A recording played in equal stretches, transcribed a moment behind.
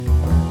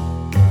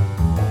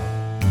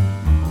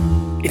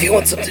If you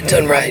want something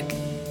done right,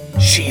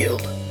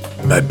 S.H.I.E.L.D.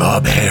 By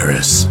Bob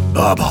Harris,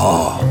 Bob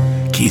Hall,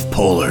 Keith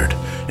Pollard,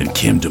 and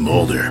Kim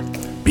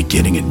DeMolder.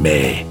 Beginning in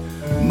May.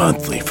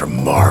 Monthly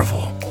from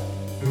Marvel.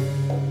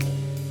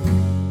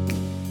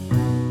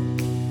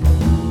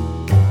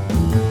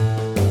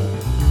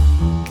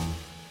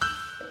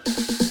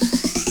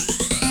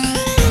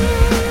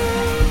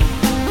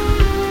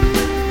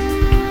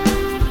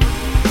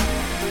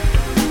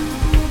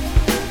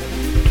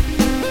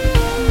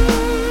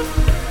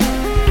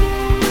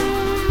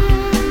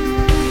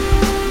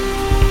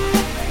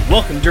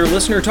 Welcome, dear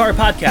listener, to our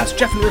podcast.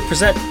 Jeff and Rick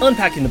present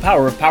Unpacking the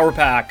Power of Power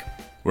Pack,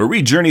 where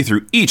we journey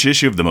through each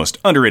issue of the most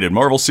underrated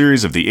Marvel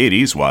series of the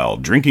 80s while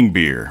drinking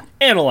beer.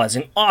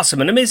 analyzing awesome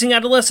and amazing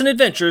adolescent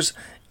adventures,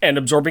 and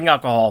absorbing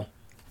alcohol.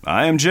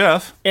 I am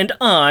Jeff. And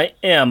I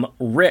am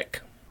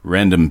Rick.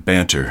 Random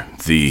banter,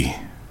 the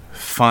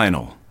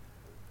final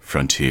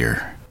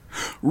frontier.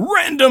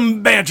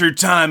 Random banter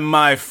time,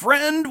 my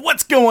friend!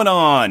 What's going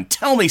on?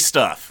 Tell me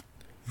stuff!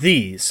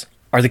 These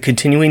are the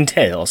continuing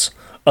tales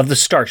of the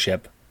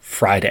Starship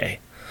Friday.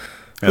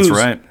 That's whose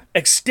right.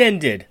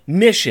 extended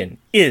mission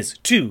is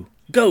to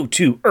go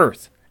to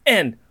Earth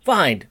and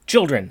find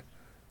children,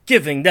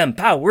 giving them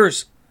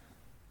powers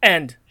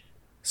and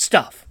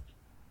stuff.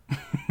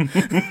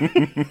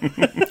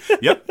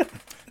 Yep.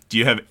 Do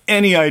you have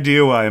any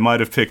idea why I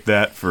might have picked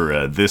that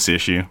for this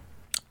issue?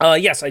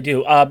 Yes, I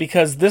do.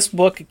 Because this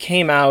book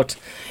came out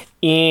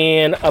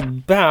in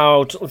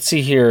about, let's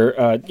see here,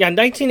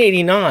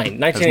 1989.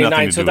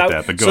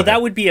 1989. So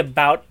that would be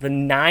about the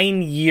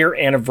 9-year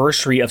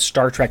anniversary of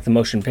Star Trek: The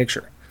Motion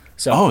Picture.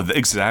 So. Oh,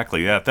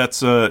 exactly. Yeah,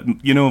 that's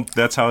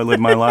that's how I live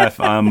my life.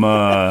 I'm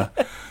I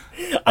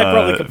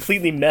probably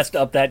completely messed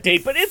up that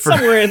date, but it's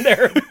somewhere in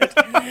there.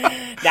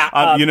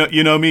 Now,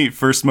 you know me,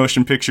 first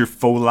motion picture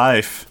for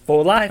life.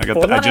 For life.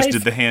 I just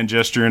did the hand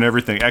gesture and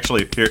everything.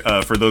 Actually, here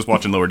for those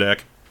watching Lower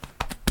Deck.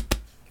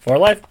 For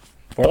life.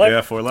 For life.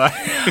 Yeah, for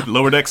life.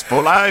 Lower Decks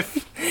for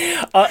life.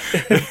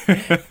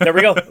 There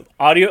we go.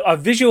 Audio,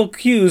 visual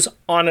cues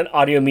on an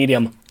audio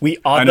medium. We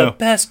are the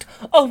best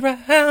all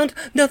around.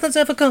 Nothing's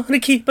ever gonna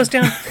keep us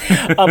down.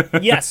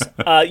 Yes,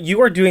 you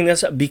are doing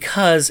this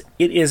because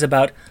it is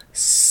about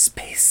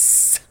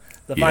space.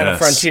 The final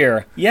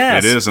frontier.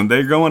 Yes. It is, and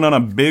they're going on a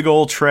big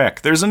old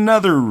trek. There's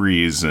another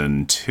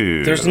reason,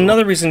 too.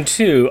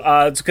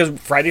 It's because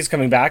Friday's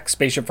coming back.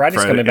 Spaceship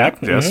Friday's coming back.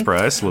 Yeah,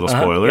 surprise. Little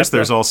spoilers.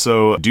 There's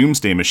also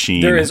Doomsday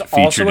Machine. There is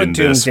also a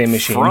Doomsday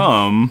Machine.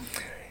 From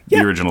the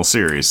original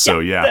series. So,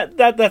 yeah.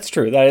 That's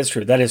true. That is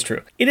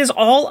true. It is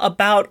all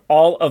about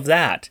all of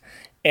that.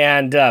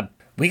 And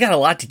we got a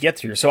lot to get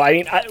through. So,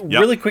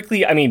 really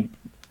quickly,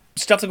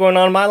 stuff that's going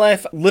on in my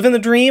life, living the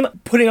dream,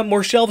 putting up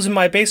more shelves in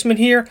my basement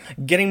here,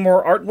 getting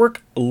more artwork,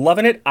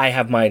 loving it. I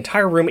have my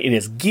entire room. It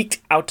is geeked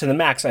out to the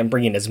max. I'm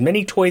bringing as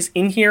many toys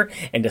in here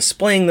and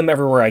displaying them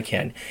everywhere I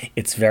can.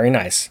 It's very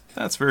nice.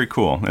 That's very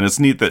cool. And it's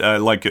neat that I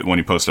like it when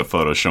you post up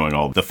photos showing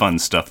all the fun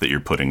stuff that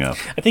you're putting up.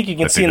 I think you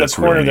can see in the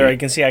corner really there, you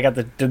can see I got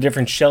the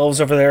different shelves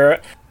over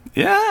there.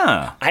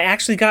 Yeah. I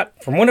actually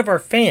got, from one of our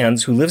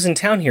fans who lives in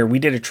town here, we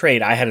did a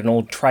trade. I had an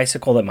old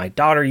tricycle that my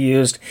daughter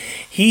used.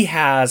 He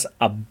has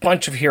a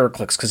bunch of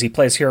HeroClix because he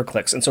plays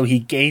HeroClix, and so he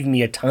gave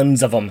me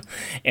tons of them,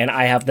 and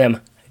I have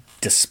them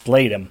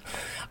displayed them.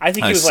 I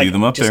think he was see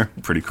them up there.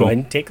 Pretty cool. Go ahead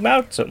and take them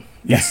out. So,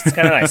 yes, it's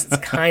kind of nice. It's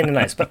kind of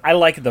nice, but I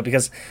like it, though,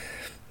 because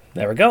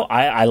there we go.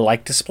 I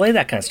like to display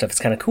that kind of stuff. It's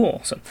kind of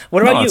cool. So,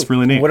 what about you? It's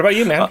really neat. What about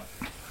you, man?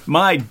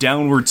 My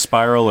downward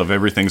spiral of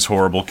everything's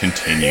horrible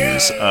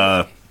continues.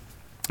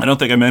 I don't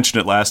think I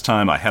mentioned it last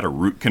time. I had a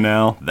root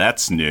canal.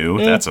 That's new.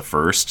 That's a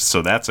first,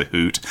 so that's a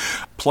hoot.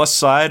 Plus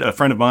side, a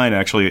friend of mine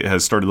actually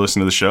has started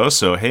listening to the show,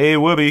 so hey,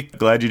 Whoopi,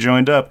 glad you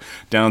joined up.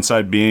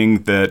 Downside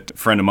being that a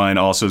friend of mine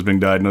also has been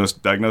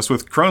diagnosed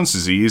with Crohn's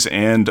disease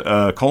and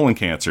colon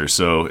cancer,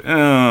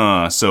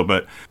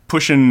 but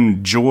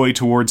pushing joy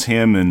towards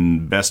him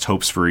and best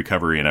hopes for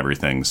recovery and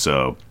everything,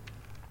 so...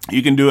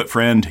 You can do it,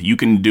 friend. You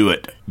can do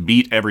it.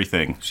 Beat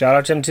everything. Shout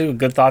out to him, too.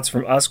 Good thoughts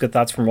from us. Good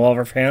thoughts from all of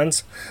our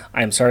fans.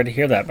 I am sorry to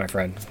hear that, my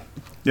friend.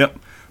 Yep.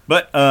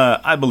 But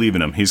I believe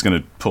in him. He's going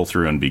to pull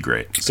through and be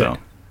great. So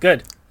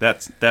Good.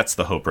 That's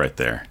the hope right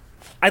there.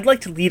 I'd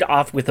like to lead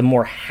off with a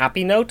more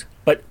happy note,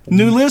 but...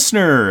 New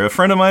listener. A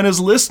friend of mine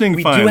is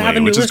listening finally,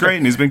 which is great,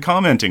 and he's been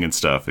commenting and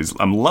stuff.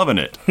 I'm loving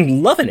it.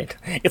 Loving it.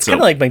 It's kind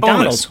of like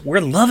McDonald's. Bonus.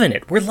 We're loving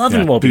it. We're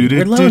loving Whoopi.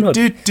 We're loving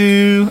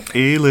Whoopi.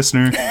 A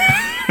listener.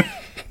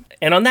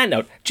 And on that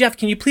note, Jeff,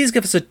 can you please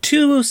give us a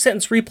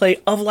 2-sentence replay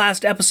of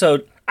last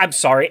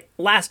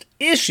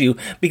issue,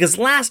 because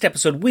last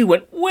episode we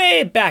went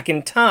way back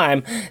in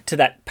time to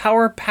that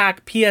Power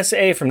Pack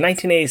PSA from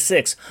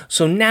 1986.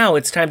 So now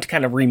it's time to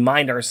kind of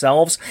remind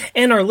ourselves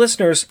and our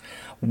listeners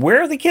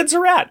where the kids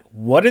are at.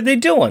 What are they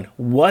doing?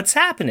 What's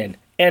happening?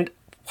 And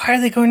why are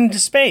they going into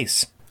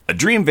space? A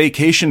dream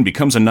vacation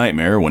becomes a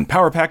nightmare when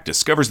Power Pack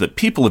discovers that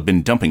people have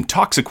been dumping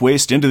toxic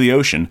waste into the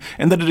ocean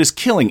and that it is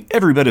killing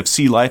every bit of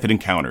sea life it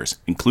encounters,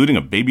 including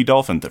a baby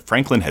dolphin that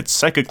Franklin had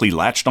psychically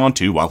latched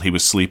onto while he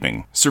was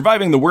sleeping.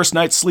 Surviving the worst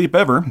night's sleep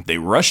ever, they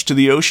rush to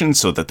the ocean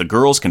so that the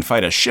girls can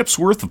fight a ship's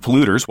worth of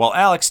polluters, while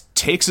Alex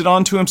takes it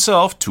on to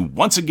himself to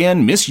once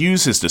again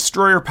misuse his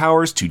destroyer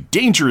powers to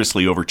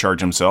dangerously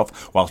overcharge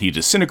himself while he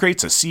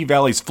disintegrates a sea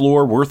valley's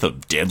floor worth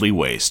of deadly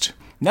waste.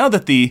 Now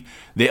that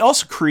they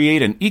also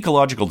create an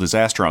ecological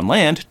disaster on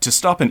land to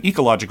stop an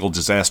ecological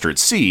disaster at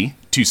sea,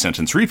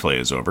 2-sentence replay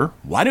is over,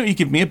 why don't you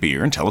give me a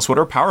beer and tell us what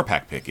our Power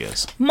Pack pick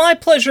is? My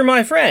pleasure,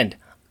 my friend.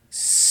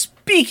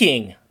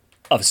 Speaking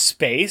of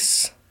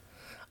space,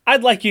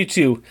 I'd like you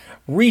to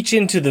reach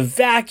into the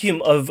vacuum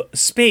of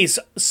space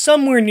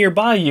somewhere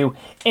nearby you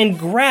and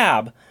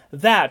grab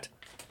that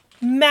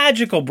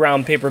magical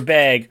brown paper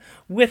bag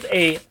with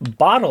a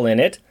bottle in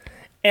it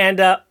and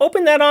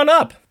open that on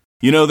up.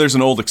 You know, there's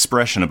an old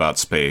expression about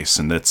space,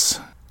 and that's,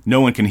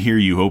 no one can hear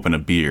you open a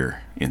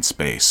beer in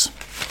space.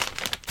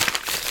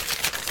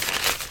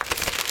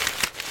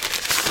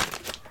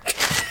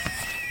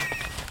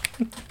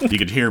 You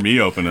could hear me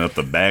open up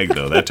the bag,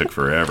 though. That took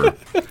forever.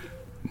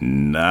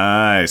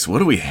 Nice. What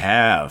do we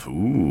have?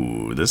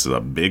 Ooh, this is a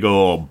big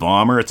old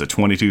bomber. It's a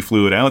 22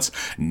 fluid ounce.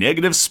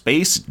 Negative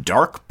Space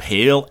Dark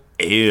Pale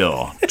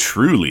Ale.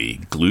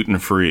 Truly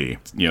gluten-free.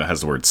 You know, it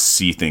has the word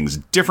see things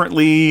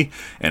differently,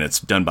 and it's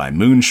done by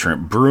Moon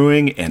Shrimp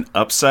Brewing, and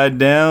upside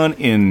down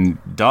in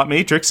dot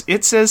matrix,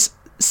 it says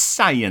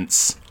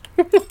science.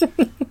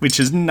 Which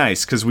is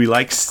nice, because we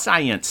like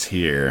science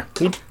here.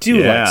 We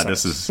do like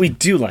science. We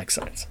do like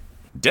science.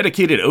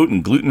 Dedicated oat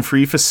and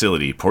gluten-free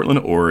facility, Portland,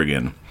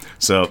 Oregon.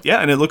 So, yeah,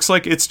 and it looks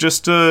like it's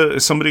just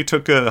somebody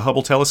took a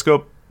Hubble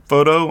telescope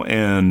photo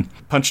and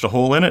punched a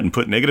hole in it and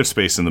put negative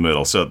space in the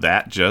middle. So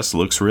that just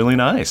looks really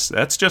nice.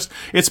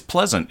 It's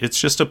pleasant. It's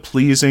just a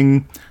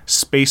pleasing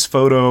space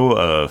photo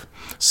of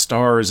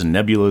stars and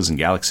nebulas and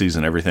galaxies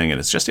and everything. And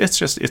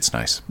it's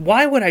nice.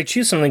 Why would I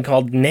choose something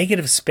called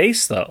negative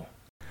space, though?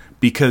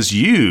 Because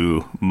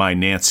you, my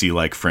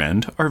Nancy-like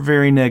friend, are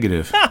very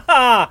negative.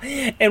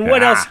 And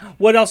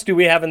what else do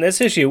we have in this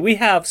issue? We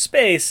have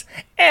space,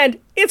 and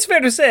it's fair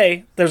to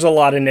say there's a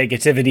lot of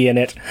negativity in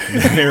it.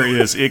 There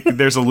is.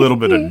 There's a little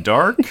bit of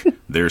dark.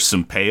 There's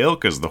some pale,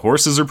 because the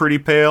horses are pretty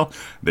pale.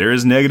 There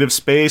is negative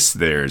space.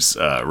 There's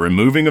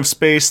removing of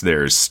space.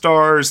 There's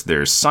stars.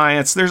 There's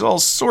science. There's all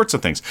sorts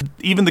of things.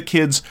 Even the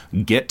kids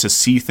get to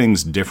see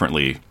things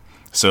differently.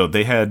 So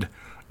they had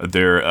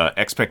their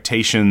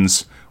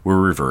expectations were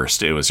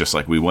reversed. It was just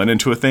like we went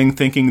into a thing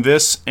thinking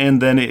this,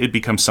 and then it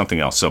becomes something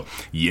else. So,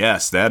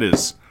 yes, that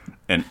is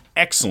an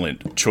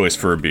excellent choice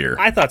for a beer.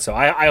 I thought so.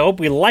 I hope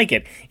we like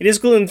it. It is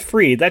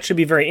gluten-free. That should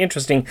be very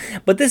interesting.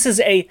 But this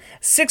is a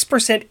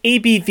 6%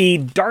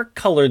 ABV,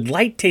 dark-colored,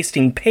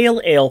 light-tasting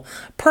pale ale,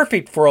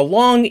 perfect for a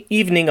long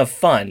evening of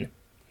fun.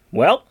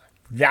 Well,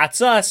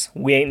 that's us.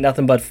 We ain't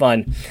nothing but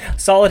fun.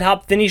 Solid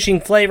hop finishing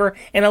flavor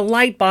and a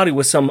light body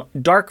with some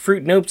dark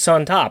fruit notes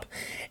on top.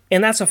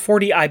 And that's a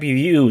 40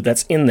 IBU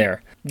that's in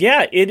there.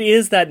 Yeah, it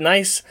is that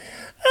nice,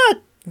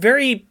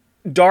 very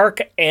dark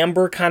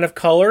amber kind of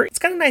color. It's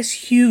got a nice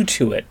hue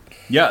to it.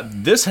 Yeah,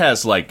 this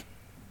has like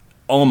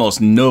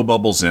almost no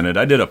bubbles in it.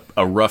 I did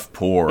a rough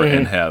pour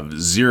and have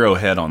zero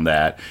head on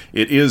that.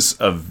 It is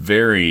a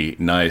very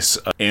nice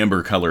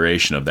amber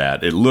coloration of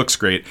that. It looks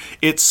great.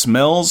 It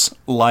smells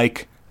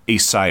like a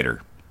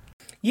cider.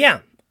 Yeah,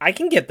 I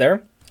can get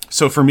there.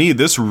 So for me,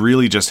 this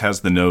really just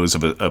has the nose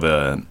of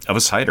a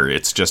cider.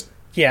 It's just,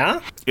 yeah,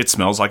 it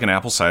smells like an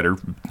apple cider,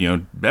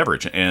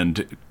 beverage,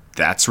 and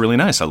that's really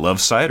nice. I love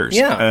ciders.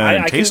 Yeah,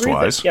 I taste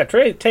wise, yeah,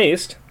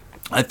 taste.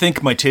 I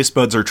think my taste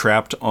buds are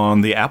trapped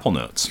on the apple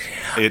notes.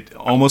 It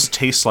almost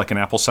tastes like an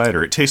apple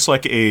cider. It tastes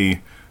like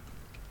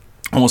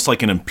almost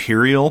like an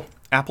imperial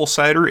apple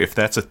cider, if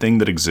that's a thing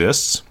that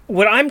exists.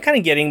 What I'm kind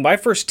of getting, my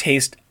first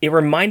taste, it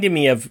reminded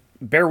me of,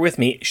 bear with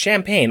me,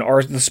 champagne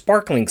or the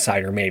sparkling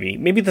cider,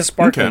 maybe the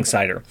sparkling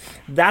cider.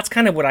 That's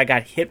kind of what I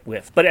got hit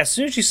with. But as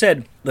soon as you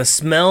said the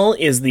smell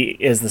is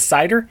the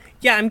cider,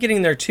 yeah, I'm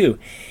getting there too.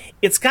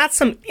 It's got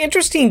some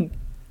interesting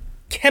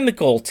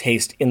chemical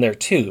taste in there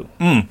too.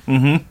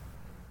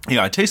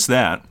 Yeah, I taste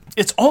that.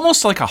 It's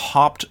almost like a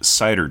hopped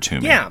cider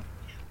to me. Yeah.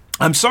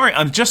 I'm sorry,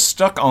 I'm just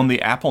stuck on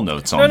the apple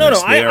notes on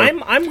this. No,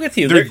 I'm with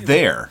you. They're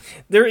there.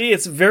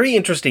 It's very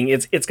interesting.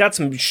 It's got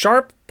some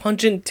sharp,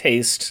 pungent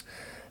taste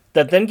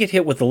that then get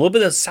hit with a little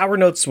bit of sour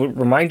notes that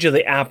remind you of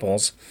the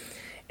apples.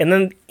 And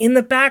then in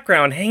the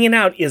background, hanging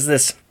out, is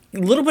this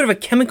little bit of a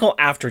chemical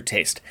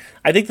aftertaste.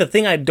 I think the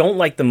thing I don't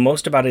like the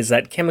most about it is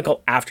that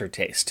chemical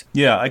aftertaste.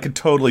 Yeah, I could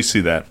totally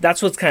see that.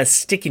 That's what's kind of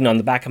sticking on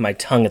the back of my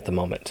tongue at the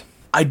moment.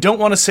 I don't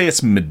want to say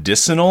it's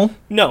medicinal.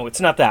 No, it's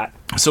not that.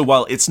 So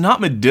while it's not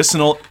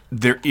medicinal,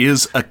 there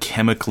is a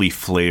chemically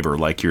flavor,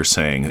 like you're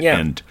saying. Yeah.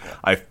 And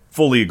I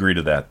fully agree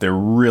to that. There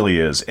really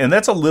is. And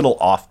that's a little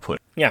off-putting.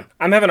 Yeah,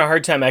 I'm having a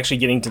hard time actually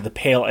getting to the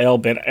pale ale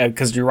bit,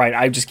 because you're right,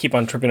 I just keep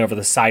on tripping over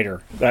the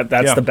cider.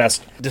 That's the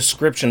best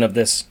description of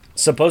this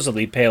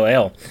supposedly pale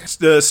ale.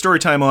 The story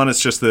time on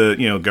it's just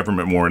the,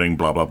 government warning,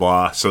 blah, blah,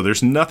 blah. So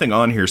there's nothing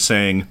on here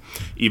saying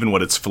even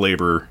what its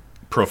flavor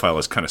profile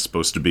is kind of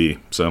supposed to be.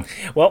 So,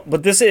 well,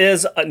 but this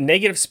is a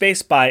Negative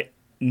Space by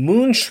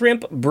Moon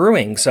Shrimp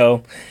Brewing.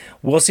 So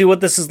we'll see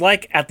what this is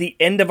like at the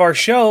end of our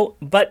show.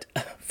 But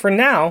for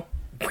now,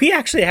 we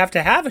actually have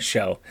to have a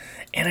show.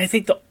 And I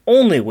think the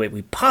only way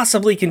we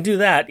possibly can do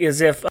that is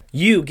if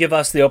you give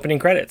us the opening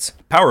credits.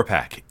 Power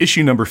Pack,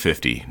 issue number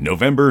 50,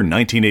 November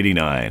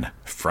 1989.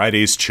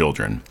 Friday's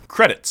Children.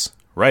 Credits.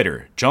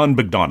 Writer, John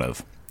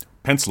Bogdanov.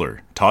 Penciler,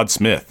 Todd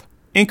Smith.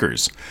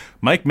 Inkers,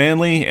 Mike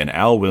Manley and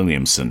Al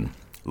Williamson.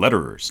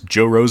 Letterers,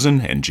 Joe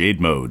Rosen and Jade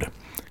Mode.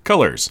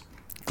 Colors,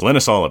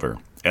 Glennis Oliver.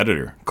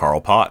 Editor,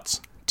 Carl Potts.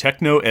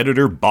 Techno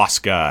editor, Boss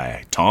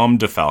Guy, Tom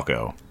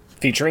DeFalco.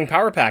 Featuring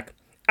Power Pack,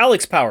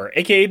 Alex Power,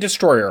 a.k.a.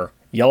 Destroyer.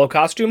 Yellow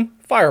costume,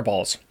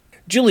 Fireballs.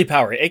 Julie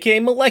Power, a.k.a.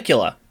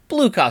 Molecula.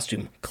 Blue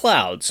costume,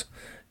 Clouds.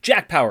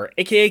 Jack Power,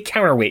 a.k.a.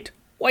 Counterweight.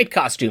 White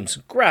costumes,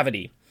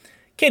 Gravity.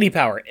 Katie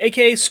Power,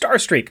 a.k.a.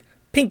 Starstreak.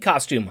 Pink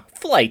costume,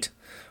 Flight.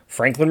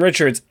 Franklin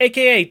Richards,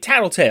 a.k.a.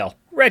 Tattletale.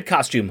 Red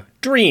costume,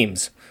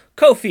 Dreams.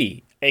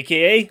 Kofi,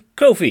 a.k.a.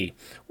 Kofi.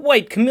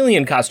 White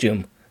chameleon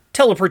costume,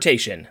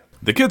 Teleportation.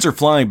 The kids are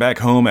flying back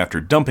home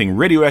after dumping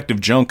radioactive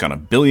junk on a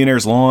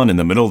billionaire's lawn in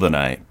the middle of the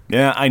night.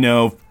 Yeah, I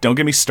know, don't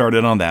get me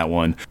started on that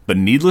one, but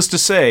needless to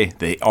say,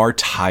 they are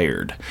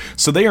tired.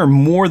 So they are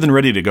more than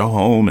ready to go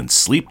home and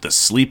sleep the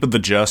sleep of the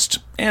just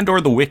and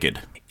or the wicked.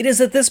 It is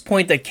at this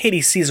point that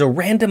Katie sees a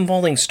random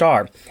falling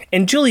star,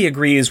 and Julie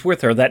agrees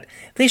with her that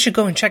they should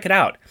go and check it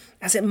out,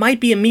 as it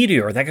might be a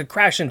meteor that could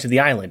crash into the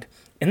island,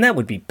 and that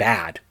would be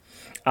bad.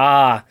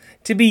 Ah,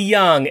 to be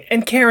young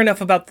and care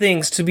enough about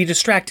things to be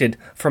distracted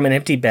from an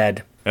empty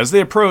bed. As they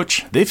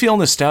approach, they feel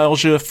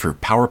nostalgia for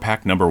Power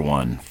Pack number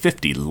 1,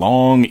 50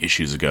 long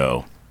issues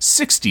ago.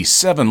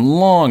 67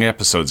 long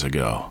episodes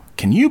ago.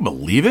 Can you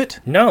believe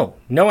it? No,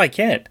 I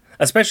can't.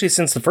 Especially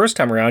since the first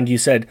time around you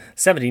said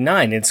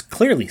 79 and it's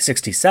clearly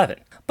 67.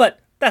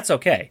 But that's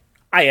okay.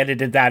 I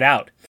edited that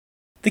out.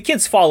 The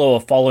kids follow a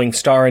falling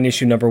star in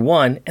issue number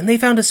 1, and they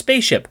found a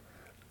spaceship.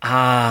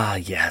 Ah,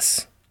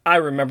 yes. I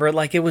remember it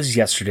like it was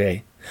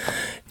yesterday.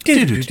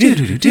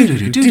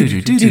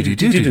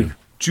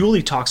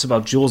 Julie talks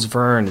about Jules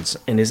Verne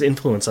and his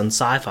influence on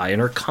sci-fi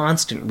and her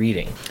constant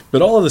reading.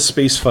 But all of the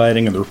space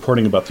fighting and the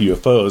reporting about the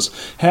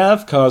UFOs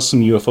have caused some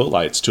UFO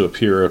lights to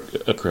appear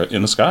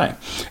in the sky.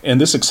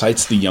 And this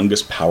excites the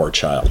youngest power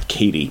child,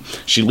 Katie.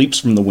 She leaps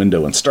from the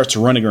window and starts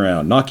running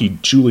around, knocking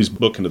Julie's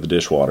book into the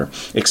dishwater,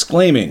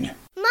 exclaiming,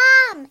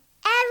 "Mom!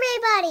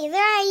 Everybody,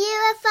 there are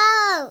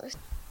UFOs!"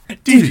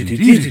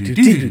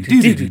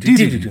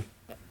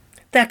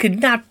 That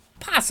could not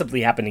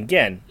possibly happen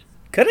again,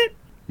 could it?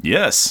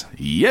 Yes,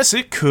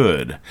 it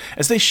could.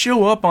 As they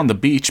show up on the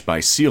beach by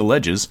Seal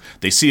Ledges,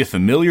 they see a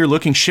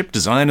familiar-looking ship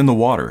design in the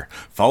water,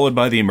 followed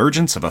by the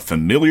emergence of a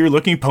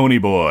familiar-looking pony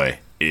boy.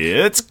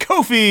 It's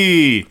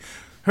Kofi!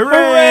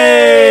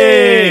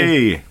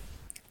 Hooray!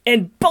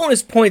 And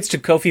bonus points to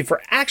Kofi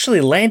for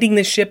actually landing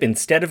the ship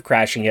instead of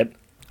crashing it.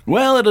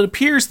 Well, it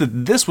appears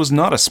that this was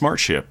not a smart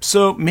ship,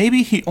 so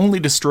maybe he only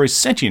destroys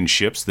sentient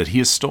ships that he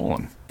has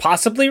stolen.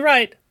 Possibly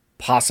right.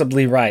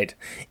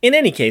 In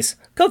any case,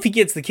 Kofi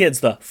gives the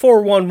kids the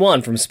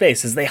 411 from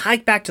space as they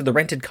hike back to the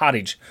rented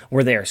cottage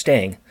where they are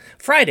staying.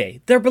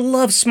 Friday, their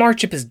beloved smart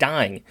ship is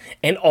dying,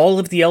 and all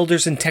of the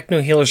elders and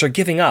techno-healers are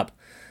giving up.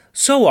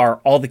 So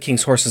are all the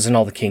king's horses and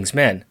all the king's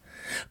men.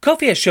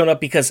 Kofi has shown up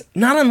because,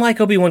 not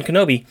unlike Obi-Wan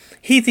Kenobi,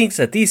 he thinks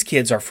that these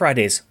kids are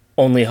Friday's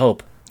only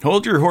hope.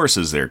 Hold your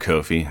horses there,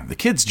 Kofi. The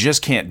kids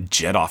just can't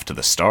jet off to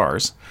the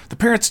stars. The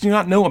parents do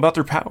not know about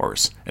their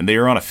powers, and they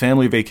are on a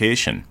family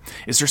vacation.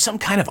 Is there some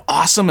kind of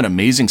awesome and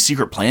amazing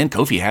secret plan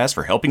Kofi has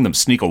for helping them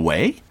sneak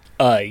away?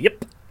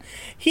 Yep.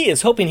 He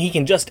is hoping he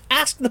can just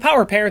ask the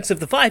power parents if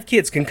the 5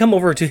 kids can come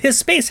over to his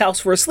space house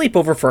for a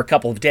sleepover for a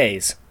couple of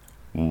days.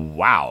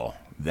 Wow.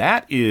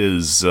 That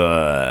is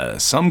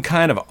some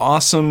kind of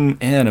awesome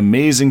and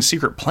amazing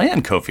secret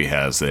plan Kofi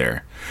has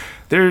there.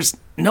 There's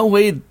no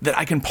way that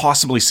I can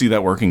possibly see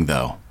that working,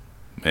 though.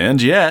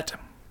 And yet,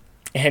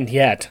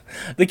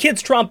 the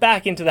kids tromp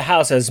back into the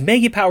house as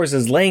Maggie Powers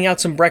is laying out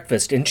some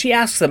breakfast, and she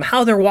asks them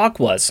how their walk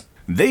was.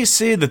 They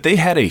say that they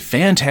had a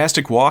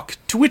fantastic walk,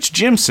 to which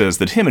Jim says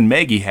that him and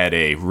Maggie had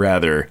a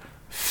rather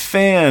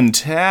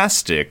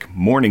fantastic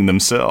morning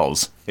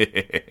themselves.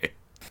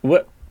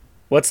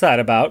 What's that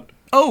about?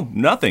 Oh,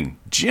 nothing.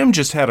 Jim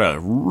just had a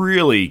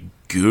really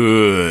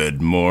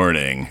good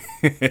morning.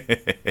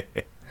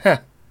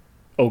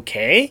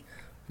 Okay.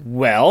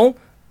 Well,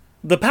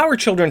 the Power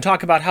Children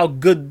talk about how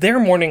good their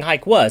morning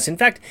hike was. In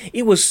fact,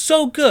 it was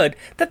so good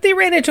that they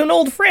ran into an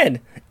old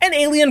friend, an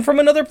alien from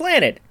another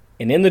planet.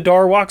 And in the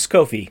door walks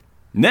Kofi.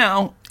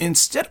 Now,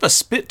 instead of a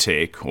spit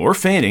take, or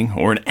fainting,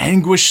 or an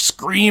anguished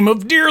scream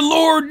of, "Dear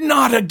Lord,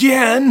 not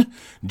again!"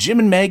 Jim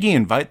and Maggie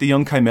invite the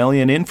young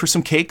Chimelian in for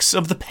some cakes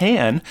of the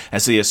pan,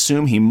 as they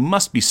assume he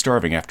must be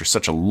starving after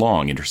such a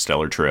long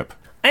interstellar trip.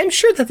 I'm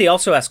sure that they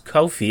also asked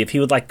Kofi if he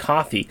would like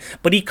coffee,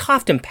 but he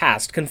coughed and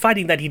passed,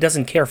 confiding that he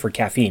doesn't care for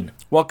caffeine.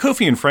 While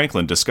Kofi and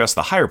Franklin discuss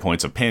the higher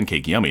points of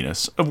pancake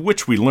yumminess, of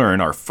which we learn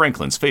are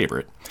Franklin's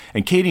favorite,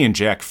 and Katie and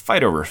Jack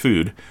fight over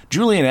food,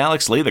 Julie and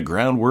Alex lay the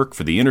groundwork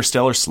for the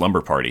interstellar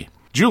slumber party.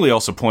 Julie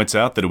also points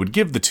out that it would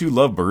give the two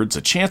lovebirds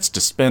a chance to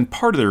spend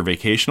part of their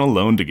vacation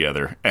alone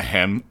together.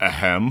 Ahem,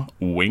 ahem,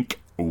 wink,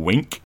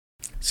 wink.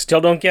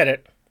 Still don't get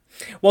it.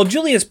 While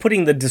Julie is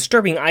putting the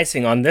disturbing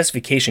icing on this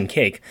vacation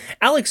cake,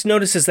 Alex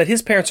notices that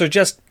his parents are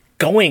just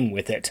going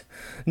with it.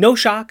 No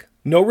shock,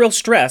 no real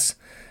stress.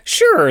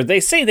 Sure, they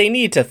say they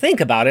need to think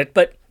about it,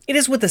 but it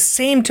is with the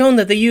same tone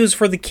that they use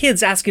for the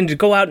kids asking to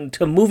go out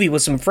into a movie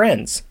with some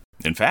friends.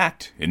 In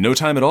fact, in no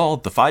time at all,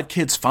 the 5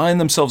 kids find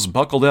themselves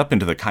buckled up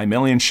into the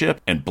Kymelian ship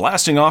and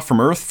blasting off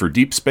from Earth for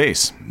deep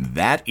space.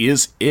 That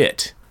is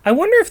it. I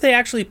wonder if they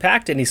actually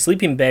packed any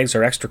sleeping bags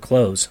or extra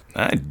clothes.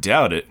 I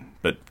doubt it,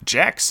 but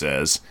Jack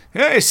says,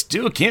 I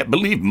still can't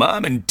believe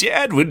Mom and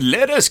Dad would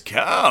let us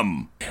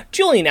come.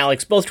 Julie and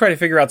Alex both try to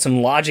figure out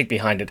some logic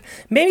behind it.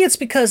 Maybe it's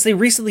because they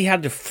recently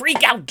had to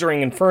freak out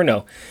during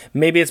Inferno.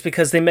 Maybe it's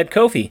because they met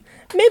Kofi.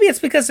 Maybe it's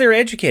because they're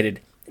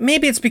educated.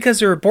 Maybe it's because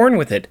they were born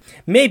with it.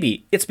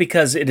 Maybe it's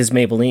because it is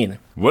Maybelline.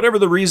 Whatever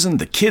the reason,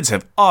 the kids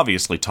have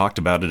obviously talked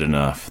about it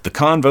enough. The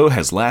convo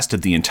has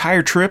lasted the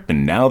entire trip,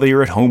 and now they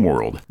are at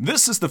Homeworld.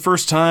 This is the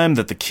first time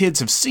that the kids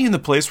have seen the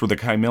place where the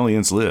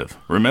Kymelians live.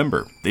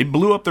 Remember, they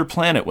blew up their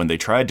planet when they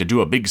tried to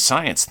do a big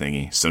science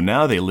thingy, so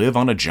now they live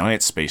on a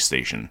giant space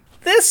station.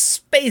 This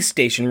space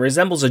station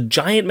resembles a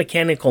giant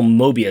mechanical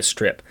Mobius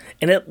strip,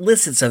 and it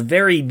elicits a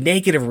very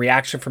negative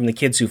reaction from the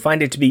kids who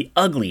find it to be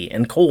ugly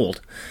and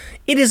cold.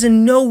 It is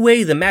in no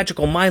way the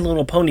magical My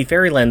Little Pony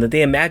fairyland that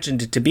they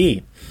imagined it to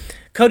be.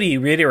 Cody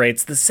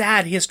reiterates the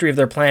sad history of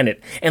their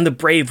planet and the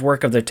brave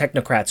work of their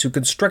technocrats who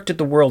constructed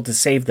the world to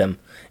save them.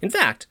 In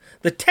fact,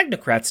 the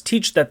technocrats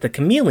teach that the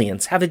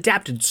chameleons have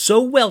adapted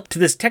so well to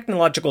this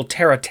technological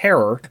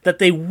terror that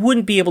they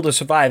wouldn't be able to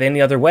survive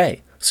any other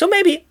way. So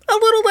maybe a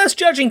little less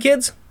judging,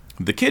 kids.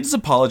 The kids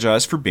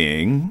apologize for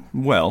being,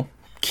 well,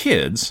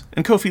 kids,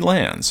 and Kofi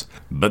lands.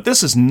 But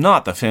this is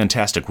not the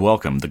fantastic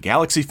welcome the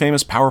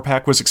galaxy-famous Power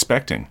Pack was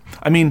expecting.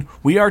 I mean,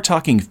 we are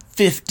talking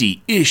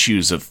 50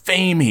 issues of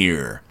fame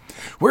here.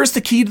 Where's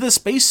the key to the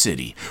Space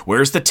City?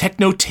 Where's the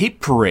Techno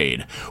Tape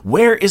Parade?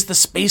 Where is the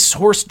Space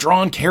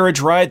Horse-drawn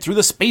carriage ride through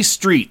the space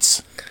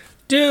streets?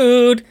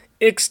 Dude,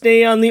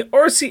 ixnay on the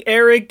Orsi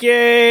Eric,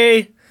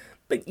 yay!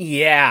 But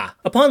yeah,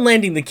 upon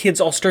landing, the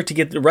kids all start to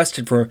get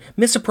arrested for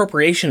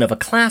misappropriation of a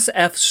Class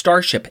F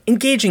starship,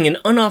 engaging in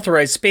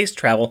unauthorized space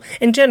travel,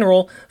 and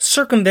general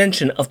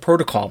circumvention of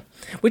protocol.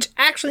 Which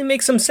actually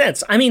makes some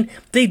sense. I mean,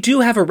 they do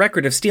have a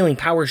record of stealing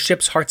Power's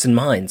ships' hearts and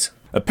minds.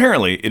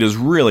 Apparently, it is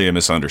really a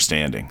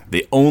misunderstanding.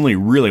 They only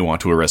really want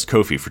to arrest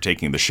Kofi for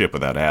taking the ship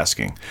without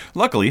asking.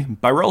 Luckily,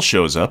 Byrell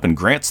shows up and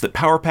grants that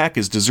Power Pack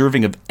is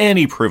deserving of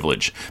any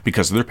privilege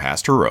because of their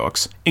past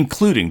heroics,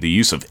 including the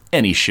use of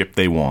any ship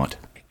they want.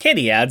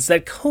 Katie adds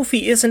that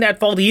Kofi isn't at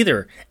fault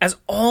either, as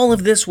all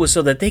of this was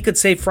so that they could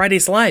save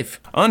Friday's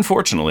life.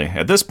 Unfortunately,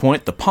 at this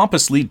point, the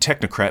pompous lead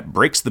technocrat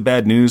breaks the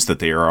bad news that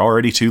they are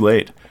already too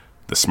late.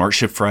 The smart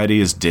ship Friday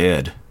is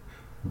dead.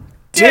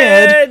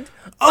 Dead?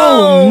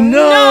 Oh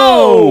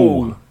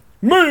no!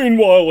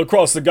 Meanwhile,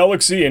 across the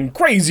galaxy in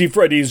Crazy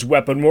Freddy's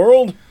Weapon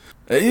World.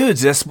 Are you a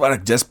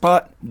despotic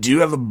despot? Do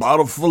you have a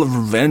bottle full of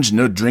revenge and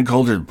no drink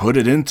holder to put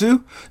it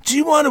into? Do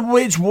you want to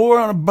wage war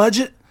on a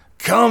budget?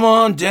 Come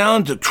on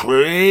down to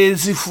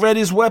Crazy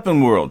Freddy's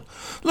Weapon World.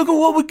 Look at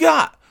what we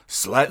got.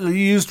 Slightly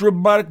used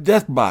robotic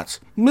deathbots,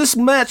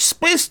 mismatched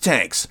space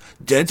tanks,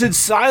 dented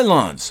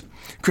Cylons,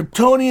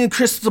 Kryptonian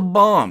crystal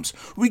bombs.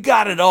 We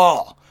got it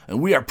all.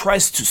 And we are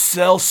priced to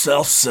sell,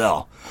 sell,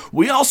 sell.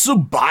 We also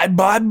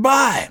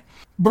buy.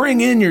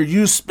 Bring in your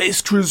used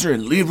space cruiser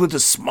and leave with a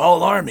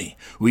small army.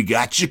 We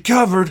got you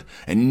covered,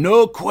 and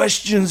no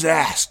questions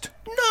asked.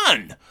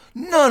 None.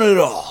 None at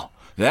all.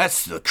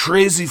 That's the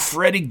Crazy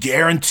Freddy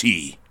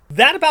guarantee.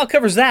 That about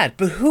covers that,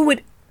 but who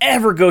would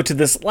ever go to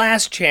this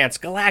last chance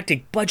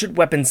galactic budget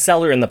weapon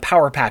seller in the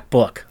Power Pack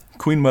book?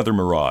 Queen Mother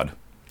Maraud.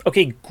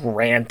 Okay,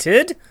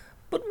 granted,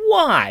 but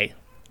why?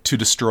 To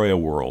destroy a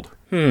world.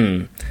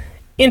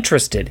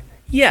 Interested.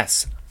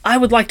 Yes, I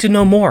would like to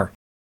know more.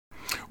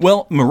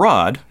 Well,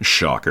 Maraud,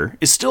 shocker,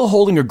 is still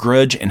holding a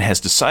grudge and has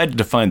decided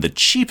to find the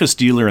cheapest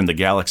dealer in the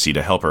galaxy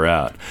to help her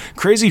out.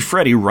 Crazy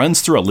Freddy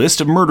runs through a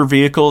list of murder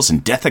vehicles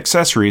and death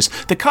accessories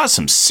that cause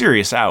some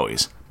serious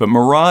owies. But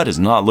Maraud is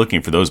not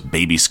looking for those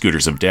baby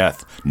scooters of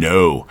death.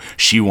 No,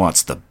 she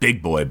wants the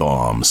big boy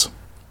bombs.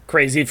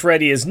 Crazy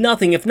Freddy is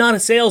nothing if not a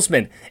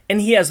salesman, and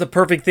he has the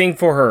perfect thing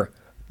for her.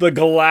 The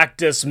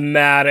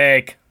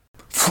Galactus-matic.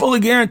 Fully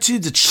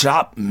guaranteed to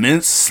chop,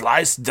 mince,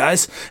 slice,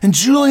 dice, and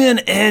Julian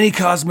any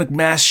cosmic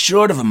mass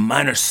short of a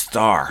minor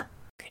star.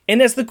 And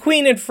as the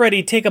Queen and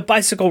Freddy take a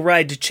bicycle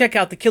ride to check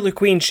out the Killer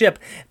Queen ship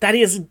that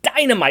is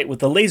dynamite with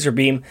the laser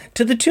beam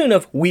to the tune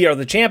of We Are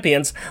the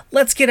Champions,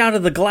 let's get out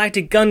of the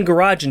Galactic Gun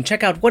Garage and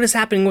check out what is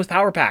happening with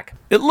Power Pack.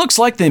 It looks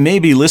like they may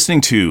be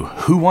listening to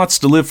Who Wants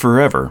to Live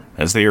Forever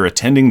as they are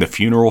attending the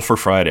funeral for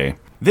Friday.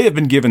 They have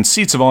been given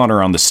seats of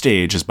honor on the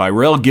stage as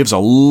Byrell gives a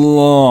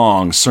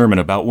long sermon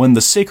about when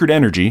the sacred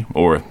energy,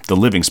 or the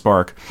living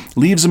spark,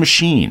 leaves a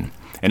machine,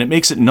 and it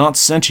makes it not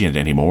sentient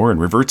anymore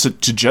and reverts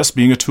it to just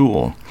being a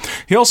tool.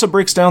 He also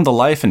breaks down the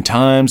life and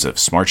times of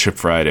Smart Ship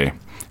Friday,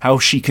 how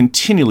she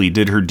continually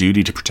did her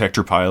duty to protect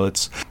her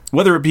pilots,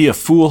 whether it be a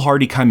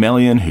foolhardy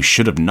chameleon who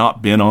should have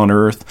not been on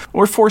Earth,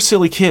 or 4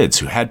 silly kids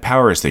who had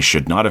powers they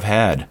should not have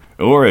had,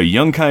 or a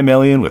young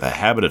chameleon with a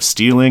habit of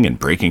stealing and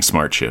breaking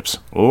smart ships,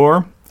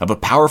 or of a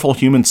powerful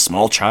human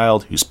small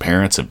child whose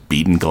parents have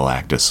beaten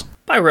Galactus.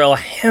 Byrell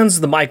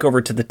hands the mic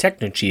over to the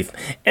Techno-Chief,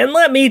 and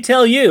let me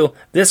tell you,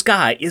 this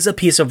guy is a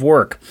piece of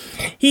work.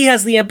 He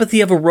has the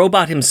empathy of a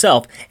robot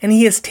himself, and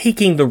he is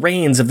taking the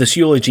reins of this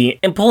eulogy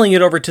and pulling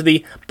it over to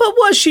the, but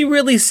was she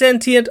really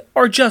sentient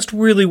or just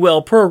really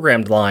well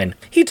programmed line.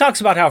 He talks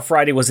about how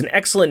Friday was an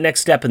excellent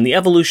next step in the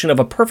evolution of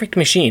a perfect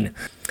machine,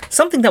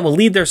 something that will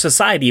lead their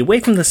society away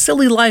from the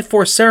silly life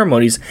force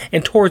ceremonies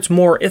and towards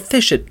more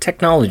efficient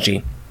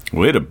technology.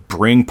 Way to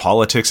bring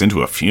politics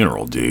into a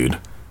funeral, dude.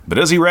 But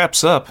as he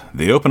wraps up,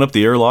 they open up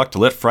the airlock to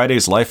let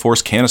Friday's life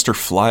force canister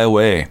fly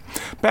away,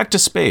 back to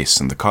space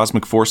and the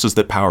cosmic forces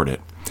that powered it.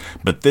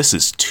 But this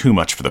is too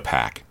much for the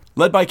pack.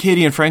 Led by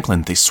Katie and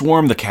Franklin, they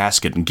swarm the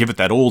casket and give it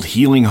that old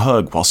healing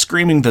hug while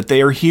screaming that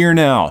they are here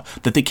now,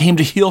 that they came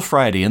to heal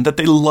Friday, and that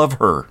they love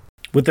her.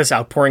 With this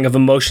outpouring of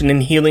emotion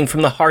and healing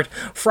from the heart,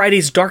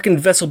 Friday's darkened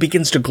vessel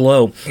begins to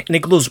glow, and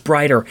it glows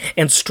brighter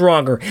and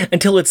stronger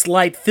until its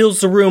light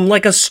fills the room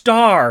like a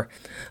star.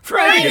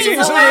 Friday's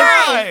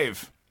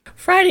alive!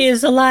 Friday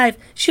is alive.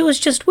 She was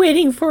just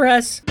waiting for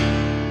us.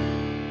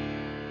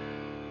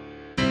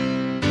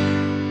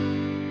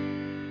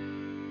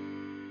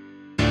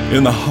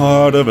 In the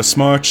heart of a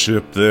smart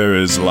ship there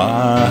is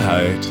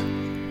light.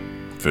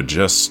 For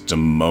just a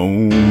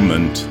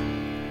moment,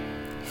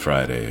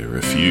 Friday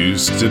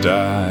refused to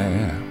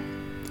die.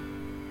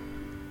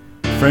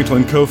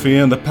 Franklin,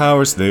 Kofi, and the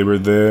powers, they were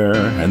there,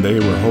 and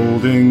they were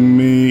holding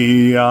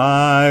me.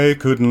 I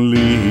couldn't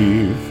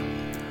leave,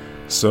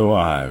 so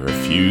I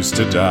refused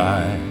to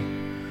die.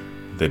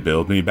 They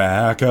built me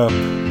back up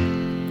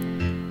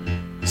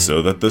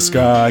so that the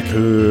sky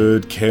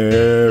could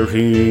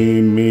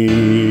carry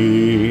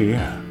me.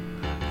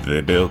 They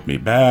built me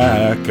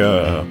back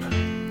up.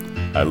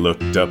 I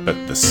looked up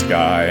at the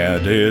sky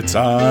and its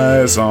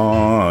eyes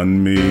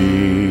on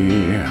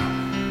me.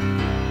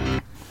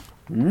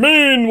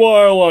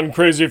 Meanwhile, on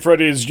Crazy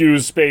Freddy's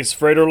used space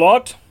freighter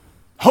lot.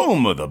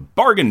 Home of the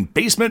bargain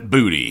basement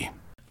booty.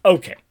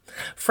 Okay.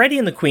 Freddy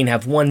and the Queen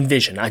have one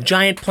vision, a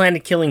giant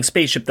planet-killing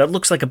spaceship that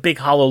looks like a big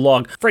hollow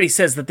log. Freddy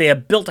says that they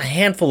have built a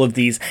handful of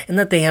these, and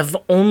that they have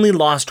only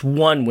lost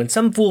one when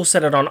some fool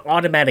set it on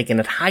automatic and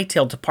it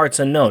hightailed to parts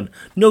unknown.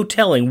 No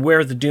telling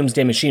where the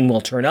Doomsday Machine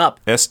will turn up.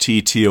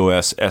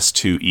 STTOS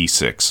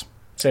S2E6.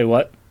 Say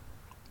what?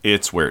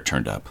 It's where it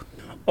turned up.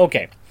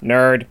 Okay,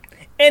 nerd.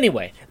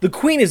 Anyway, the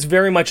Queen is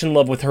very much in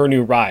love with her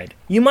new ride.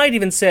 You might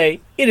even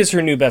say it is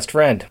her new best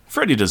friend.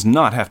 Freddy does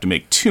not have to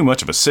make too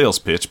much of a sales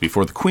pitch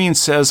before the Queen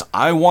says,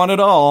 I want it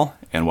all.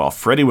 And while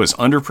Freddy was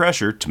under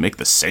pressure to make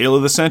the sale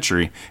of the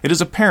century, it is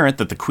apparent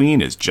that the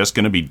Queen is just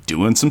going to be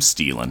doing some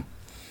stealing.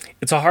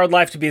 It's a hard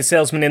life to be a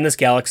salesman in this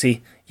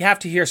galaxy. You have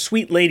to hear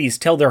sweet ladies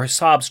tell their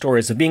sob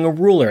stories of being a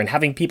ruler and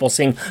having people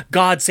sing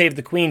God Save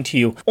the Queen to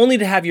you, only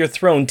to have your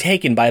throne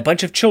taken by a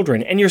bunch of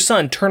children and your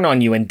son turn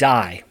on you and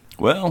die.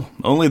 Well,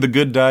 only the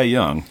good die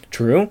young.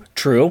 True.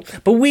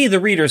 But we,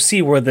 the readers,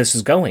 see where this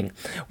is going.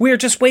 We are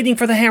just waiting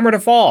for the hammer to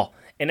fall.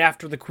 And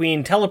after the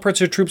Queen teleports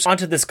her troops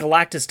onto this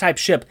Galactus-type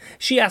ship,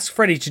 she asks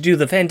Freddy to do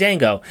the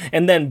Fandango,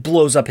 and then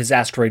blows up his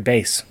asteroid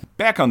base.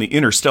 Back on the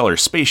interstellar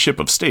spaceship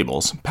of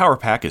Stables, Power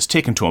Pack is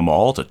taken to a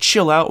mall to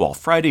chill out while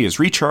Friday is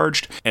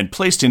recharged and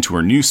placed into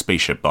her new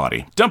spaceship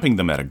body. Dumping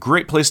them at a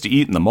great place to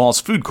eat in the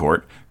mall's food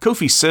court,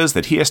 Kofi says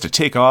that he has to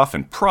take off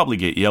and probably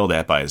get yelled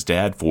at by his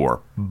dad for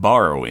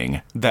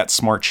borrowing that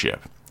smart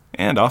ship.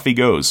 And off he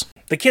goes.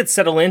 The kids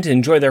settle in to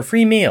enjoy their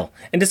free meal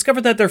and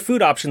discover that their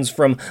food options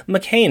from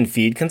McCain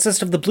Feed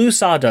consist of the blue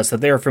sawdust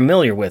that they are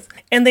familiar with,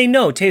 and they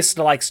know tastes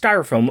like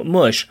styrofoam,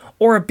 mush,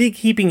 or a big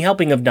heaping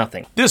helping of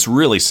nothing. This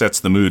really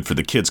sets the mood for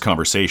the kids'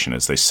 conversation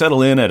as they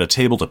settle in at a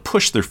table to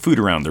push their food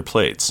around their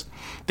plates.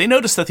 They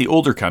notice that the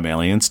older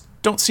chameleons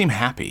don't seem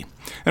happy,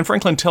 and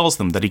Franklin tells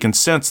them that he can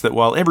sense that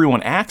while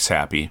everyone acts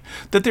happy,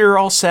 that they are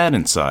all sad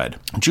inside.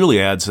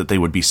 Julie adds that they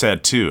would be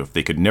sad too if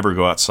they could never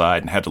go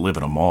outside and had to live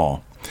in a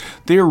mall.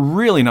 They are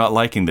really not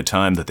liking the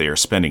time that they are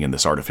spending in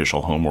this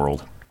artificial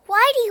homeworld.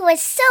 Whitey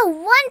was so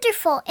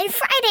wonderful, and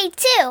Friday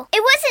too.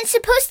 It wasn't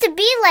supposed to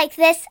be like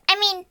this. I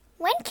mean,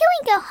 when can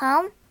we go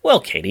home? Well,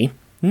 Katie,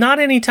 not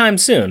anytime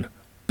soon.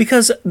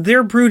 Because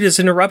their brood is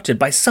interrupted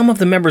by some of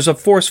the members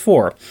of Force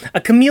 4, a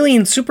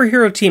chameleon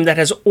superhero team that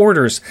has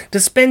orders to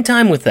spend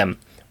time with them,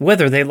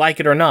 whether they like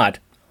it or not.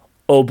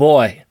 Oh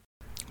boy.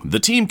 The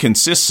team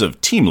consists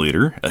of Team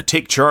Leader, a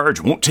take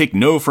charge, won't take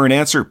no for an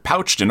answer,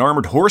 pouched and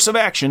armored horse of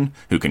action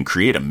who can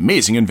create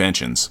amazing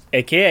inventions.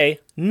 AKA,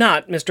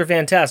 not Mr.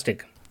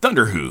 Fantastic.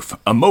 Thunderhoof,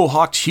 a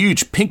mohawked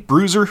huge pink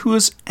bruiser who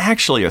is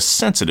actually a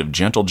sensitive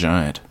gentle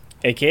giant.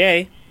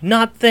 AKA,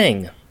 not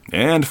thing.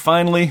 And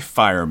finally,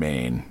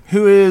 Firemane,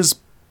 who is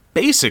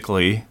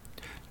basically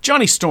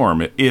Johnny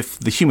Storm if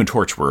the Human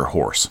Torch were a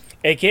horse.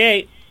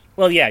 AKA,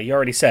 well, yeah, you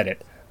already said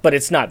it, but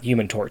it's not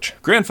Human Torch.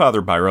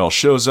 Grandfather Byrell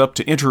shows up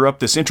to interrupt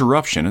this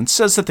interruption and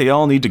says that they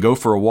all need to go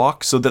for a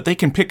walk so that they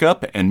can pick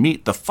up and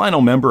meet the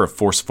final member of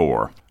Force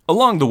 4.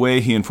 Along the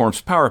way, he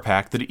informs Power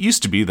Pack that it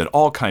used to be that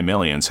all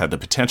Chimelians had the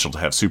potential to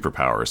have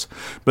superpowers,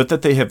 but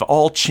that they have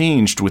all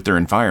changed with their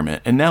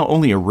environment and now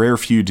only a rare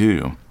few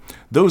do.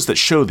 Those that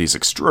show these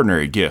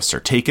extraordinary gifts are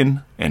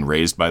taken and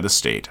raised by the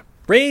state.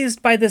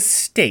 Raised by the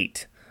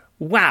state.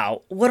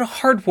 Wow, what a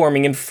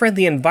heartwarming and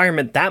friendly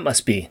environment that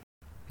must be.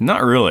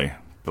 Not really,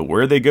 but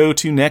where they go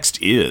to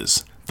next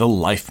is the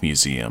Life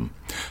Museum.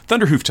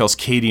 Thunderhoof tells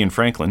Katie and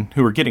Franklin,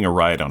 who are getting a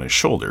ride on his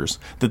shoulders,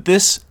 that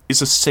this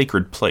is a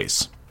sacred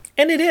place.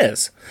 And it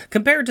is.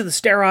 Compared to the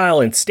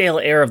sterile and stale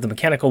air of the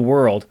mechanical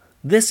world,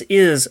 this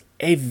is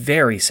a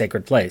very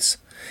sacred place.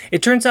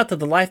 It turns out that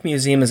the Life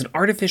Museum is an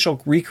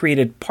artificial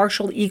recreated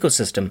partial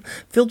ecosystem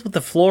filled with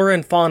the flora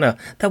and fauna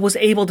that was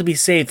able to be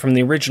saved from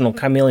the original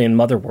Chimelian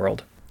mother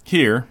world.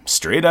 Here,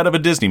 straight out of a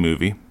Disney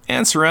movie,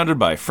 and surrounded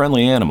by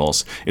friendly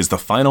animals, is the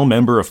final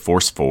member of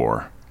Force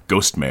 4,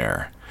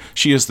 Ghostmare.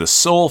 She is the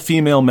sole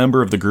female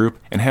member of the group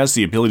and has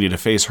the ability to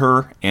face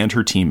her and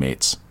her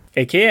teammates.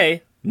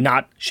 AKA,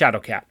 not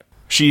Shadowcat.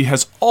 She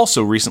has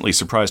also recently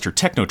surprised her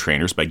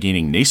techno-trainers by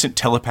gaining nascent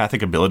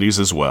telepathic abilities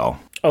as well.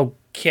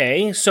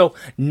 Okay, so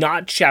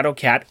not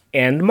Shadowcat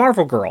and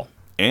Marvel Girl.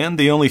 And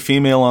the only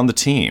female on the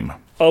team.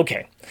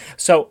 Okay,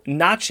 so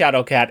not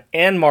Shadowcat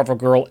and Marvel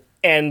Girl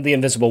and the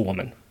Invisible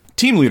Woman.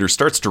 Team leader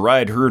starts to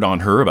ride herd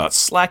on her about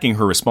slacking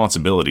her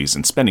responsibilities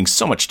and spending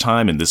so much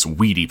time in this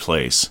weedy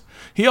place.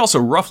 He also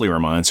roughly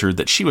reminds her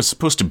that she was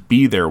supposed to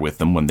be there with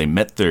them when they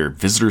met their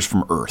visitors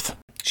from Earth.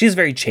 She's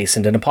very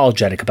chastened and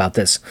apologetic about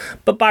this,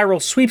 but Byrell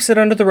sweeps it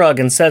under the rug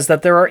and says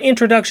that there are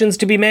introductions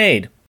to be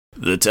made.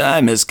 The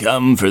time has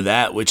come for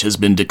that which has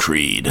been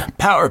decreed.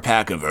 Power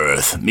Pack of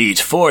Earth meet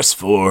Force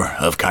 4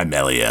 of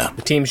Chimelia.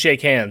 The team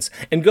shake hands,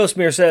 and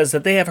Ghostmere says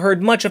that they have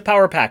heard much of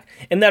Power Pack,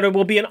 and that it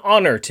will be an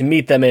honor to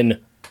meet them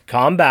in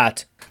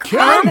combat.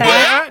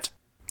 Combat?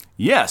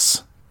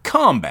 Yes,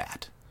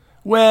 combat.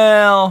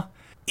 Well,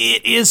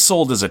 it is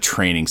sold as a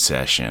training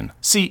session.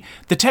 See,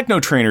 the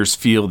techno-trainers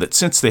feel that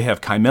since they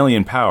have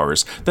Chimelian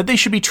powers, that they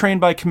should be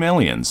trained by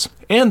Chimelians.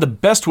 And the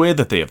best way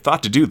that they have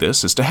thought to do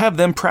this is to have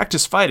them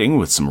practice fighting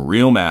with some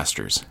real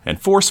masters.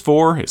 And Force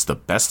 4 is the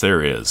best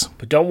there is.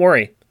 But don't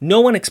worry,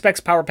 no one expects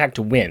Power Pack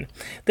to win.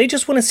 They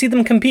just want to see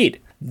them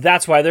compete.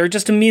 That's why there are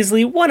just a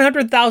measly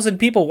 100,000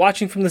 people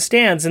watching from the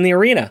stands in the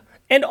arena.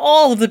 And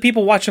all of the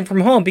people watching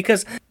from home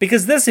because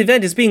this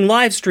event is being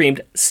live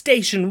streamed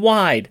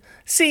station-wide.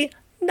 See,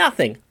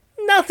 nothing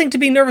to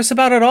be nervous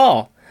about at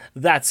all.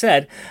 That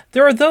said,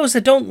 there are those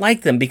that don't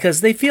like them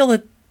because they feel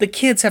that the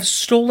kids have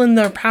stolen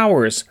their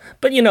powers.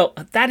 But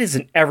that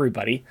isn't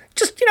everybody.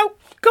 Just,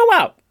 go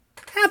out.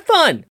 Have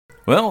fun.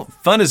 Well,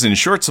 fun is in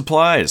short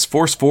supply as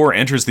Force 4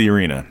 enters the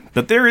arena.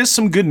 But there is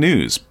some good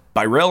news.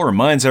 Byrell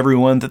reminds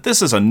everyone that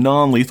this is a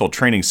non-lethal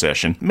training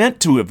session meant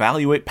to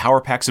evaluate Power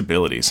Pack's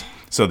abilities,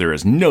 so there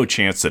is no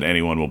chance that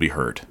anyone will be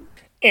hurt.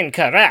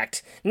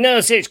 Incorrect.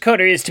 No such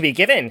quarter is to be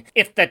given.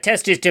 If the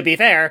test is to be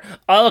fair,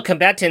 all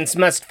combatants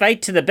must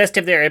fight to the best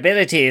of their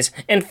abilities,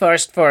 and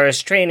Force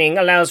 4's training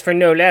allows for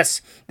no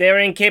less. They are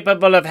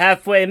incapable of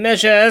halfway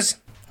measures.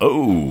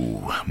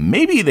 Oh,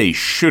 maybe they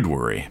should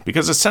worry,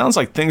 because it sounds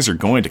like things are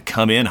going to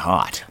come in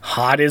hot.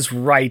 Hot is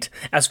right,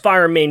 as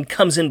Firemane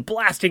comes in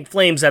blasting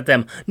flames at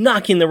them,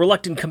 knocking the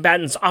reluctant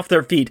combatants off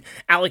their feet.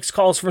 Alex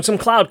calls for some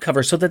cloud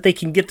cover so that they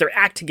can get their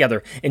act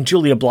together, and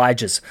Julie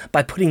obliges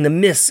by putting the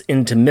mists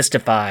into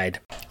Mystified.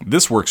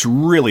 This works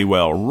really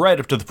well, right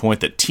up to the point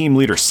that Team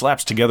Leader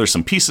slaps together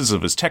some pieces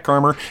of his tech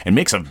armor and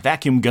makes a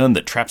vacuum gun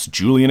that traps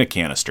Julie in a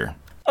canister.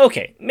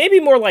 Okay, maybe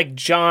more like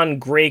John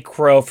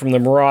Greycrow from the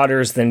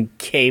Marauders than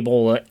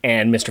Cable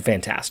and Mr.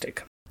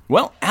 Fantastic.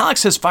 Well,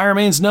 Alex has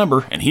Firemane's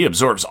number, and he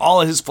absorbs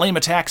all of his flame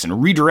attacks and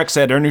redirects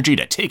that energy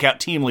to take out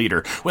Team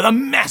Leader with a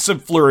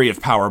massive flurry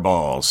of power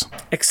balls.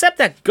 Except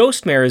that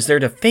Ghostmare is there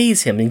to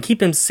phase him and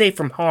keep him safe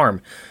from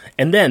harm.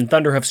 And then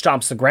Thunderhoof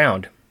stomps the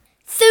ground.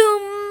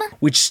 Zoom!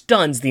 Which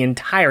stuns the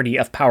entirety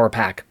of Power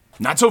Pack.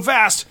 Not so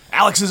fast!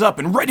 Alex is up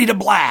and ready to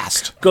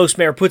blast!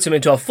 Ghostmare puts him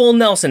into a full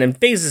Nelson and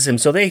phases him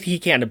so that he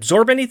can't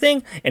absorb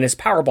anything and his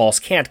power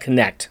balls can't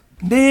connect.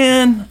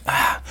 Man,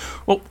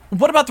 well,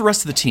 what about the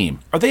rest of the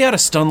team? Are they out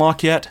of stun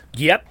lock yet?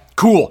 Yep.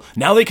 Cool,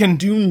 now they can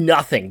do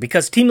nothing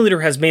because Team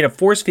Leader has made a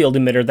force field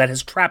emitter that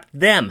has trapped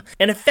them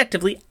and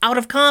effectively out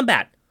of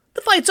combat.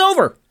 The fight's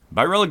over.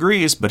 Byrell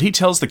agrees, but he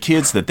tells the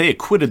kids that they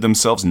acquitted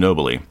themselves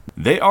nobly.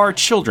 They are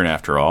children,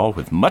 after all,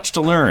 with much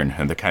to learn,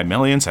 and the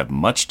Chimelians have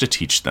much to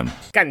teach them.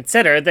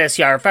 Consider this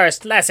your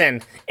first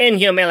lesson in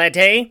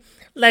humility.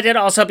 Let it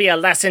also be a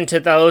lesson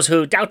to those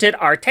who doubted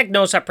our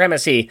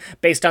techno-supremacy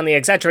based on the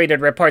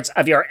exaggerated reports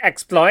of your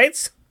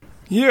exploits.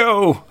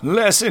 Yo,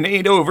 lesson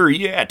ain't over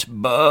yet,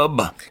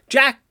 bub.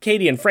 Jack,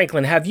 Katie, and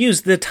Franklin have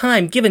used the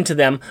time given to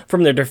them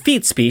from their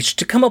defeat speech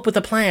to come up with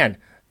a plan.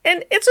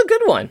 And it's a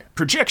good one.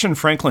 Projection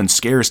Franklin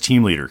scares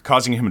Team Leader,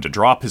 causing him to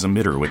drop his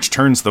emitter, which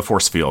turns the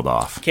force field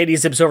off. Katie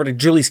zips over to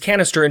Julie's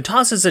canister and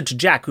tosses it to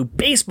Jack, who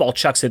baseball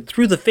chucks it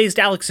through the phased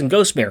Alex and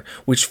Ghostmare,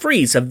 which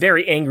frees a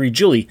very angry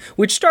Julie,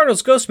 which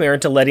startles Ghostmare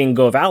into letting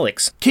go of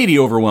Alex. Katie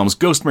overwhelms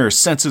Ghostmare's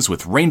senses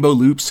with rainbow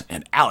loops,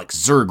 and Alex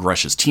Zerg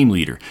rushes Team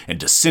Leader and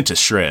Disinta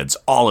shreds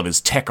all of his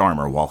tech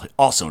armor while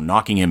also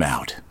knocking him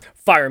out.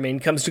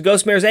 Firemane comes to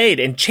Ghostmare's aid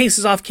and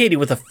chases off Katie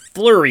with a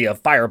flurry of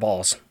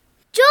fireballs.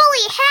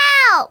 Julie,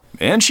 help!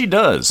 And she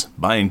does,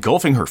 by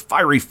engulfing her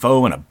fiery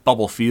foe in a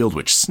bubble field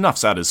which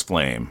snuffs out his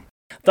flame.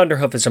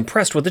 Thunderhoof is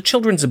impressed with the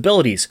children's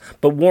abilities,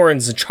 but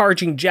warns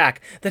charging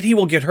Jack that he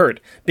will get hurt,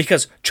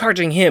 because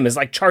charging him is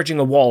like charging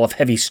a wall of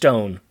heavy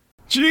stone.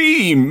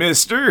 Gee,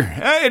 mister,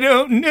 I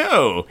don't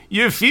know.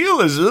 You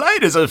feel as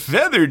light as a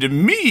feather to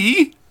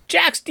me.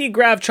 Jack's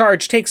degrav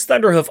charge takes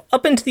Thunderhoof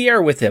up into the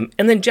air with him,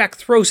 and then Jack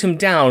throws him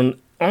down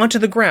onto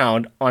the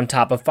ground on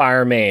top of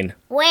Firemane,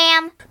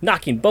 Wham!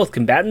 knocking both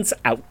combatants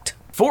out.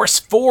 Force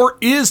 4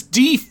 is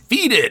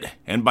defeated,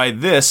 and by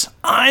this,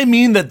 I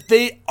mean that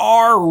they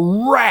are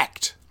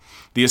wrecked.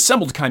 The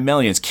assembled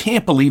Chimelians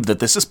can't believe that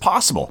this is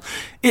possible.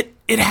 It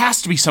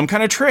has to be some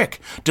kind of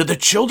trick. Do the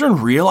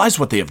children realize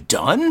what they have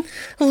done?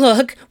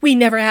 Look, we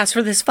never asked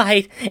for this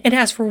fight, and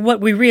as for what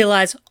we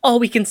realize, all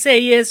we can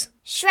say is,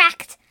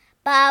 Shracked.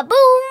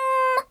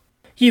 Ba-boom!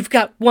 you've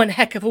got one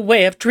heck of a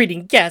way of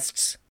treating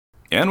guests.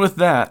 And with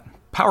that,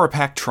 Power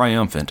Pack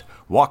triumphant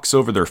walks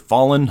over their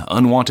fallen,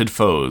 unwanted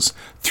foes,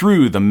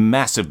 through the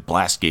massive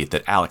blast gate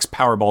that Alex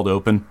powerballed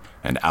open,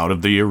 and out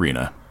of the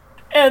arena.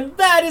 And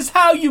that is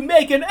how you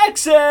make an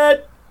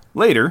exit!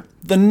 Later,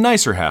 the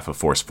nicer half of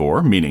Force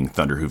 4, meaning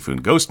Thunderhoof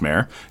and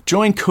Ghostmare,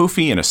 join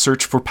Kofi in a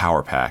search for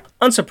Power Pack.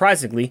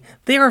 Unsurprisingly,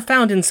 they are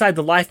found inside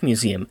the Life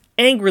Museum,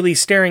 angrily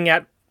staring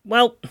at,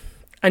 well,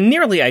 a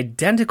nearly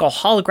identical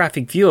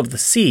holographic view of the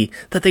sea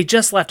that they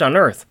just left on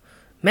Earth.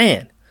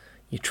 Man,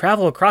 you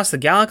travel across the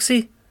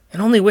galaxy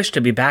and only wish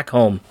to be back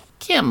home.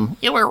 Kim,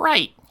 you were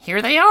right.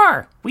 Here they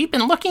are. We've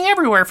been looking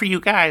everywhere for you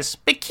guys,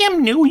 but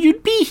Kim knew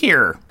you'd be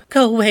here.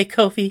 Go away,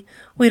 Kofi.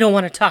 We don't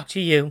want to talk to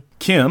you.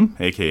 Kim,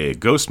 aka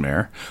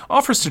Ghostmare,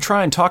 offers to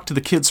try and talk to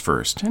the kids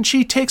first, and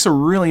she takes a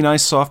really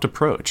nice soft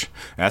approach,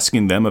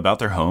 asking them about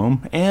their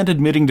home and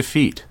admitting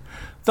defeat.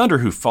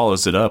 Thunderhoof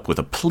follows it up with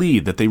a plea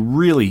that they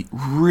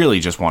really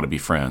just want to be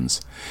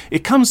friends.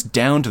 It comes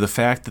down to the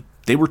fact that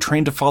they were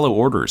trained to follow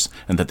orders,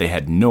 and that they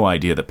had no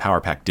idea that Power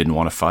Pack didn't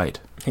want to fight.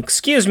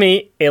 Excuse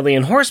me,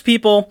 alien horse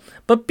people,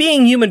 but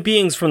being human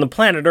beings from the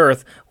planet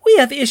Earth, we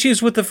have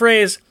issues with the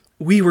phrase,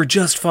 we were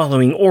just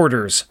following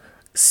orders.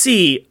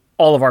 See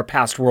all of our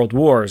past world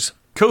wars.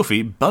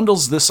 Kofi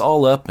bundles this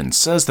all up and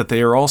says that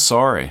they are all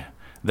sorry,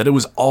 that it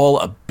was all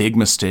a big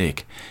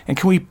mistake, and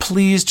can we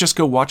please just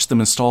go watch them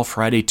install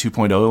Friday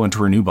 2.0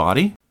 into her new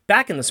body?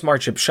 Back in the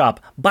Smart Ship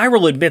shop,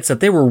 Byril admits that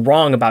they were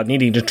wrong about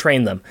needing to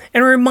train them,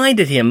 and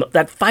reminded him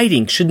that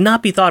fighting should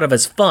not be thought of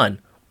as fun,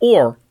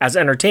 or as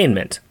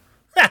entertainment.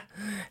 Ha!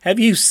 Have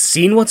you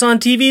seen what's on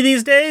TV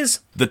these days?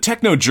 The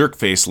Techno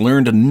Jerkface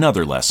learned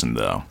another lesson,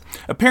 though.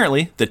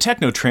 Apparently, the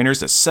Techno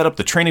trainers that set up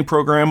the training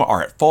program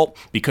are at fault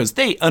because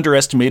they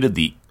underestimated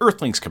the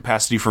Earthlings'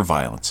 capacity for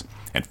violence,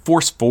 and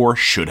Force 4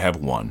 should have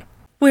won.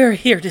 We're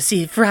here to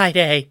see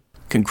Friday.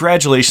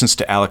 Congratulations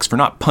to Alex for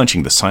not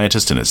punching the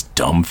scientist in his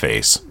dumb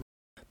face.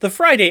 The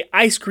Friday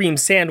ice cream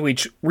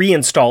sandwich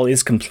reinstall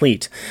is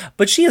complete,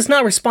 but she is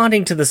not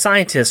responding to the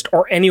scientist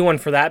or anyone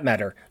for that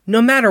matter,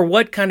 no matter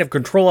what kind of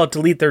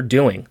control-alt-delete they're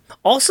doing.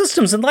 All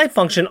systems and light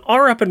function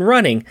are up and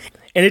running,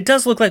 and it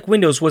does look like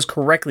Windows was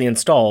correctly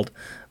installed,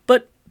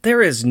 but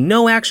there is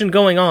no action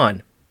going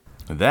on.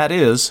 That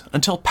is,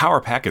 until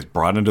Power Pack is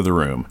brought into the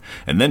room,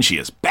 and then she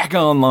is back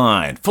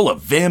online, full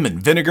of vim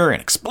and vinegar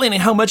and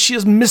explaining how much she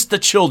has missed the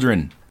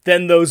children.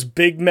 Then those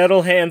big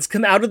metal hands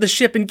come out of the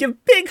ship and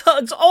give big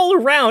hugs all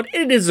around.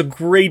 It is a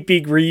great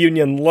big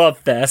reunion love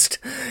fest.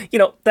 You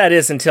know, that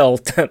is until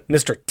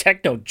Mr.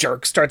 Techno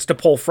Jerk starts to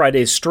pull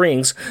Friday's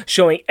strings,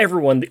 showing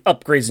everyone the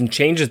upgrades and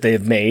changes they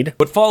have made.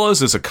 What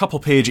follows is a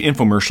couple-page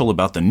infomercial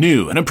about the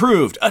new and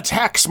improved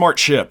Attack Smart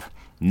Ship.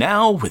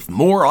 Now with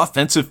more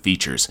offensive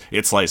features.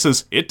 It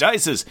slices, it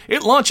dices,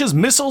 it launches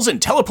missiles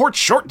and teleports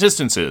short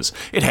distances.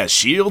 It has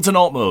shields and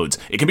alt modes.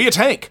 It can be a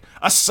tank,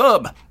 a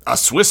sub, a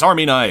Swiss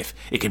Army knife.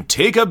 It can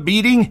take a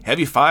beating,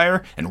 heavy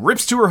fire, and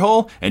rips to her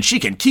hull, and she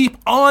can keep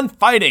on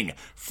fighting.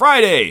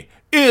 Friday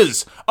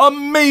is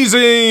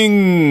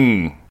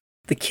amazing!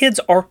 The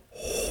kids are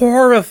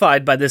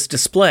horrified by this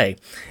display.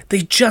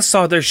 They just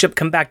saw their ship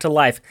come back to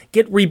life,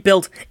 get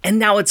rebuilt, and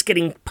now it's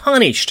getting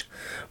punished.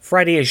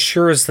 Friday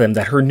assures them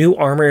that her new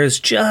armor is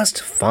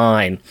just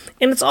fine,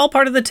 and it's all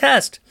part of the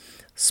test.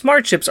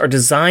 Smart ships are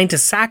designed to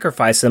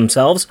sacrifice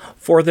themselves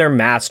for their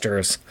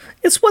masters.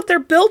 It's what they're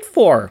built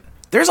for.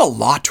 There's a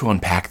lot to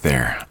unpack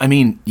there. I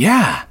mean,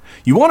 yeah,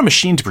 you want a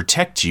machine to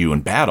protect you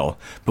in battle,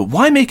 but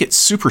why make it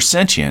super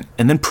sentient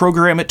and then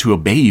program it to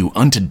obey you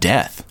unto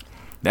death?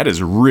 That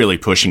is really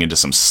pushing into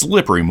some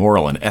slippery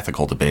moral and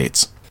ethical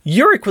debates.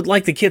 Uric would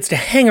like the kids to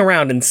hang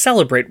around and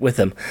celebrate with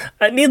him.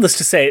 Needless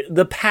to say,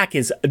 the pack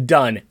is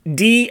done.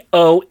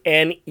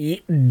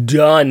 D-O-N-E,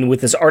 done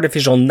with this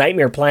artificial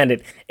nightmare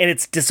planet and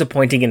its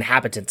disappointing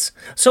inhabitants.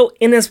 So,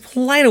 in as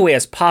polite a way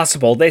as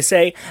possible, they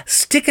say,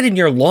 stick it in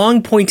your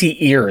long, pointy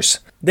ears.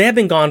 They have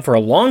been gone for a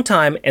long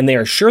time, and they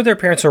are sure their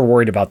parents are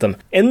worried about them.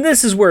 And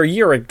this is where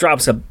Uric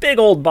drops a big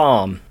old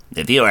bomb.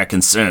 If you are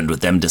concerned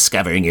with them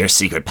discovering your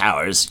secret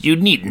powers, you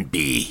needn't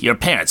be. Your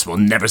parents will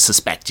never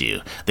suspect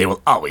you. They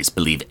will always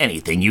believe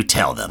anything you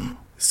tell them.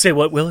 Say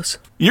what, Willis?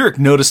 Uric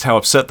noticed how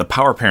upset the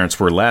Power Parents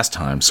were last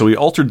time, so he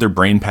altered their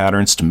brain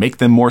patterns to make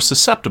them more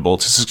susceptible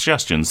to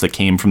suggestions that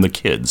came from the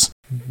kids.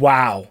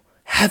 Wow.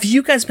 Have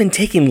you guys been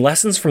taking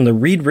lessons from the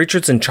Reed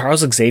Richards and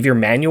Charles Xavier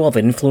Manual of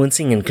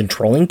Influencing and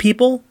Controlling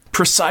People?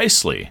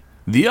 Precisely.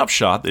 The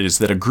upshot is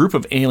that a group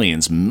of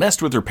aliens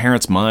messed with their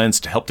parents'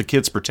 minds to help the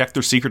kids protect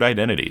their secret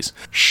identities.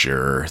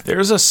 Sure,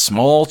 there's a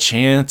small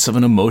chance of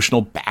an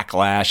emotional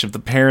backlash if the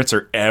parents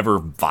are ever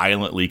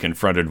violently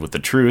confronted with the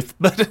truth,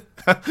 but,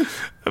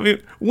 I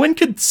mean, when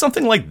could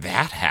something like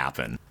that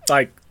happen?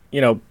 Like,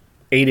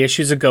 8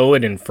 issues ago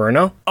at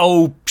Inferno?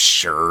 Oh,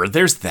 sure,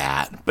 there's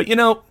that. But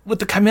with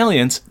the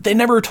Chameleons, they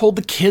never told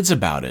the kids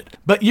about it.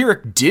 But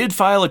Uric did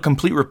file a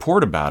complete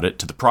report about it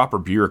to the proper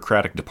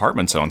bureaucratic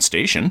departments on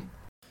station.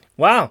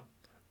 Wow,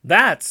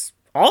 that's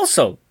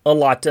also a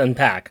lot to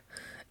unpack.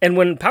 And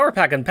when Power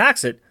Pack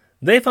unpacks it,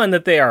 they find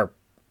that they are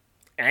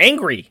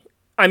angry.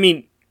 I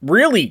mean,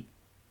 really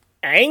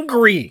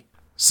angry.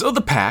 So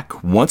the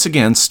pack once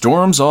again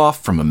storms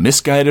off from a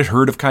misguided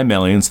herd of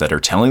Chameleons that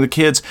are telling the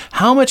kids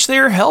how much they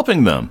are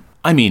helping them.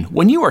 I mean,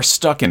 when you are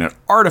stuck in an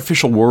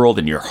artificial world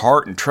and your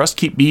heart and trust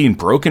keep being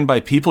broken by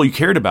people you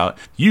cared about,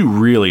 you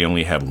really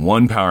only have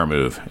one power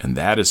move, and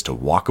that is to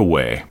walk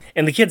away.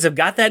 And the kids have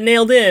got that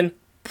nailed in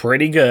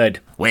pretty good.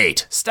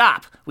 Wait,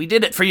 stop. We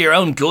did it for your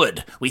own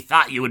good. We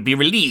thought you would be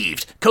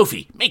relieved.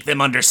 Kofi, make them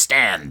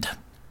understand.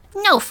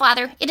 No,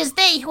 Father, it is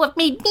they who have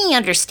made me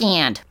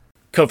understand.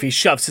 Kofi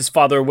shoves his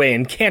father away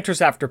and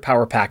canters after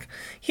Power Pack.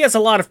 He has a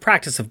lot of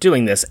practice of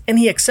doing this, and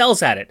he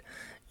excels at it.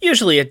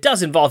 Usually it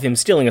does involve him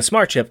stealing a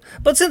smart chip,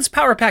 but since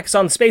Power Pack is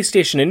on the space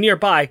station and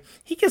nearby,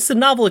 he gets the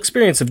novel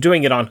experience of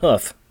doing it on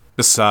hoof.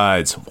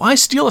 Besides, why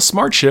steal a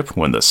smart chip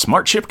when the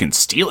smart chip can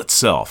steal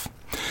itself?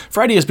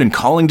 Friday has been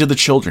calling to the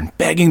children,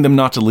 begging them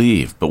not to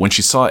leave, but when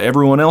she saw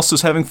everyone else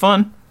was having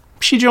fun,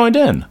 she joined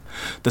in.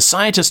 The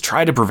scientists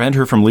try to prevent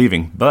her from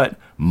leaving, but,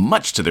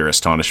 much to their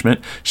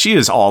astonishment, she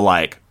is all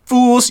like,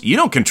 "Fools, you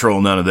don't control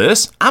none of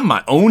this. I'm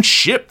my own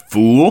ship,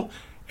 fool."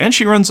 And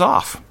she runs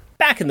off.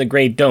 Back in the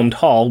great domed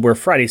hall where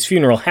Friday's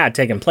funeral had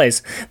taken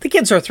place, the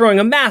kids are throwing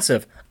a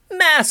massive,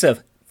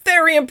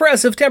 very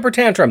impressive temper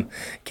tantrum.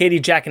 Katie,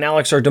 Jack, and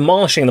Alex are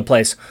demolishing the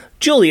place.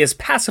 Julie is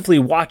passively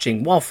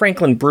watching while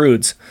Franklin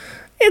broods.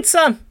 It's,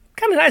 kind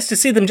of nice to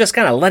see them just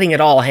kind of letting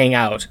it all hang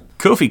out.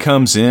 Kofi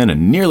comes in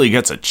and nearly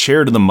gets a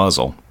chair to the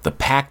muzzle. The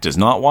pack does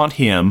not want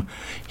him,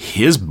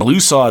 his blue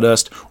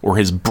sawdust, or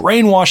his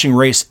brainwashing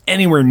race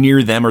anywhere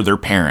near them or their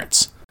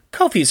parents.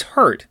 Kofi's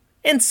hurt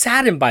and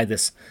saddened by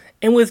this,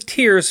 and with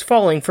tears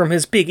falling from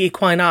his big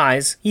equine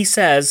eyes, he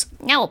says,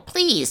 No,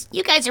 please,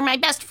 you guys are my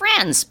best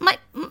friends. My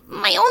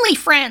only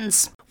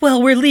friends. Well,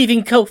 we're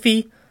leaving,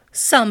 Kofi.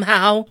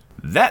 Somehow.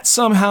 That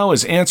somehow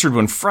is answered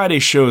when Friday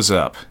shows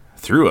up,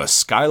 through a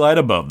skylight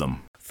above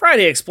them.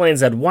 Friday explains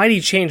that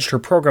Whitey changed her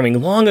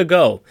programming long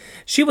ago.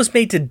 She was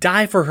made to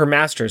die for her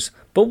masters,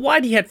 but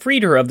Whitey had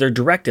freed her of their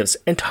directives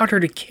and taught her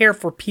to care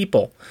for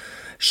people.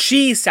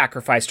 She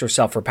sacrificed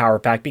herself for Power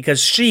Pack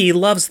because she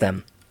loves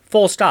them.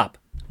 Full stop.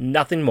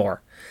 Nothing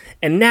more.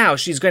 And now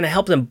she's going to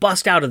help them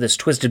bust out of this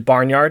twisted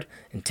barnyard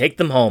and take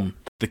them home.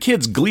 The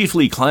kids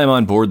gleefully climb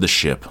on board the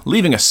ship,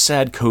 leaving a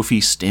sad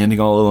Kofi standing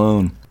all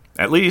alone.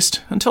 At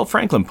least, until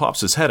Franklin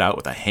pops his head out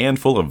with a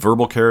handful of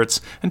verbal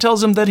carrots and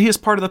tells him that he is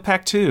part of the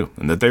pack too,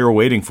 and that they are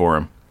waiting for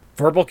him.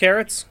 Verbal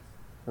carrots?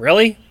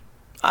 Really?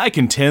 I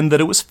contend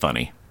that it was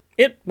funny.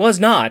 It was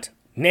not.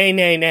 Nay,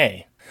 nay,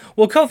 nay.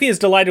 Well, Kofi is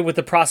delighted with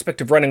the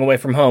prospect of running away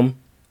from home.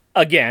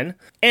 Again.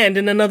 And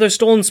in another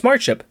stolen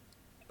smart ship.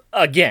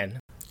 Again.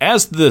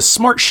 As the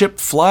smart ship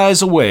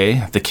flies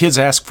away, the kids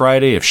ask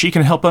Friday if she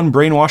can help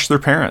unbrainwash their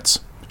parents.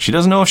 She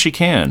doesn't know if she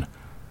can,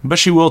 but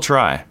she will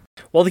try.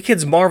 While the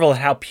kids marvel at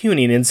how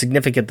puny and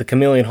insignificant the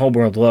chameleon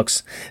homeworld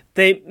looks,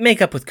 they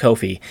make up with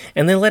Kofi,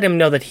 and they let him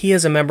know that he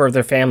is a member of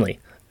their family,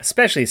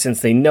 especially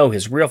since they know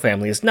his real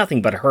family is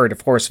nothing but a herd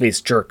of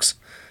horse-faced jerks.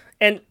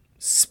 And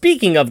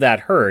speaking of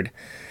that herd,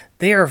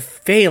 they are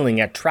failing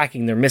at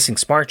tracking their missing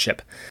smart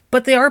chip,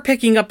 but they are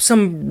picking up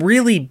some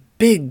really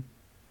big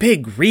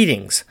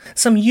readings.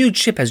 Some huge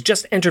ship has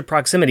just entered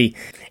proximity,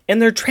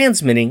 and they're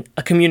transmitting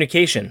a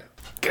communication.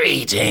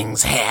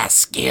 Greetings,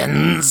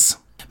 Haskins.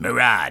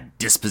 Murad,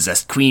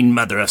 dispossessed Queen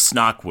Mother of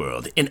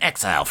Snarkworld, in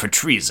exile for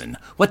treason.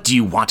 What do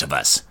you want of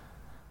us?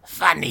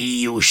 Funny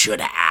you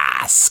should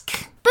ask.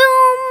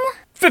 Boom!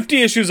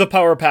 50 issues of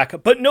Power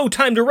Pack, but no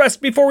time to rest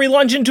before we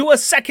launch into a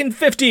second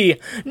 50.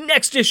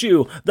 Next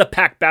issue, the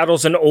pack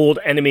battles an old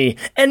enemy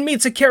and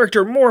meets a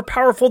character more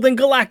powerful than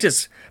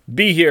Galactus.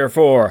 Be here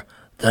for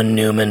the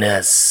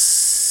Numinous.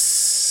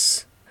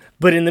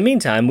 But in the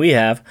meantime, we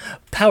have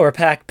Power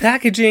Pack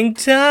packaging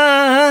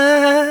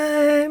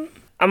time.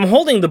 I'm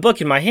holding the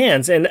book in my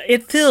hands, and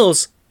it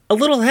feels a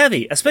little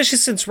heavy, especially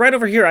since right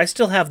over here I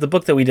still have the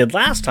book that we did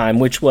last time,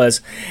 which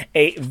was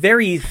a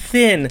very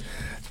thin,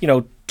 2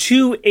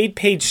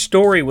 8-page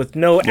story with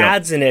no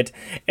ads in it.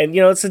 And,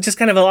 it's just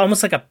kind of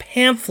almost like a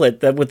pamphlet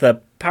that with the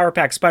Power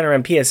Pack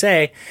Spider-Man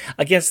PSA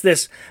against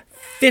this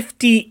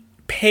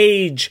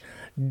 50-page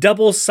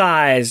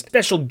double-sized,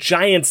 special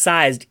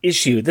giant-sized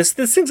issue. This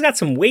thing's got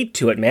some weight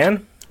to it,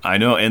 man. I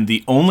know, and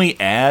the only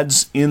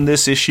ads in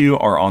this issue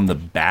are on the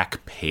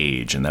back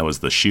page, and that was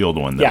the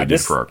S.H.I.E.L.D. one that we did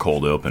for our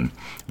cold open.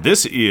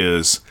 This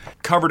is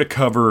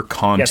cover-to-cover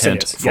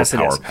content for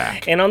Power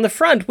Pack. And on the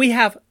front, we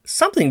have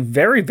something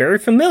very, very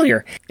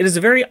familiar. It is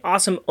a very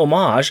awesome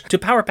homage to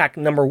Power Pack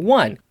number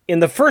 1. In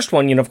the first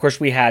one, of course,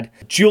 we had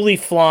Julie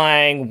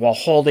flying while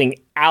holding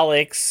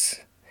Alex,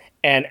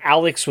 and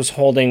Alex was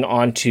holding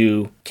on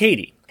to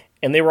Katie.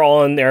 And they were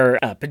all in their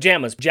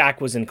pajamas.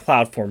 Jack was in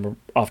cloud form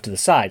off to the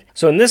side.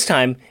 So in this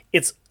time,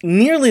 it's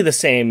nearly the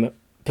same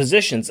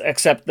positions,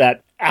 except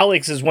that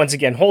Alex is once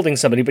again holding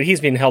somebody, but he's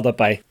being held up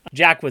by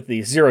Jack with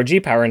the zero-G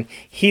power, and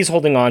he's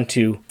holding on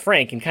to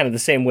Frank in kind of the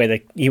same way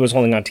that he was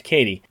holding on to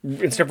Katie.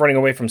 Instead of running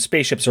away from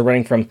spaceships or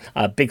running from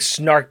a big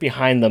snark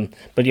behind them.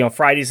 But,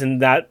 Friday's in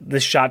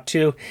this shot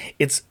too.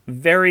 It's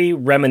very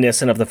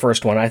reminiscent of the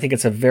first one. I think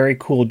it's a very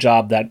cool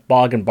job that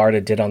Bog and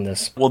Barta did on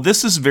this. Well,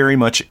 this is very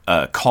much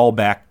a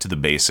callback to the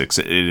basics.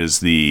 It is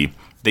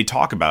they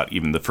talk about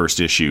even the first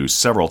issue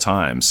several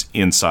times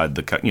inside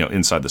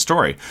the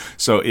story.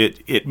 So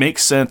it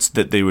makes sense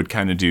that they would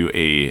kind of do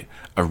a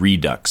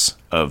redux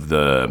of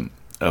the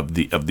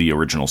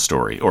original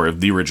story, or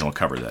of the original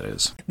cover, that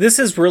is. This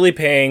is really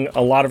paying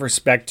a lot of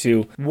respect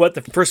to what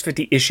the first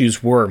 50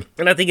 issues were,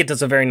 and I think it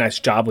does a very nice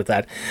job with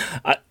that.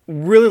 I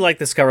really like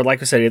this cover.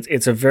 Like I said,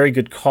 it's a very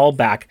good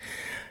callback,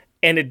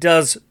 and it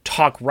does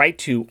talk right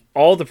to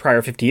all the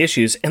prior 50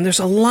 issues, and there's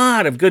a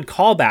lot of good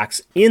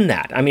callbacks in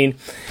that. I mean,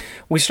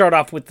 we start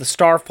off with the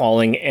star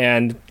falling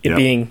and it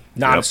being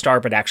not a star,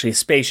 but actually a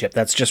spaceship.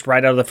 That's just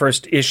right out of the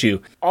first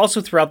issue.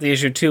 Also throughout the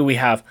issue, too, we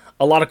have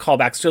a lot of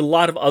callbacks to a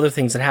lot of other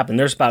things that happen.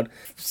 There's about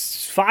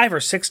 5 or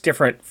 6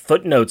 different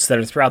footnotes that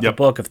are throughout the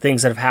book of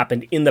things that have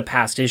happened in the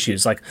past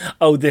issues. Like,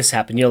 oh, this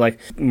happened. Like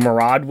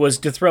Murad was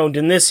dethroned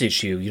in this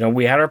issue.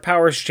 We had our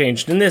powers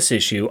changed in this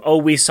issue. Oh,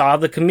 we saw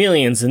the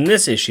chameleons in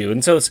this issue.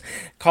 And so it's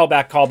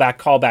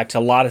callback to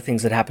a lot of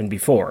things that happened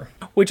before,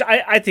 which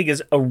I think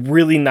is a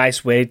really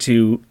nice way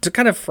to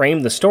kind of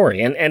frame the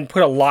story and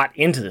put a lot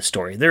into the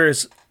story. There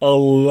is a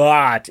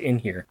lot in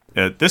here.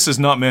 This is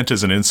not meant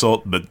as an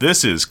insult, but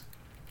this is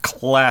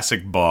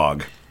classic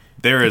Bog.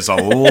 There is a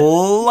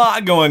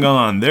lot going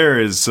on. There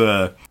is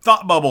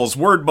thought bubbles,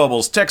 word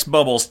bubbles, text,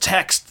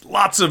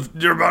 lots of...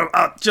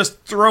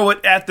 just throw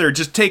it at there.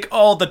 Just take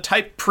all the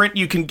type print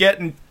you can get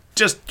and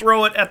just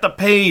throw it at the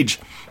page.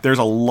 There's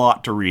a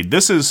lot to read.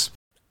 This is...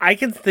 I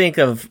can think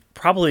of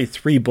probably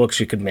 3 books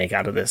you could make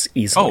out of this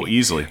easily. Oh,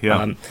 easily,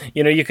 yeah.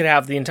 You could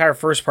have the entire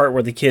first part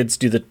where the kids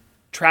do the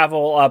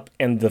travel up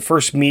and the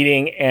first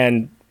meeting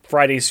and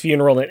Friday's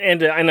funeral, and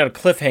end on a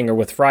cliffhanger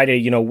with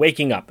Friday,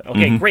 waking up.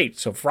 Okay, great.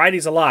 So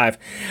Friday's alive.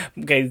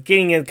 Okay,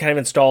 getting it kind of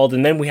installed,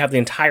 and then we have the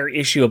entire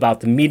issue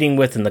about the meeting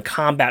with and the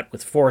combat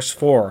with Force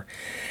 4.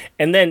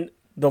 And then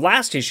the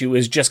last issue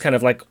is just kind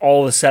of like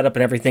all the setup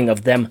and everything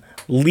of them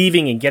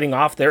leaving and getting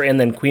off there, and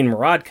then Queen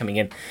Murad coming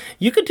in.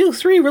 You could do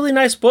 3 really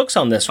nice books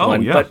on this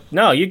one, but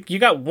no, you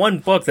got one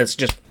book that's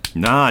just...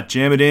 Nah,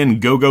 jam it in.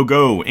 Go, go,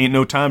 go. Ain't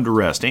no time to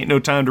rest. Ain't no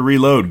time to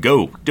reload.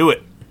 Go. Do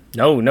it.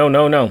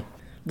 No.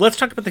 Let's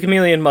talk about the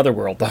Chameleon Mother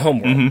World, the home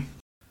world.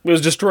 It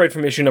was destroyed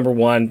from issue number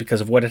 1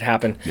 because of what had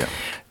happened. Yeah.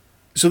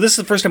 So this is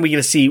the first time we get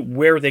to see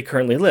where they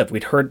currently live.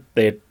 We'd heard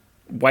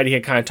Whitey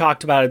had kind of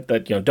talked about it,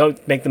 that,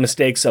 don't make the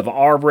mistakes of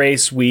our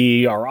race.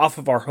 We are off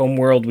of our home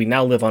world. We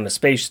now live on a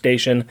space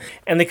station.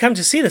 And they come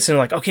to see this and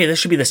they're like, okay, this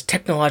should be this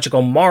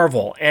technological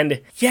marvel.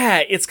 And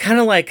yeah, it's kind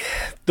of like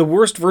the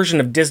worst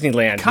version of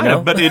Disneyland. Kind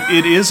of, but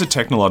it is a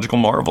technological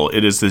marvel.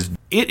 It is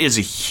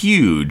a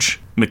huge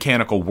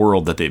mechanical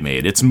world that they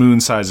made. It's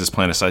moon sizes,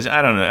 planet size.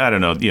 I don't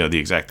know, the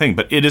exact thing,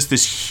 but it is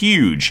this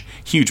huge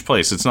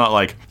place. It's not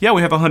like, yeah,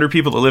 we have 100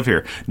 people that live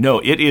here. No,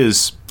 it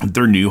is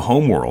their new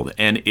home world,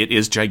 and it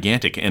is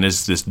gigantic, and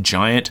is this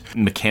giant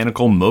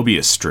mechanical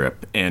Mobius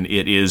strip, and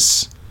it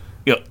is,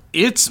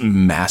 it's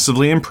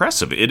massively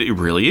impressive. It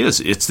really is.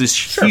 It's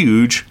this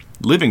huge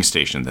living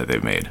station that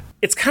they've made.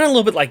 It's kind of a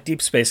little bit like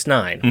Deep Space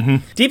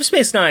Nine. Deep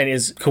Space Nine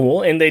is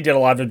cool, and they did a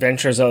lot of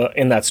adventures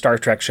in that Star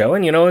Trek show,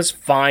 and, it was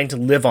fine to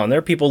live on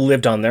there. People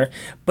lived on there,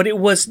 but it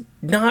was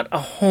not a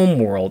home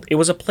world. It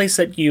was a place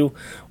that you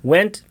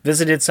went,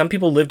 visited. Some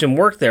people lived and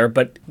worked there,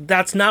 but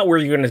that's not where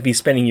you're going to be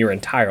spending your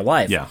entire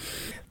life. Yeah.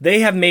 They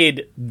have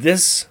made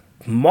this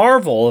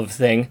marvel of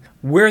thing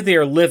where they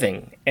are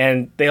living,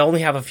 and they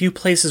only have a few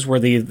places where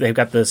they've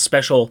got the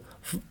special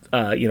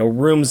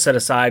rooms set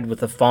aside with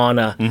the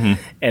fauna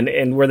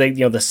and where they,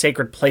 the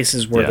sacred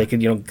places where they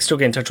could, still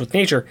get in touch with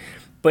nature.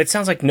 but it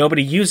sounds like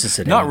nobody uses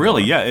it Not anymore.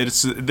 really. Yeah,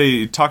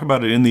 they talk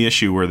about it in the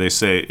issue where they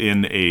say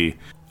in a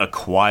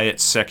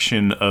quiet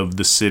section of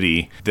the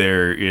city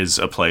there is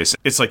a place.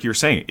 It's like you're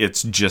saying,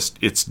 it's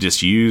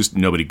disused.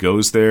 Nobody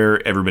goes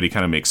there. Everybody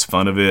kind of makes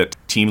fun of it.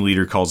 Team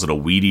leader calls it a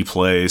weedy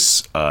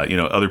place.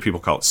 Other people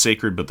call it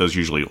sacred, but those are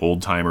usually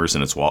old timers,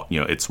 and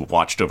it's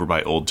watched over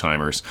by old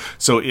timers.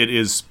 So it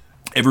is.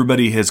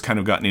 Everybody has kind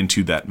of gotten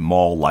into that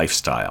mall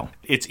lifestyle.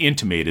 It's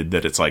intimated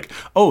that it's like,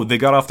 oh, they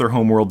got off their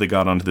home world, they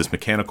got onto this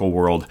mechanical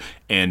world,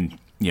 and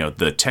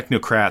the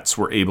technocrats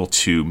were able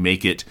to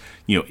make it,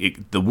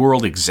 the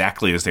world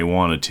exactly as they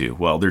wanted to.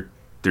 Well, they're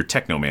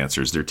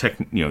technomancers,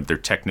 they're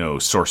techno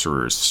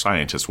sorcerers,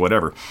 scientists,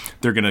 whatever.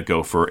 They're going to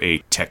go for a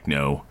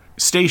techno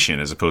station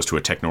as opposed to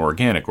a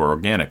techno-organic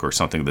or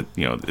something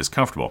that is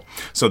comfortable.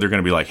 So they're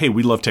going to be like, hey,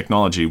 we love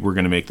technology, we're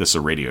going to make this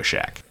a Radio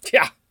Shack.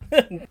 Yeah.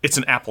 It's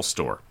an Apple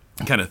store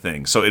kind of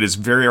thing. So it is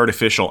very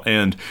artificial,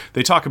 and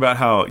they talk about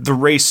how the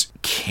race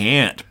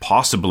can't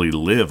possibly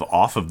live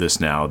off of this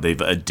now.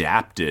 They've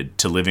adapted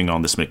to living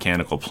on this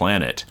mechanical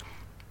planet.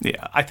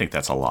 Yeah, I think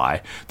that's a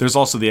lie. There's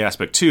also the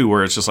aspect, too,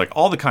 where it's just like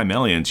all the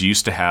Chimelians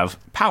used to have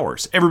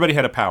powers. Everybody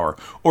had a power,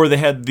 or they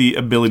had the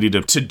ability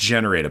to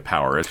generate a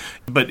power.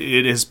 But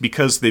it is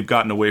because they've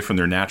gotten away from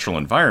their natural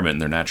environment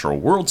and their natural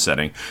world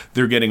setting,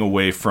 they're getting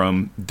away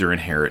from their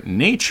inherent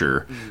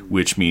nature,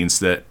 which means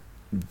that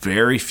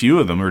very few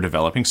of them are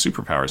developing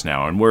superpowers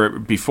now. And where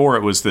before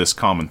it was this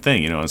common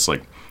thing, it's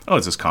like, oh,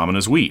 it's as common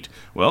as wheat.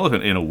 Well,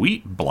 in a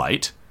wheat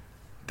blight,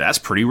 that's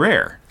pretty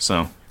rare.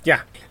 So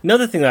Yeah.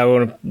 Another thing that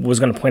I was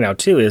going to point out,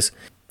 too, is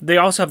they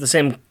also have the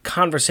same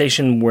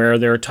conversation where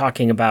they're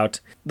talking about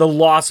the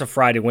loss of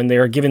Friday when they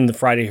are giving the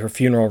Friday her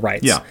funeral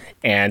rites. Yeah.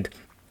 And,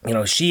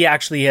 she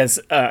actually has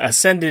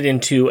ascended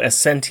into a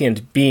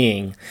sentient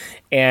being.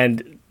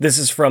 And this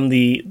is from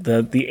the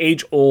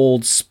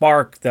age-old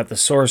spark that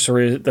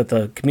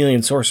the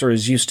chameleon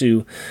sorcerers used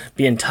to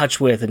be in touch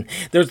with, and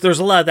there's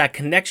a lot of that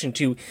connection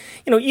to,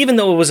 even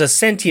though it was a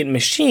sentient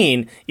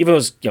machine, even though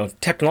it was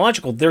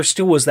technological, there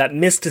still was that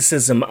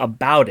mysticism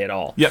about it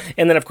all. Yep.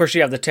 And then of course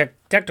you have the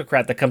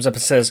technocrat that comes up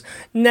and says,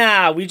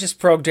 "Nah, we just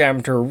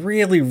programmed her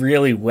really,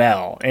 really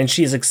well, and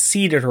she's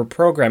exceeded her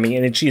programming,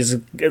 and she's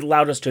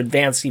allowed us to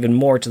advance even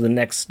more to the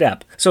next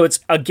step." So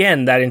it's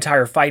again that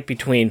entire fight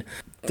between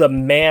the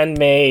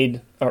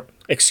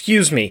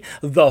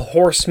the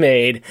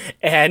horse-made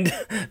and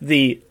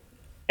the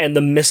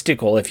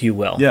mystical, if you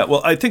will. Yeah,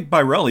 well, I think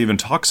Birell even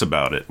talks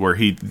about it, where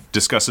he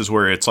discusses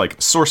where it's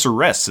like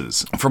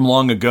sorceresses from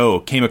long ago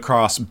came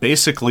across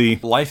basically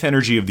life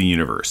energy of the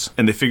universe,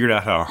 and they figured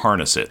out how to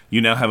harness it.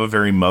 You now have a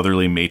very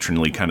motherly,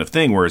 matronly kind of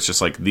thing, where it's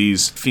just like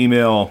these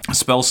female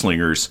spell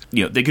slingers,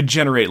 they could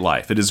generate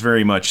life. It is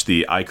very much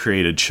the I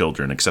created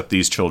children, except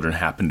these children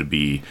happen to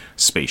be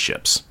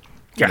spaceships.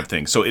 Kind of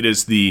thing. So it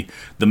is the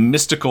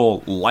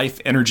mystical life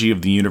energy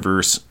of the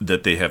universe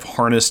that they have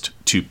harnessed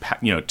to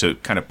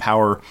kind of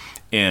power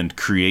and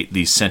create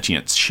these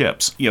sentient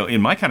ships.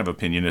 In my kind of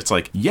opinion, it's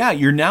like, yeah,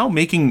 you're now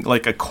making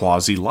like a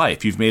quasi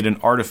life. You've made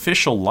an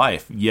artificial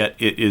life, yet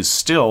it is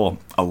still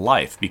a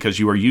life because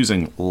you are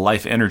using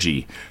life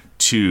energy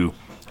to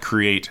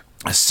create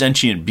a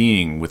sentient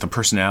being with a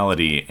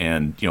personality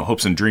and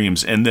hopes and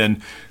dreams, and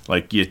then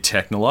like you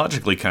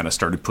technologically kind of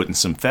started putting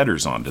some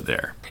fetters onto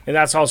there. And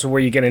that's also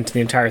where you get into the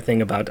entire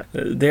thing about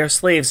they're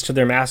slaves to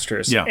their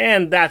masters. Yeah.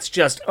 And that's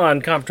just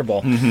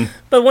uncomfortable. Mm-hmm.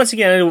 But once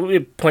again,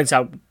 it points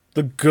out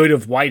the good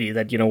of Whitey,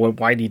 that what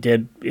Whitey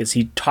did is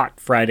he taught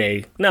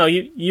Friday, no,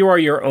 you are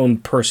your own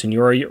person,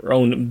 you are your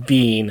own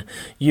being,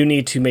 you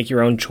need to make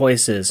your own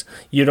choices,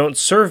 you don't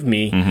serve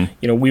me,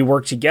 Mm-hmm. We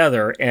work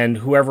together, and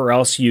whoever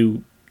else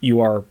you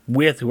are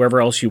with,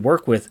 whoever else you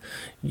work with,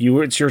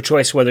 it's your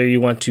choice whether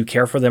you want to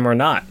care for them or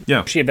not.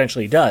 Yeah. She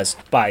eventually does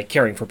by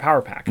caring for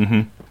Power Pack.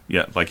 Mm-hmm.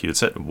 Yeah, like you had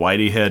said,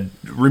 Whitey had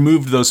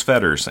removed those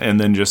fetters and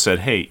then just said,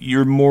 hey,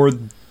 you're more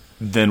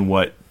than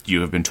what you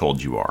have been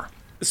told you are.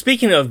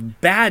 Speaking of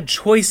bad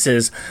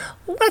choices,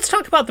 let's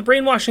talk about the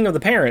brainwashing of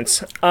the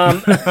parents.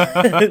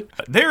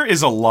 There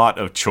is a lot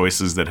of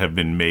choices that have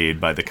been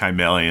made by the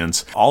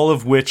Chimelians, all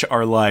of which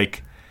are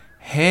like,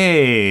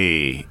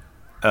 hey,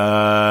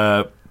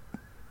 no.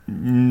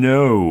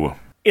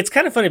 It's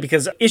kind of funny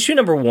because issue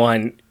number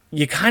 1,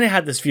 you kind of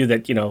had this view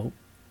that,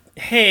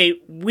 hey,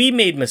 we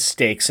made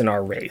mistakes in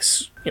our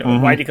race.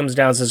 Whitey comes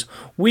down and says,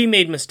 we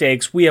made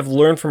mistakes. We have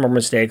learned from our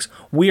mistakes.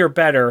 We are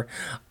better.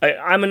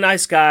 I'm a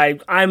nice guy.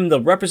 I'm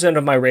the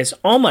representative of my race.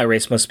 All my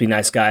race must be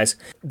nice guys.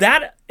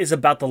 That is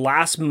about the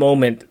last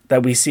moment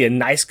that we see a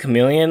nice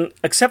chameleon,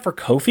 except for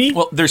Kofi.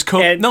 Well, there's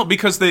Kofi. No,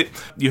 because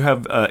you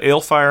have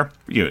Alefire.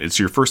 It's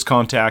your first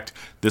contact.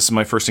 This is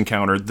my first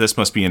encounter. This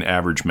must be an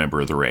average member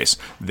of the race.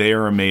 They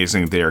are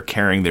amazing. They are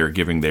caring. They are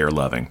giving. They are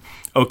loving.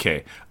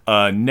 Okay.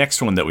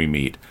 Next one that we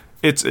meet.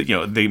 It's,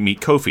 they meet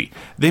Kofi.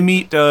 They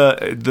meet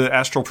the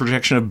astral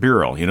projection of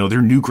Birell,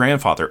 their new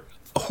grandfather.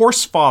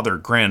 Horse father,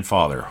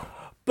 grandfather.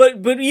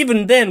 But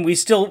even then, we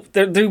still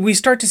we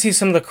start to see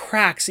some of the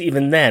cracks.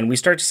 Even then, we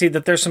start to see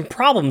that there's some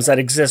problems that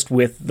exist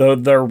with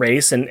their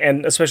race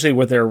and especially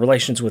with their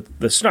relations with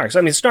the Snarks.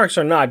 I mean, Snarks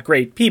are not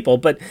great people,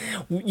 but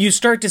you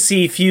start to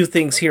see a few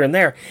things here and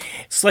there.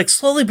 It's like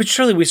slowly but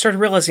surely we start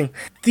realizing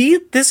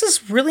this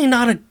is really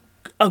not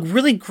a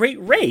really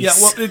great race. Yeah,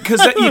 well,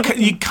 because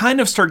you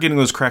kind of start getting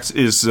those cracks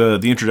is the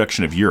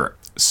introduction of Europe.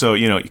 So,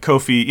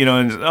 Kofi,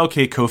 and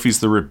okay, Kofi's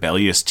the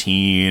rebellious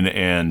teen,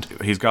 and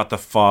he's got the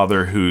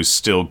father who's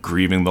still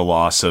grieving the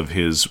loss of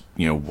his,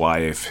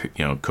 wife,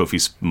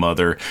 Kofi's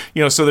mother.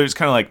 So there's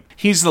kind of like,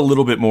 he's a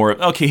little bit more,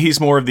 okay, he's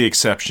more of the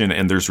exception,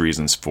 and there's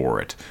reasons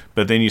for it.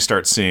 But then you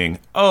start seeing,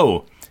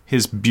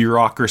 his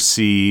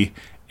bureaucracy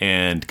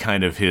and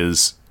kind of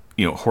his,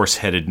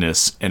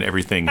 horse-headedness and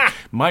everything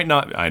might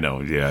not, I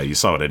know, yeah, you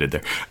saw what I did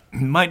there,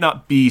 might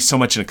not be so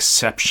much an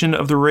exception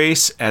of the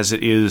race as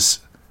it is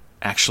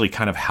actually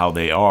kind of how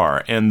they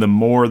are. And the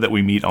more that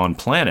we meet on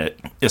planet,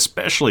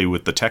 especially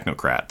with the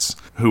technocrats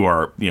who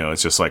are,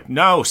 it's just like,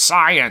 no,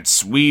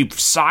 science, we've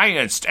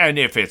scienced, and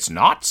if it's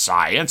not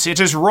science, it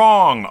is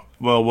wrong.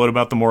 Well, what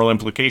about the moral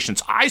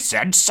implications? I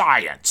said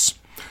science.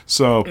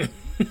 So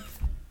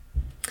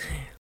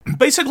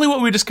basically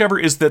what we discover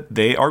is that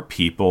they are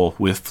people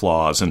with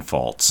flaws and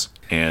faults.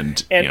 And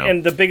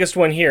the biggest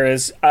one here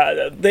is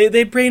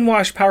they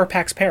brainwash Power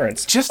Pack's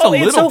parents. Just a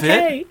little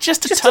bit.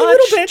 Just a touch. A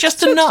little bit.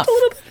 Just enough.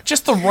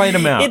 Just the right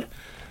amount.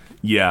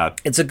 Yeah.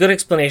 It's a good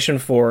explanation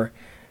for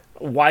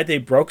why they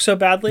broke so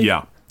badly.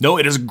 Yeah. No,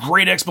 it is a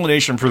great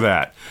explanation for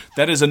that.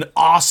 That is an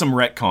awesome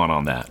retcon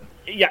on that.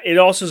 Yeah, it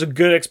also is a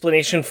good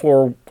explanation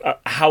for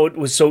how it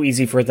was so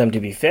easy for them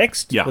to be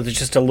fixed. Yeah. With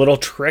just a little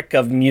trick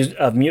of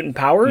mutant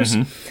powers.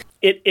 Mm-hmm.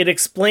 It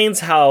explains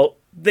how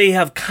they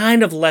have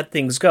kind of let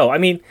things go. I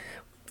mean,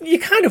 you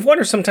kind of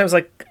wonder sometimes,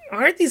 like,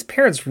 aren't these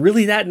parents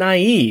really that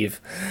naive?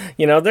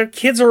 Their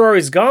kids are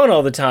always gone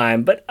all the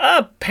time, but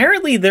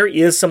apparently there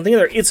is something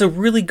there. It's a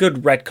really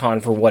good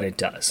retcon for what it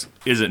does.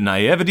 Is it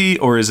naivety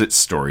or is it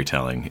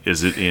storytelling?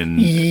 Is it in...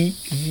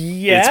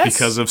 Yes. It's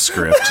because of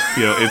script.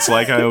 It's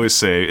like I always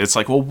say, it's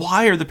like, well,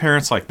 why are the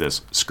parents like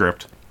this?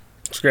 Script.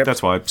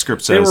 That's why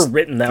script says they were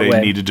written that way.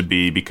 They needed to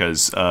be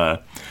because,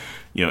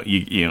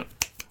 you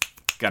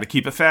got to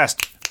keep it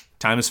fast.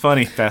 Time is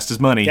funny, fast is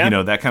money,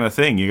 yeah. That kind of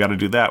thing. You got to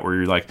do that where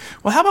you're like,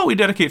 well, how about we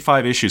dedicate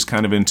 5 issues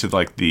kind of into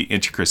like the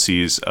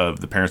intricacies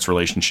of the parents'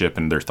 relationship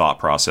and their thought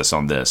process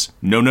on this.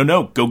 No.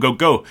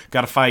 Go.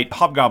 Got to fight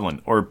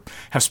Hobgoblin or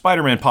have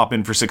Spider-Man pop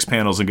in for 6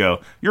 panels and go,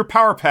 your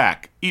Power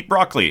Pack, eat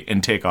broccoli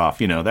and take off,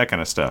 that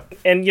kind of stuff.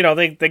 And,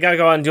 they got to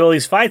go out and do all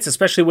these fights,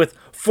 especially with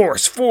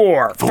Force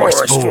 4 and their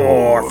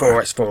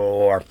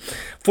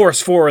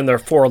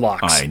forelocks.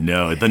 I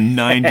know, the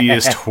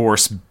 90th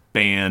horse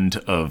band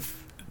of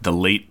the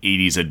late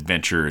 80s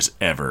adventurers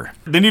ever.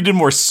 They needed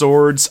more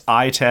swords,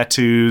 eye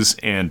tattoos,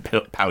 and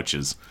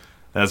pouches.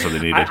 That's what they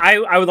needed.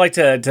 I would like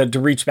to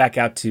reach back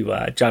out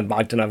to John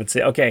Bogdan. I would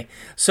say, okay,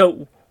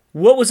 so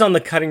what was on the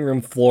cutting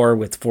room floor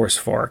with Force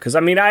 4? Because,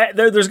 I mean,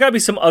 there's got to be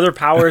some other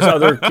powers,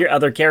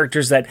 other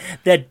characters that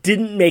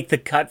didn't make the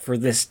cut for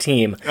this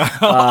team.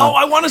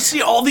 I want to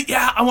see all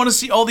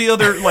the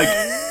other, like...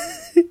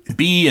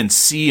 B and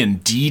C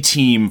and D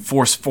team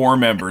Force 4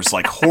 members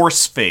like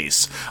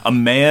Horseface, a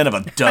man of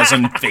a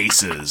dozen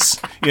faces.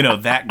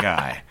 That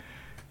guy.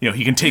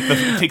 He can take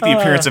the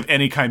appearance of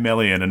any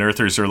Chimelian, and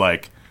Earthers are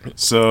like,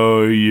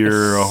 so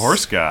you're a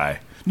horse guy.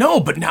 No,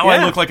 but now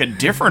I look like a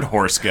different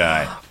horse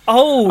guy.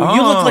 Oh,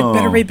 you look like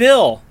Beta Ray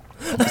Bill.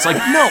 It's like,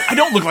 no, I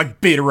don't look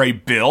like Beta Ray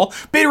Bill.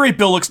 Beta Ray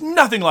Bill looks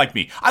nothing like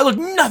me. I look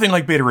nothing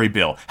like Beta Ray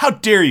Bill. How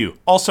dare you?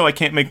 Also, I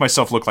can't make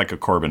myself look like a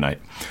Corbinite.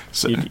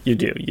 So. You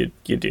do.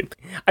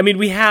 I mean,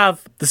 we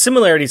have the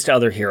similarities to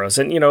other heroes,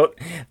 and,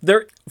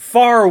 their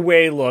far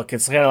away look,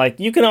 it's kind of like,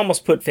 you can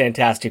almost put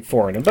Fantastic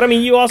Four in them. But, I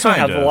mean, you also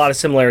have a lot of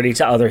similarity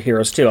to other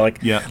heroes, too.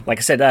 Like I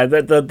said,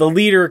 the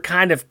leader,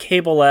 kind of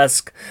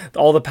Cable-esque,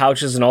 all the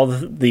pouches and all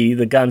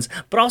the guns,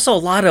 but also a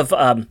lot of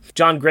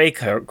John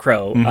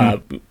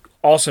Greycrow,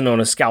 also known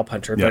as Scalp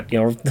Hunter, but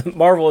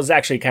Marvel is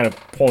actually kind of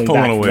pulling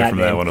away from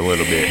that one a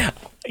little bit.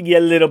 Yeah,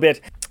 a little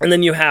bit. And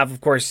then you have,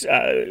 of course,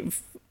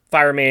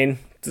 Firemane.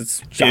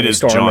 It's Johnny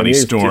Storm. Johnny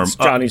Storm. It's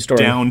Johnny Storm.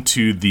 Down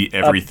to the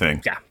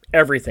everything.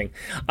 Everything.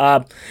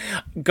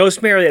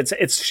 Ghost Mary, it's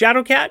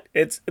Shadowcat.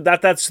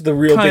 That's the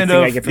real big thing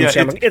I get from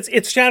Shadowcat.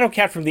 It's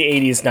Shadowcat from the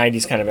 80s,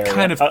 90s kind of era.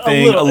 Kind of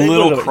thing. A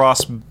little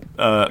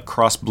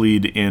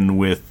crossbleed in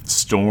with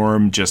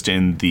Storm, just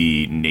in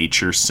the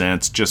nature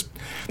sense. Just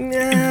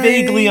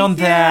vaguely on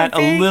that.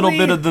 Vaguely. A little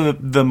bit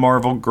of the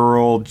Marvel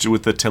girl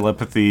with the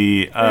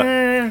telepathy.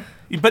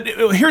 But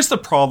here's the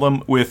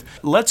problem with,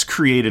 let's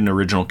create an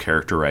original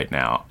character right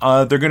now.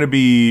 They're going to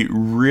be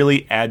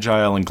really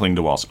agile and cling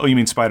to walls. Oh, you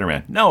mean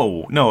Spider-Man?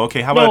 No.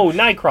 Okay, how about...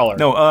 No, Nightcrawler.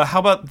 No, how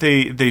about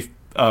they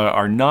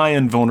are nigh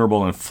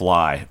invulnerable and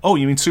fly? Oh,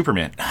 you mean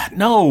Superman?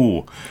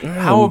 No.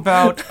 How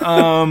about...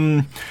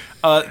 so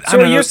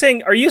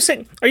are you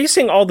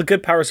saying all the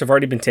good powers have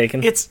already been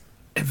taken?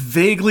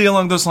 Vaguely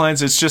along those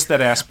lines. It's just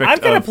that aspect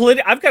I've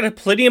got a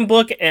Palladium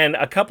book and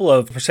a couple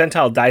of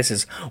percentile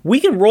dices. We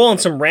can roll on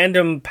some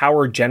random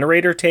power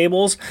generator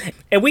tables,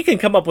 and we can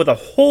come up with a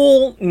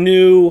whole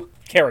new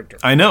character.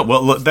 I know.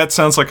 Well, look, that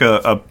sounds like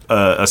a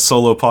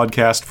solo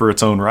podcast for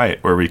its own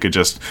right, where we could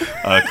just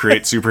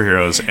create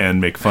superheroes and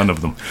make fun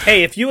of them.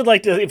 Hey, if you would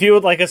like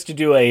us to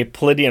do a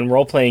Palladium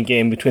role-playing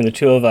game between the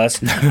two of us,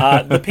 the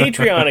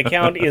Patreon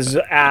account is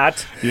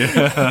at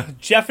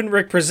Jeff and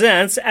Rick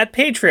Presents at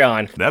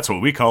Patreon. That's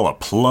what we call a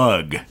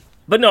plug.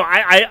 But no,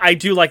 I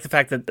do like the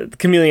fact that the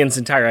Chameleon's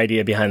entire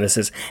idea behind this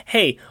is,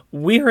 hey,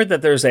 we heard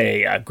that there's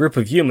a group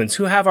of humans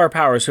who have our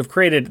powers, who've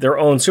created their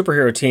own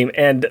superhero team,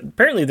 and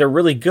apparently they're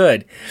really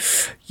good.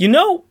 You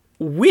know,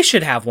 we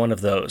should have one of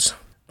those.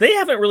 They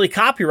haven't really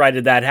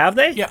copyrighted that, have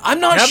they? Yeah,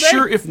 I'm not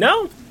sure if...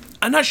 No?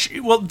 I'm not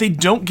sure. Well, they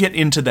don't get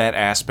into that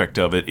aspect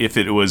of it, if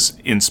it was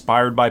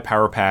inspired by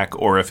Power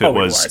Pack or if it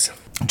was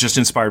just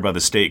inspired by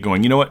the state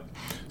going, you know what?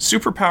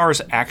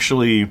 Superpowers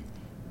actually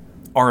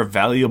are a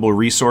valuable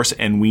resource,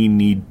 and we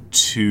need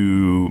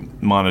to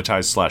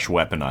monetize /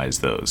 weaponize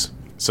those.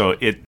 So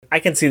I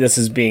can see this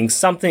as being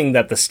something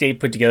that the state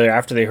put together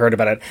after they heard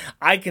about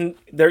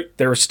it.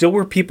 There still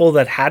were people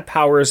that had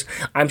powers.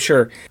 I'm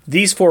sure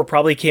these 4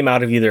 probably came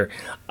out of either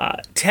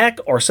tech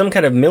or some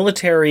kind of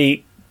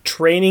military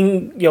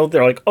training. You know,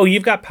 they're like, oh,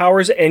 you've got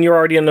powers and you're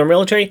already in the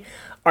military.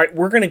 All right,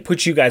 we're going to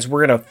put you guys,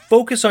 we're going to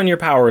focus on your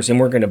powers, and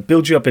we're going to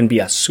build you up and be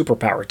a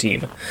superpower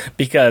team,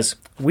 because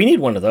we need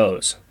one of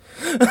those.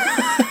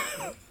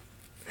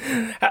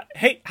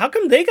 Hey, how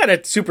come they got a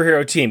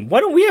superhero team? Why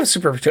don't we have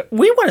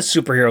we want a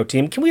superhero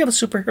team. Can we have a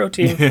superhero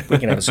team? We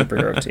can have a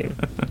superhero team.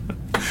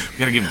 We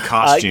gotta give them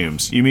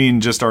costumes. You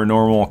mean just our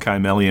normal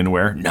Chimelian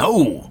wear?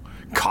 No,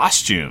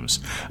 costumes.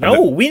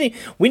 No, we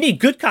need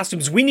good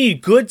costumes. We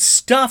need good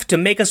stuff to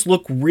make us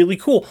look really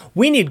cool.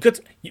 We need good...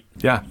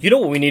 Yeah. You know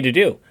what we need to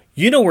do?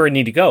 You know where we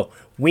need to go.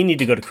 We need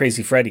to go to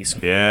Crazy Freddy's.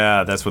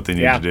 Yeah, that's what they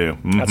need to do.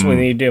 Mm-hmm. That's what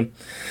they need to do.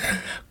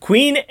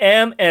 Queen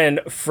M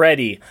and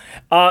Freddy.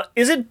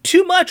 Is it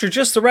too much or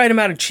just the right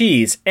amount of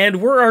cheese?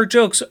 And were our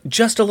jokes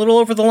just a little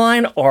over the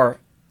line or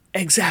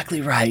exactly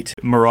right?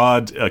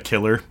 Murad, a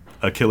killer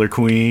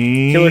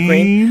queen. Killer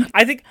queen.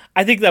 I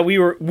think that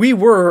we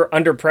were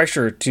under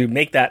pressure to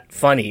make that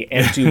funny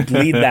and to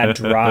bleed that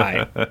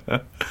dry.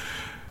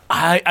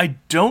 I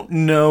don't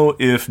know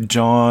if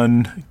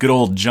good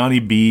old Johnny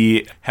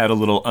B had a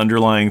little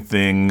underlying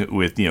thing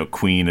with,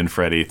 Queen and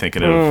Freddy,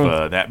 thinking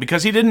of that,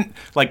 because he didn't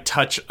he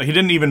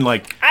didn't even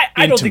I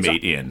don't think so.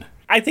 in.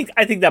 I think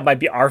that might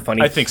be our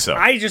funny. I think so.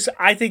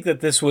 I think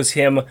that this was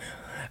him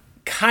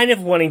kind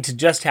of wanting to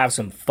just have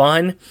some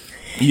fun.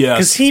 Yes.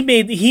 Because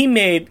he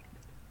made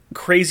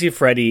Crazy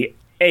Freddy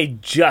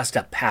just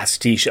a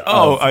pastiche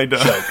of I know.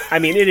 joke. I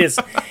mean, it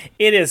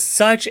is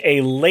such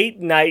a late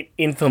night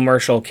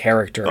infomercial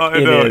character. I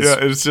know. Yeah,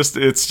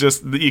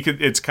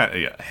 it's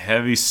kind of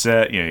heavy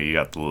set. You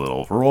got the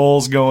little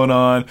rolls going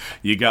on.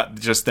 You got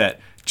just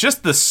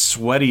the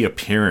sweaty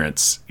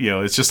appearance.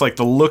 It's just like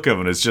the look of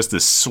it is just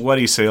this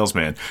sweaty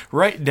salesman,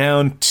 right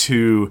down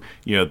to,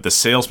 the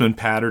salesman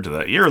patter to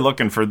the, you're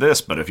looking for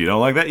this, but if you don't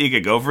like that, you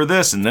could go for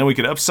this, and then we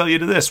could upsell you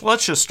to this. Well,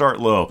 let's just start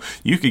low.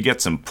 You could get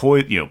some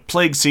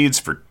plague seeds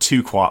for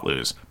 2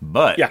 quatlus.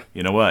 But,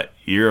 You know what?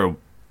 You're a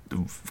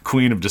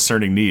queen of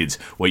discerning needs.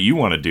 What you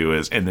want to do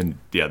is, and then,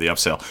 the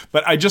upsell.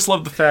 But I just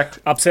love the fact...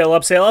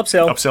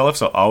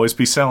 Upsell. Always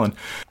be selling.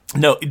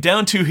 No,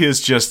 down to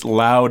his just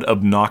loud,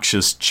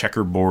 obnoxious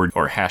checkerboard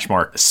or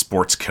hashmark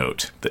sports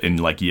coat in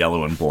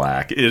yellow and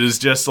black. It is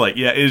just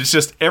it's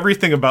just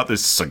everything about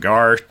this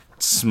cigar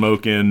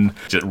smoking,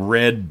 just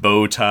red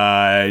bow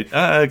tie.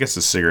 I guess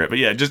a cigarette, but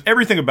just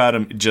everything about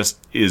him just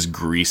is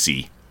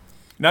greasy.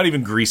 Not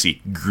even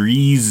greasy,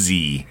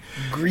 greasy.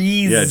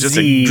 Greasy. Yeah, just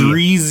a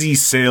greasy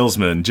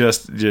salesman.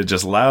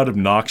 Just loud,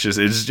 obnoxious.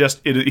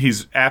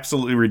 He's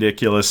absolutely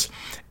ridiculous,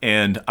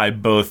 and I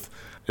both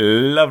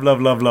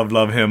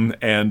love him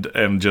and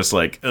am just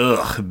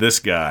ugh, this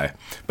guy.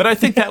 But I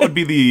think that would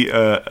be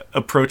the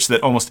approach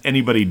that almost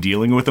anybody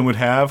dealing with him would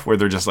have, where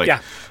they're just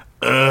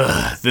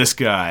ugh, this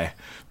guy.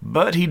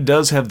 But he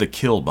does have the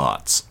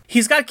killbots.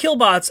 He's got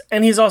killbots,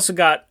 and he's also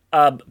got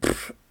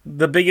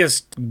the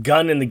biggest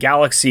gun in the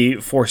galaxy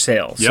for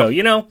sale. Yep.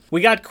 So,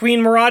 we got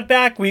Queen Murad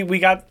back. We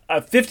got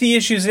 50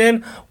 issues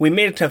in. We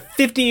made it to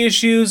 50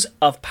 issues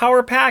of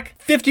Power Pack.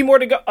 50 more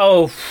to go.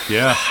 Oh.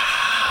 Yeah.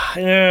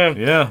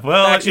 Yeah.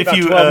 Well, actually,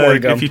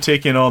 if you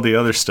take in all the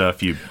other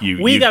stuff,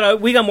 we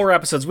got more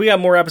episodes. We got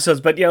more episodes,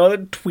 but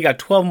we got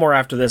 12 more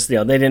after this. They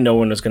didn't know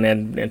when it was going to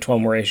end, and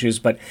 12 more issues.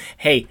 But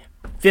hey,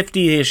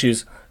 50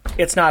 issues.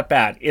 It's not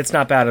bad. It's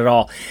not bad at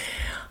all.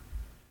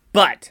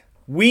 But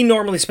we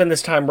normally spend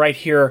this time right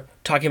here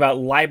talking about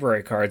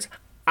library cards.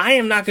 I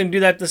am not going to do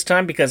that this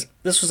time because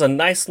this was a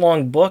nice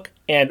long book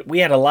and we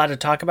had a lot to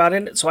talk about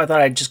in it, so I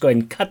thought I'd just go ahead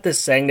and cut this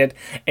segment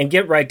and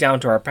get right down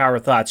to our power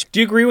thoughts. Do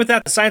you agree with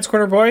that, Science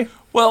Corner boy?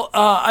 Well,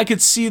 I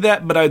could see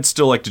that, but I'd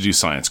still like to do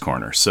Science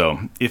Corner,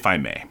 so if I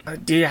may.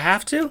 Do you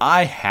have to?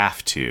 I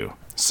have to.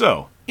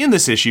 So, In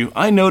this issue,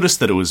 I noticed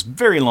that it was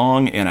very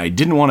long and I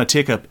didn't want to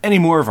take up any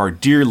more of our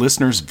dear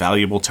listeners'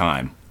 valuable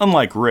time,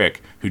 unlike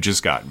Rick, who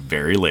just got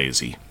very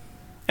lazy.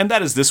 And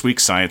that is this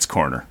week's Science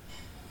Corner.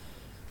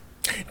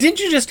 Didn't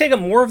you just take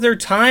up more of their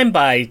time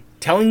by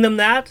telling them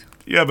that?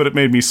 Yeah, but it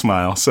made me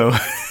smile, so...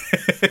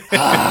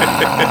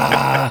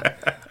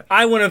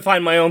 I want to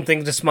find my own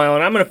thing to smile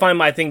on. I'm going to find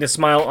my thing to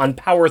smile on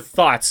Power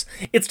Thoughts.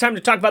 It's time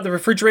to talk about the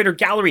Refrigerator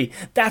Gallery.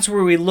 That's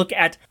where we look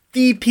at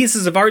the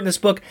pieces of art in this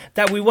book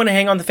that we want to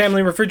hang on the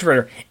family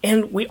refrigerator.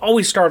 And we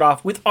always start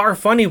off with our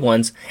funny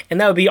ones,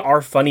 and that would be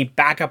our funny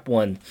backup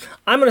one.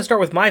 I'm going to start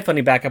with my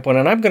funny backup one,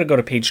 and I'm going to go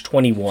to page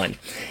 21.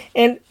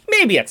 And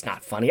maybe it's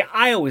not funny.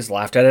 I always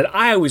laughed at it.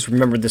 I always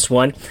remembered this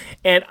one.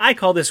 And I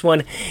call this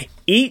one,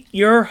 Eat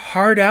Your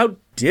Heart Out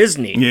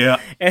Disney. Yeah.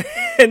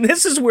 And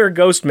this is where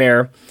Ghost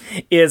Mare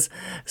is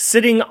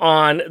sitting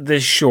on the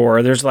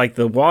shore. There's like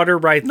the water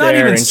right Not there.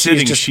 even and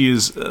sitting,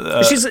 she's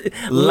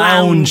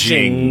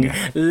lounging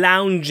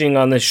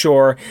on the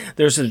shore.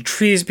 There's the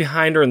trees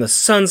behind her and the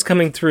sun's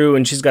coming through,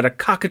 and she's got a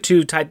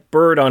cockatoo type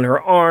bird on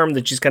her arm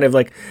that she's kind of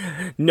like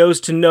nose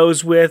to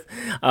nose with.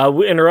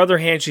 In her other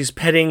hand, she's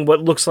petting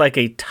what looks like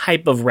a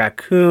type of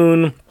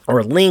raccoon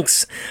or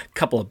lynx, a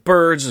couple of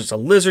birds. There's a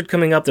lizard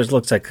coming up. There's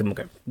looks like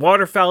a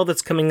waterfowl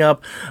that's coming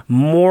up.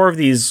 More of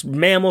these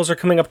mammals are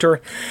coming up to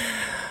her.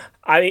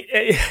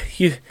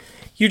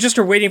 You just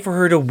are waiting for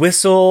her to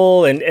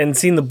whistle and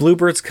seeing the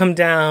bluebirds come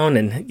down,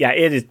 and yeah,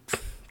 it is.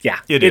 Yeah,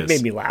 it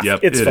made me laugh. Yep,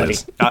 it's funny.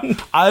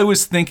 I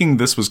was thinking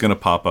this was going to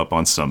pop up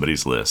on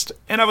somebody's list,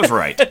 and I was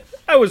right.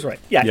 I was right.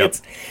 Yeah, Yep.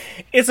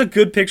 it's a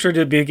good picture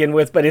to begin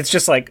with, but it's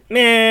just like,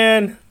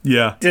 man,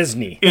 Yeah,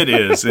 Disney. It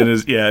is. It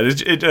is. Yeah.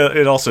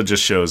 It also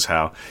just shows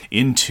how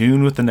in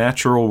tune with the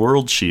natural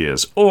world she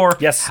is, or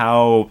Yes.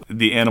 how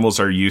the animals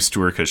are used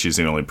to her because she's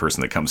the only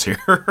person that comes here.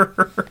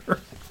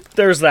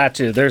 There's that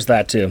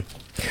too.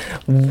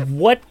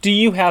 What do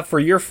you have for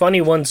your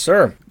funny one,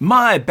 sir?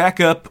 My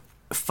backup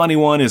funny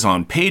one is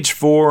on page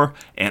 4,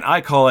 and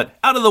I call it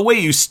 "Out of the Way,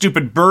 You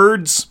Stupid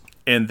Birds."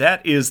 And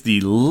that is the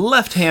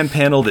left-hand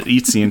panel that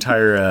eats the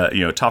entire,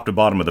 top to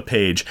bottom of the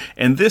page.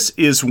 And this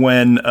is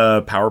when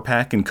Power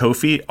Pack and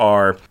Kofi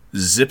are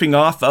zipping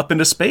off up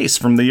into space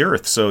from the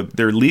Earth. So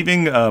they're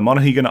leaving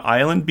Monohegana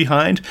Island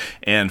behind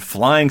and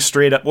flying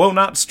straight up. Well,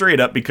 not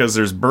straight up because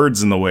there's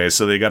birds in the way,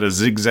 so they got to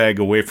zigzag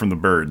away from the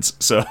birds.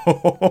 So,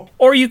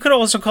 Or you could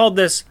also call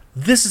this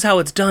is how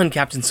it's done,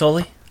 Captain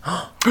Sully.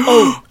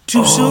 Oh,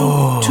 too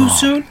soon? Too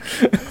soon?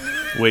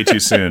 way too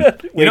soon.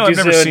 Way I've too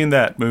never soon. seen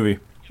that movie.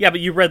 Yeah, but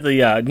you read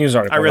the news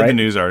article, I read right? the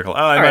news article.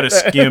 Oh, I might have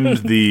skimmed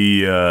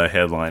the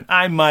headline.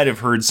 I might have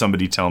heard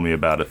somebody tell me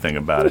about a thing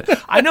about it.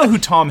 I know who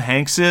Tom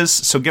Hanks is,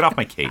 so get off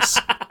my case.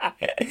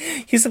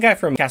 He's the guy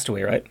from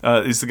Castaway, right?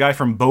 He's the guy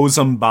from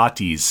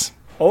Bozambatis.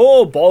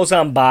 Oh, balls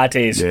on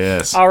bates.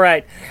 Yes. All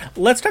right.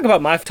 Let's talk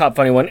about my top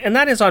funny one, and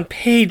that is on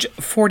page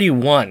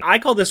 41. I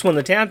call this one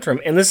the tantrum,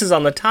 and this is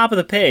on the top of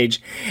the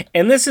page,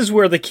 and this is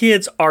where the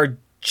kids are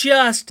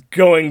just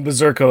going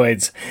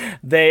berserkoids.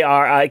 They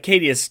are,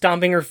 Katie is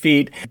stomping her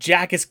feet,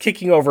 Jack is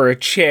kicking over a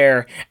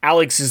chair,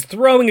 Alex is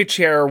throwing a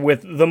chair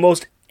with the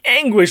most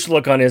anguished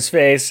look on his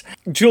face.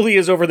 Julie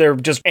is over there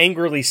just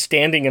angrily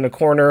standing in a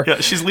corner.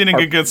 Yeah, she's leaning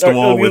against the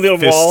wall with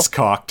fists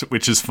cocked,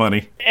 which is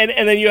funny. And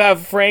then you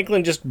have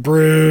Franklin just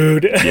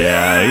brood.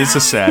 Yeah, he's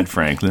a sad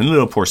Franklin.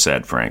 Little poor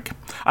sad Frank.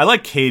 I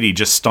like Katie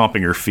just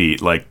stomping her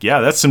feet. Like, yeah,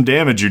 that's some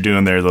damage you're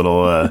doing there,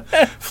 little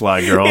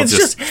fly girl. It's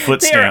just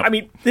foot there. stamp. I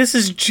mean, this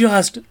is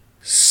just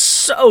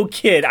so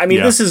kid. I mean,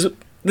 Yeah.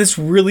 this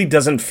really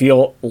doesn't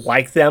feel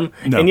like them,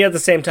 No. and yet at the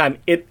same time,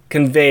 it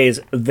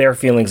conveys their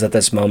feelings at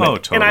this moment. Oh,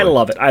 totally. And I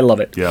love it. I love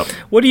it. Yep.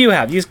 What do you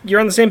have?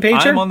 You're on the same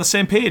page here? I'm on the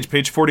same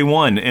page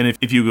 41. And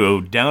if you go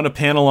down a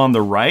panel on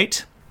the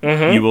right,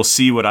 you will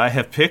see what I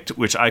have picked,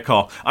 which I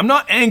call, "I'm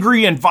not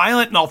angry and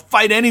violent, and I'll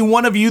fight any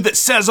one of you that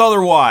says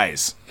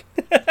otherwise."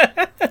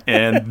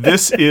 And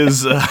this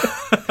is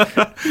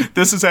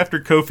this is after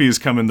Kofi has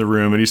come in the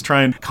room and he's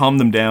trying to calm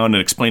them down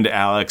and explain to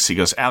Alex. He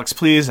goes, "Alex,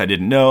 please, I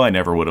didn't know. I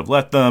never would have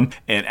let them."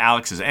 And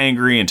Alex is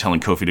angry and telling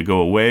Kofi to go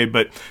away.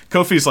 But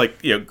Kofi's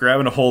like,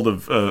 grabbing a hold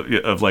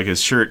of like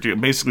his shirt,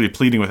 basically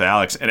pleading with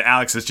Alex. And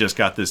Alex has just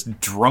got this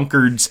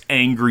drunkard's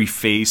angry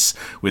face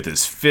with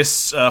his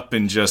fists up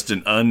and just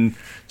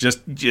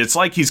it's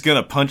like he's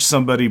gonna punch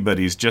somebody, but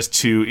he's just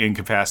too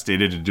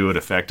incapacitated to do it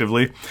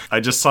effectively. I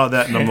just saw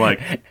that and I'm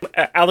like,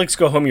 Alex,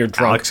 go home. You're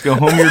drunk. Alex, go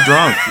home. You're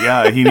drunk.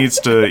 Yeah, he needs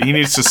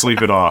to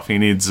sleep it off. He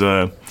needs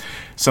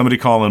somebody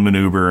call him an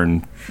Uber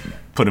and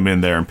put him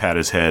in there and pat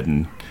his head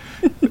and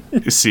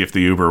see if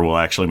the Uber will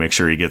actually make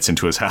sure he gets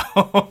into his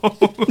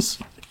house.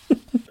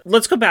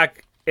 Let's go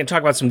back and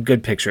talk about some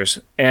good pictures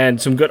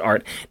and some good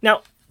art.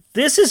 Now,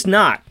 this is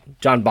not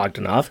John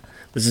Bogdanov.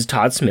 This is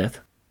Todd Smith,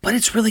 but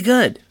it's really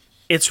good.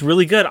 It's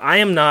really good.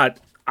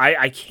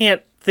 I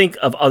can't think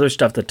of other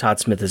stuff that Todd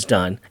Smith has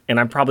done, and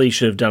I probably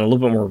should have done a little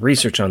bit more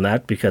research on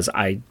that because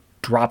I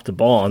dropped the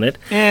ball on it.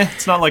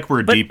 It's not like we're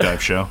a deep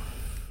dive show.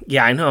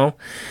 Yeah, I know.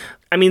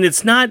 I mean,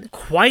 it's not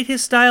quite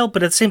his style,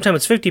 but at the same time,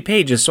 it's 50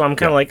 pages, so I'm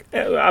kind of like,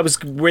 I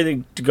was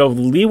ready to go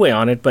leeway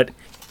on it, but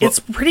It's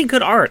pretty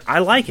good art. I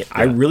like it.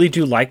 I really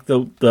do like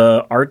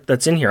the art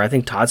that's in here. I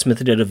think Todd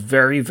Smith did a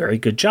very, very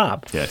good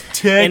job. Yeah,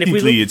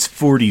 technically it's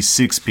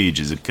 46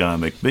 pages of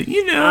comic, but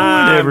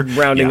whatever.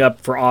 Rounding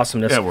up for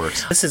awesomeness. That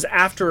works. This is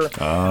after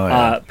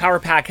Power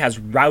Pack has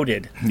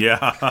routed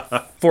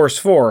Yeah. Force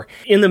 4.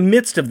 In the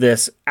midst of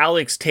this,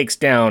 Alex takes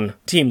down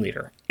Team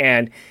Leader,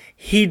 and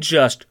he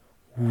just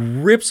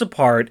rips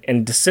apart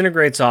and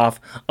disintegrates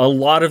off a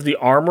lot of the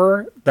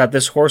armor that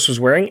this horse was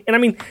wearing. And I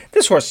mean,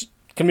 this horse,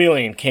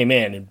 Chameleon, came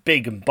in and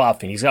big and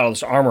buff, and he's got all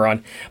this armor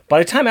on. By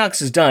the time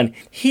Alex is done,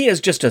 he is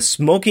just a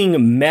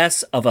smoking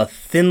mess of a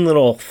thin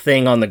little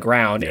thing on the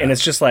ground. And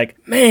it's just like,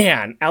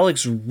 man,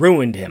 Alex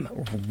ruined him.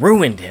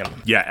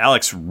 Yeah,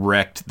 Alex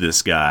wrecked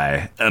this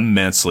guy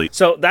immensely.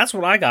 So that's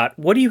what I got.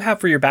 What do you have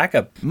for your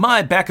backup?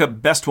 My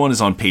backup best one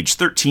is on page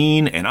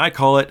 13, and I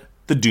call it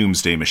the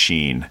Doomsday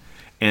Machine.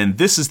 And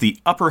this is the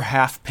upper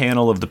half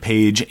panel of the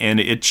page, and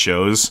it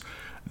shows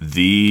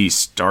the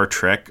Star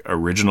Trek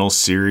Original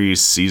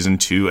Series Season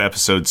 2,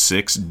 Episode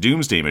 6,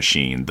 Doomsday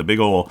Machine, the big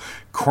old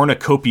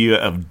cornucopia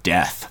of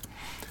death,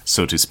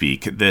 so to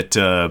speak. That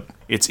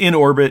it's in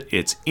orbit,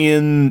 it's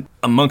in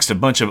amongst a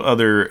bunch of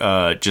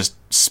other just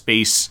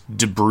space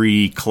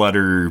debris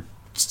clutter.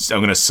 I'm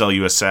going to sell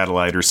you a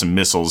satellite or some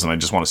missiles, and I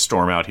just want to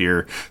storm out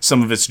here.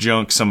 Some of it's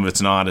junk, some of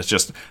it's not. It's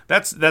just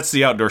that's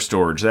the outdoor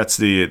storage. That's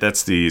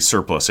the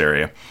surplus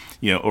area,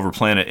 over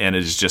planet, and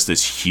it is just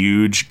this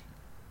huge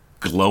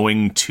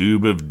glowing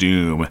tube of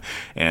doom.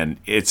 And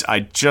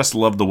I just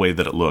love the way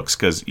that it looks,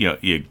 because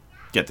you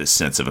get this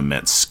sense of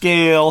immense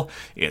scale.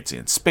 It's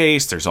in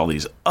space. There's all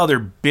these other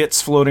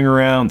bits floating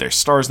around. There's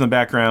stars in the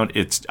background.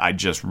 I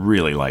just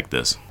really like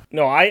this.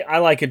 No, I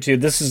like it too.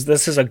 This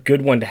is a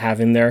good one to have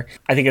in there.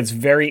 I think it's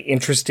very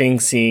interesting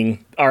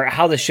seeing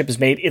how the ship is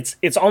made.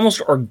 It's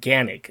almost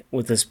organic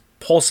with this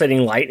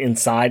pulsating light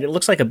inside. It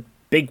looks like a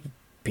big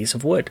piece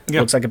of wood. It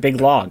looks like a big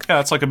log.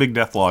 Yeah, it's like a big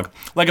death log.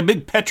 Like a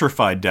big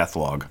petrified death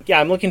log. Yeah,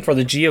 I'm looking for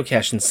the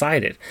geocache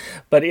inside it.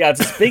 But yeah, it's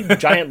this big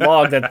giant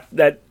log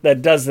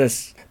that does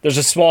this. There's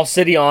a small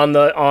city on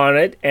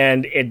it,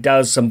 and it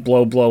does some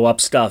blow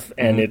up stuff,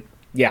 and it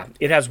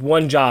has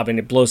one job, and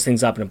it blows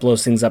things up, and it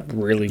blows things up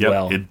really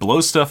well. It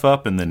blows stuff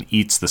up and then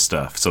eats the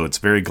stuff, so it's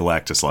very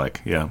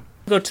Galactus-like, yeah.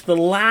 Go to the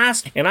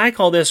last, and I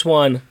call this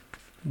one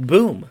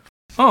Boom.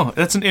 Oh,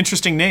 that's an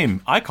interesting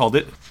name. I called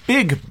it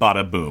Big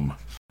Bada Boom.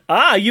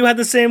 Ah, you had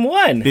the same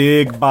one.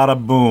 Big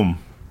Bada Boom.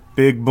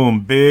 Big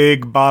boom,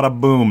 big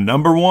bada boom.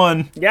 Number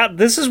 1. Yeah,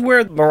 this is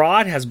where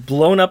Marad has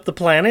blown up the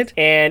planet,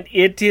 and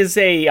it is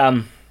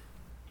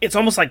it's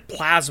almost like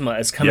plasma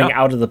is coming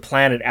out of the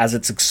planet as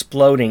it's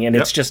exploding, and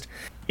it's just,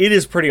 it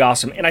is pretty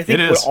awesome. And I think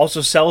what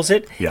also sells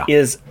it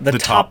is the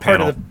top part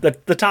panel.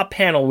 of the top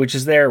panel, which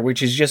is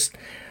just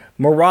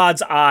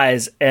Marad's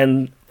eyes,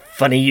 and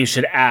funny you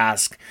should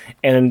ask.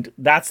 And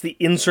that's the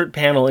insert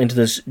panel into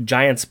this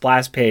giant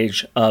splash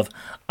page of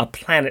a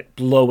planet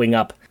blowing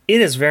up. It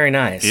is very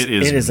nice. It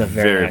is a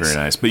very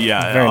nice. But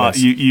yeah, nice.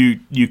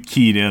 You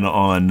keyed in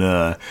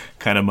on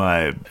kind of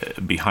my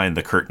behind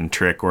the curtain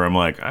trick where I'm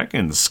like, I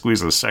can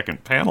squeeze a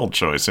second panel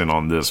choice in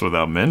on this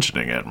without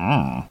mentioning it.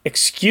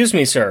 Excuse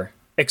me, sir.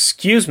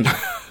 Excuse me.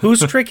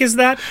 Whose trick is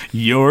that?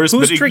 Yours.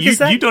 Whose trick is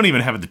that? You don't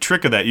even have the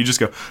trick of that. You just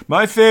go,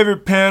 my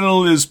favorite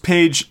panel is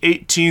page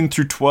 18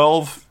 through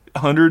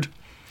 1200,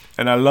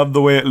 and I love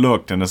the way it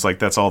looked. And it's like,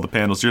 that's all the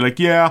panels. You're like,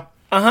 yeah.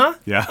 Uh-huh.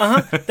 Yeah.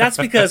 Uh-huh. That's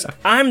because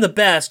I'm the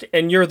best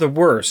and you're the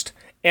worst.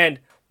 And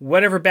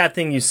whatever bad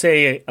thing you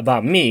say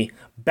about me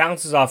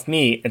bounces off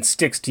me and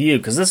sticks to you,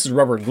 because this is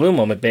rubber and glue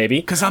moment,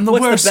 baby. Because I'm the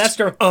What's worst the best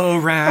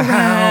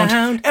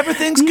around.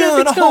 Everything's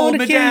gonna hold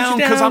me down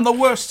because I'm the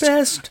worst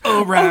best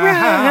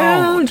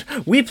around.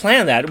 We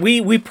planned that.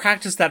 We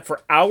practiced that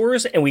for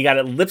hours, and we got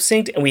it lip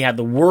synced, and we had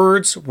the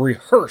words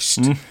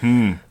rehearsed.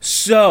 Mm-hmm.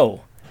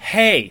 So,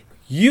 hey,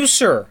 you,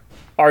 sir,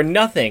 are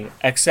nothing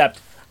except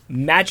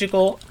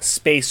magical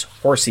space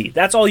horsey.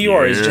 That's all you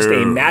are, is just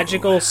a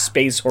magical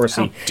space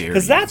horsey.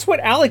 Because that's what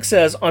Alex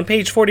says on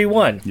page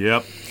 41.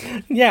 Yep.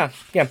 Yeah.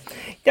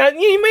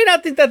 You may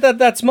not think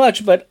that's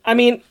much, but I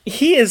mean,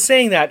 he is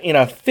saying that in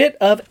a fit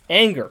of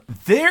anger.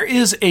 There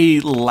is a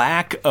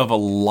lack of a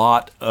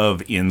lot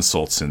of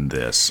insults in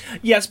this.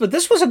 Yes, but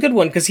this was a good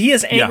one because he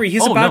is angry. Yeah.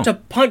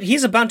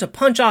 He's about to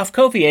punch off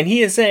Kofi, and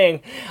he is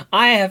saying,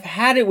 "I have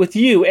had it with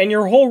you and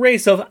your whole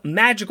race of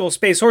magical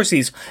space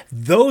horsies."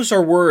 Those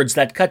are words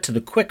that cut to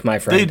the quick, my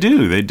friend.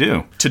 They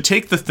do. To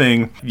take the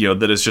thing,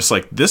 that is just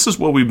like, this is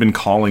what we've been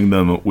calling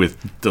them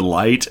with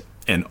delight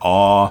and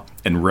awe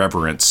and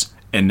reverence,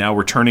 and now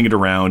we're turning it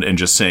around and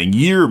just saying,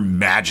 you're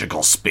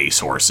magical space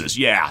horses.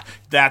 Yeah,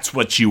 that's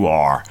what you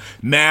are.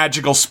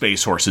 Magical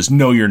space horses.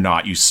 No, you're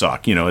not. You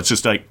suck. It's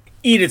just like,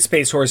 eat it,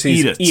 space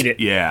horses. Eat it.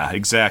 Yeah,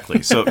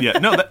 exactly. So, yeah,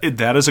 no,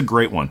 that is a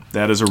great one.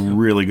 That is a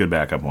really good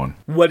backup one.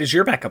 What is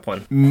your backup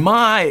one?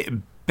 My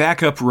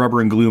backup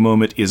rubber and glue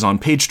moment is on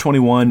page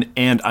 21,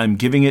 and I'm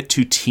giving it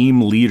to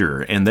Team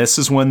Leader. And this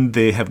is when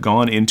they have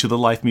gone into the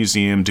Life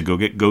Museum to go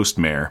get Ghost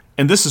Mare.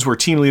 And this is where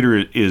Team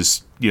Leader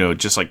is,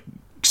 just like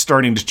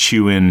starting to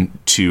chew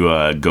into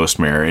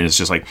Ghostmare, and it's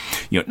just like,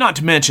 not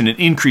to mention an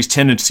increased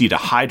tendency to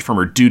hide from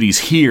her duties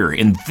here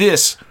in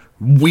this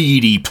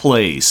weedy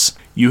place.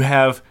 You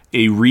have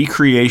a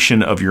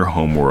recreation of your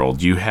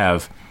homeworld. You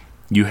have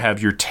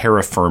your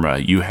terra firma.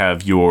 You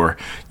have your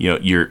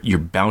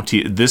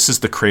bounty. This is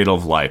the cradle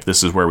of life.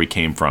 This is where we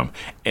came from,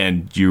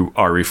 and you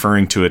are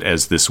referring to it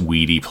as this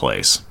weedy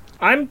place.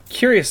 I'm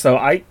curious though.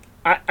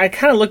 I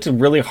kind of looked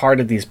really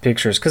hard at these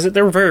pictures because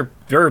they were very,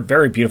 very,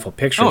 very beautiful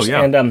pictures. Oh,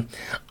 yeah. And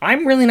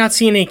I'm really not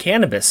seeing any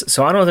cannabis,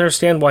 so I don't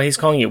understand why he's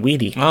calling it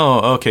weedy.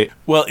 Oh, okay.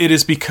 Well, it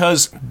is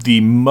because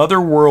the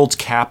Mother World's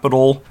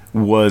capital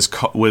was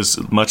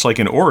much like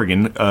in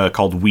Oregon,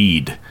 called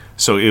Weed.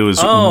 So it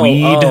was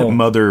Weed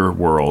Mother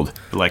World.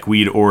 Like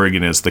Weed,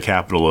 Oregon is the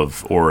capital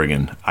of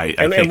Oregon. I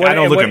think. I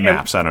don't look at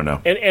maps. I don't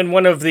know. And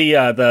one of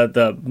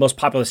the most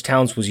populous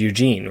towns was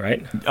Eugene,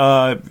 right?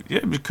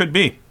 It could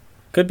be.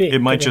 Could be.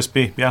 It might just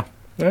be, yeah.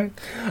 All right.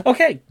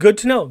 Okay, good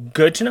to know.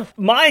 Good to know.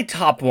 My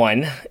top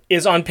one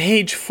is on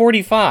page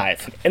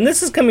 45, and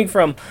this is coming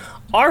from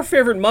our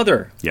favorite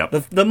mother.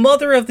 Yep. The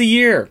mother of the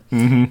year.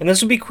 Mm-hmm. And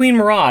this would be Queen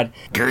Marad.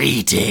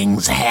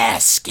 Greetings,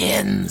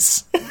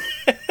 Haskins.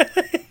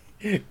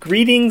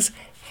 Greetings,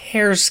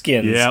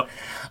 Hareskins. Yep.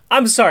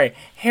 I'm sorry,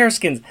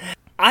 Hareskins.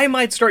 I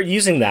might start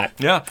using that.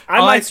 Yeah. I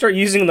might start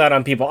using that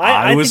on people.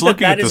 I was think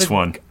looking at this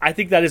one. I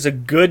think that is a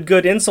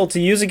good insult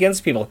to use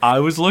against people. I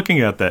was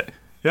looking at that.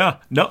 Yeah.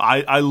 No,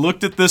 I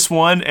looked at this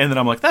one, and then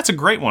I'm like, that's a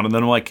great one. And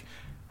then I'm like,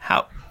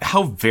 how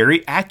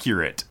very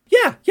accurate.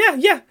 Yeah.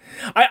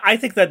 I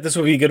think that this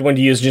would be a good one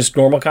to use in just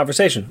normal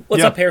conversation.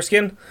 What's up,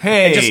 Hareskin?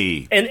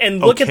 Hey.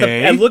 And look at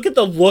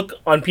the look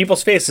on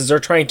people's faces they're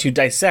trying to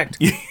dissect.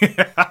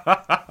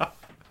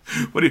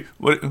 What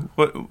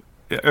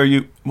are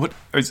you? What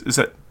is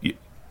that?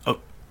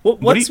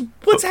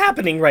 What's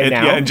happening right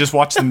now? Yeah, and just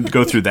watch them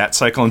go through that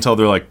cycle until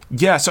they're like,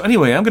 yeah. So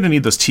anyway, I'm going to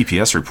need those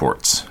TPS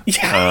reports.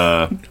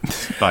 Yeah.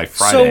 By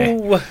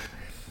Friday.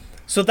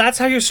 So that's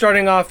how you're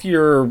starting off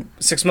your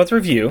 6-month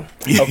review.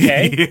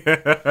 Okay.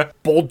 Yeah.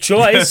 Bold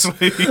choice.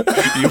 You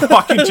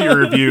walk into your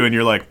review and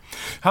you're like,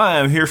 hi,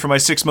 I'm here for my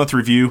 6-month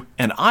review,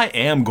 and I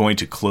am going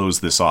to close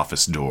this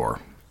office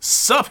door.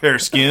 Sup,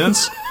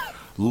 Hareskins?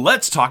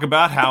 Let's talk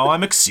about how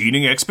I'm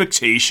exceeding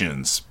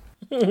expectations.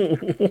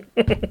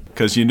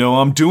 Because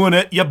I'm doing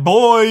it, ya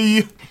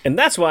boy. And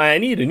that's why I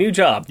need a new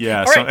job.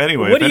 Yeah, all so right,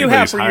 anyway, what do you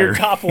have for your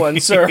top one,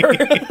 sir?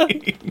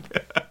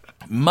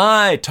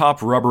 My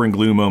top rubber and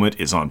glue moment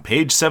is on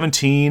page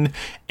 17,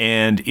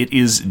 and it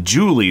is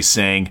Julie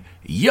saying,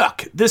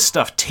 yuck, this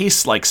stuff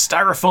tastes like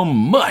styrofoam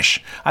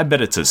mush. I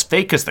bet it's as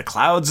fake as the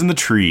clouds and the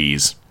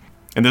trees.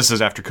 And this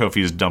is after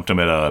Kofi has dumped him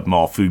at a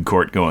mall food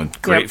court going,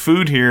 great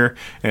food here.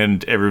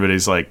 And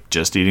everybody's like,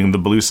 just eating the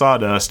blue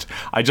sawdust.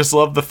 I just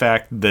love the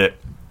fact that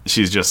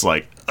she's just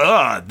like,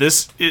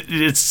 it's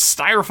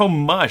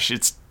styrofoam mush.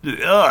 It's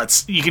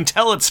you can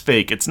tell it's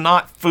fake. It's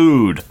not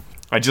food.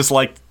 I just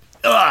like,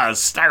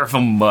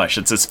 styrofoam mush.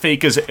 It's as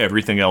fake as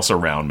everything else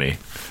around me.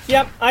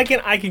 Yep, I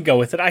can go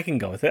with it. I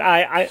can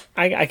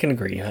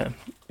agree.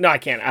 No, I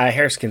can't.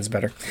 Hareskin's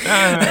better.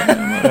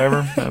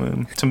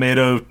 Whatever.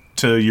 Tomato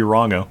to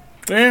Urango.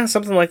 Yeah,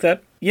 something like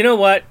that. You know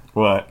what?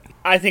 What?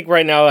 I think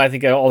right now,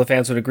 all the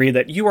fans would agree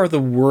that you are the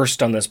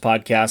worst on this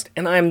podcast,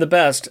 and I am the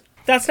best.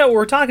 That's not what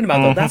we're talking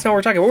about, though. That's not what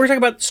we're talking about. We're talking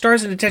about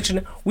stars of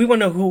detention. We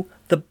want to know who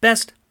the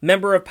best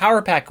member of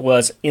Power Pack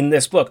was in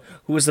this book.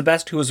 Who was the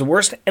best, who was the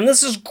worst. And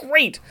this is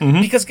great,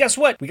 because guess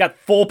what? We got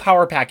full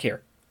Power Pack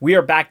here. We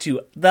are back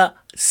to the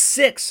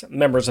 6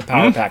 members of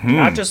Power Pack,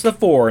 not just the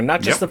 4,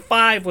 not just the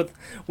 5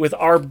 with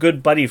our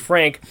good buddy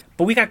Frank,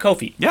 but we got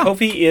Kofi. Yeah.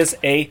 Kofi is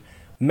a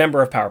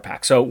member of Power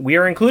Pack, so we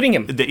are including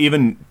him. They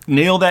even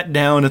nail that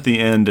down at the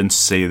end and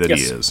say that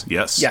he is.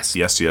 Yes.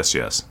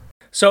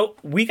 So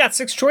we got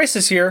 6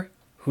 choices here.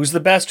 Who's the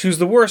best? Who's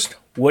the worst?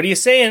 What are you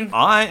saying?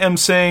 I am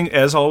saying,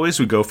 as always,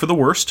 we go for the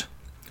worst.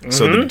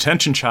 So the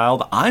detention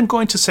child, I'm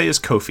going to say is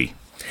Kofi.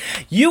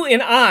 You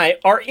and I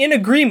are in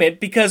agreement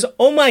because,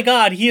 oh my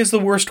God, he is the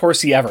worst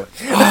horsey ever.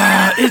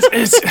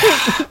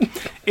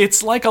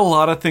 It's like a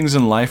lot of things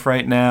in life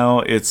right now.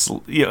 It's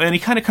and he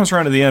kind of comes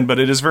around to the end, but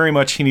it is very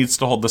much he needs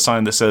to hold the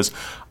sign that says,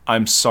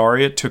 "I'm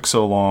sorry it took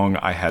so long.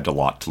 I had a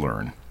lot to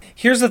learn."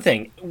 Here's the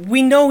thing: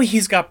 we know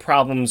he's got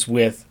problems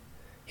with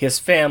his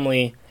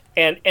family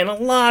and a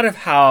lot of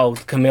how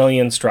the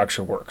chameleon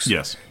structure works.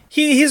 Yes.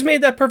 He's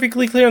made that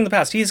perfectly clear in the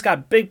past. He's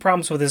got big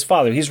problems with his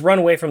father. He's run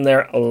away from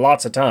there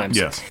lots of times.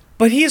 Yes.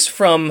 But he's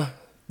from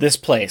this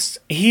place.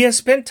 He has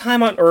spent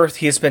time on Earth.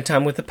 He has spent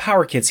time with the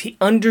Power Kids. He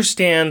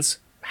understands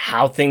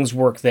how things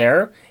work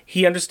there.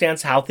 He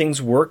understands how things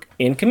work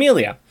in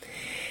Camellia.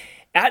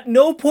 At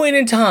no point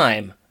in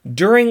time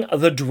during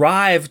the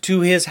drive to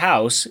his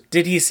house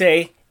did he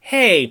say,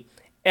 hey,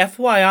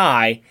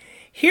 FYI,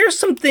 here's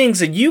some things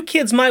that you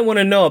kids might want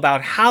to know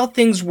about how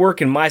things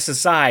work in my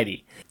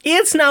society.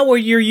 It's not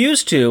what you're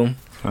used to.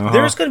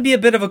 There's going to be a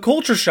bit of a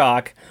culture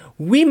shock.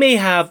 We may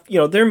have,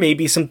 there may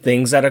be some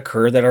things that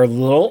occur that are a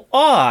little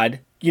odd.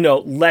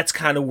 Let's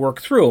kind of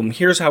work through them.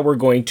 Here's how we're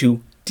going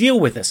to deal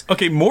with this.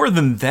 Okay, more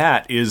than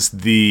that is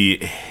the,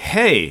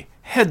 hey,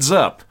 heads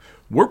up,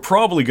 we're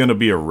probably going to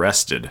be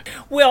arrested.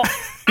 Well,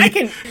 I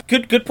can.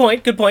 Good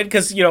point.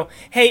 Because,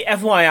 hey,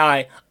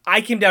 FYI,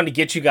 I came down to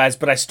get you guys,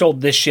 but I stole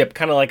this ship,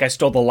 kind of like I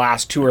stole the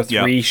last 2 or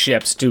 3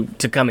 ships to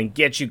come and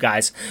get you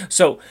guys.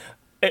 So,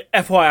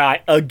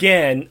 FYI,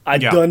 again,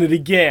 I've done it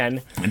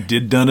again.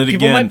 Done it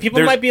again.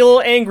 People might be a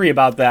little angry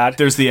about that.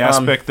 There's the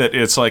aspect that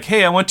it's like,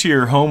 hey, I went to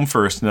your home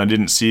first and I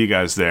didn't see you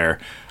guys there.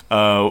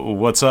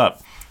 What's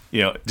up?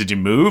 Did you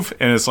move?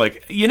 And it's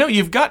like,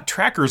 you've got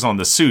trackers on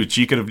the suits.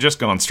 You could have just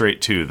gone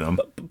straight to them.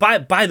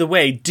 By the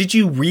way, did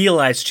you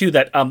realize, too,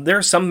 that there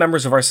are some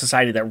members of our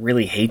society that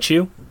really hate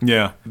you?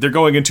 Yeah. They're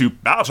going into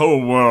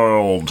Battle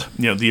World,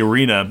 the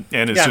arena.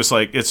 And it's just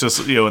like,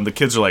 and the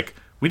kids are like,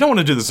 we don't want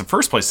to do this in the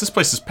first place. This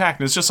place is packed.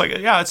 And it's just like,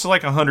 it's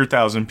like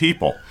 100,000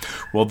 people.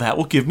 Well, that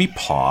will give me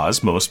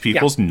pause. Most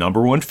people's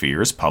number one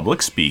fear is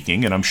public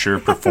speaking. And I'm sure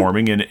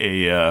performing in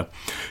a,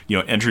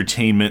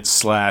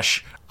 entertainment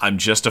 / I'm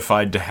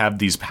justified to have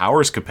these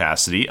powers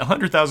capacity.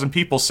 100,000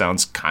 people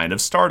sounds kind of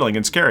startling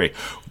and scary.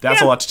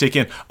 That's a lot to take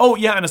in. Oh,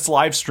 yeah, and it's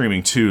live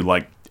streaming, too.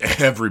 Like,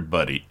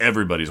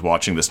 everybody's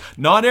watching this.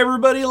 Not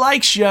everybody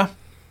likes you.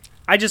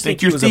 I just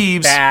think he was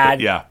thieves,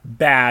 a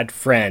bad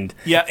friend.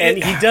 Yeah. And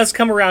he does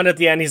come around at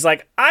the end. He's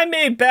like, I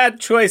made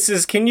bad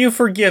choices. Can you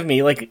forgive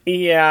me? Like,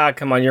 yeah,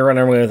 come on, you're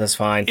running away with us,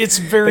 fine. It's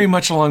very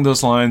much along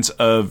those lines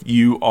of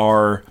you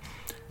are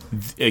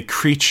a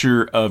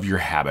creature of your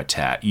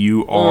habitat.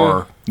 You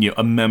are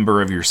a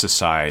member of your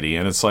society.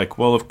 And it's like,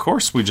 well, of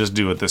course we just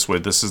do it this way.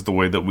 This is the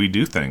way that we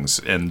do things.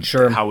 And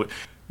how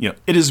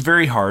it is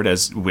very hard,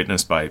 as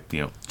witnessed by,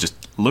 just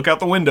look out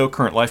the window,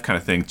 current life kind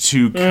of thing,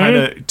 to kind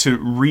of to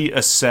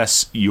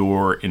reassess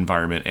your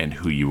environment and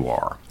who you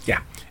are.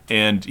 Yeah.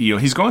 And,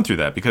 he's going through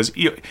that because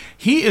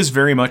he is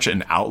very much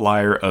an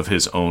outlier of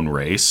his own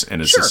race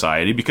and his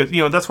society because,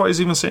 that's why he's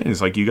even saying,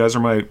 he's like, you guys are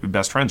my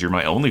best friends. You're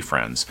my only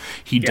friends.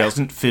 He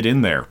doesn't fit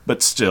in there,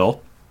 but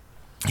still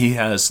he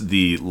has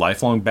the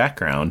lifelong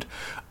background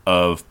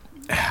of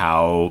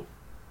how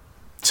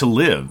to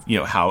live,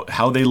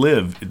 how they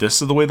live.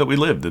 This is the way that we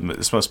live.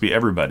 This must be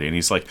everybody. And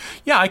he's like,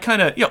 I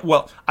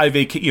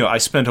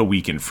spent a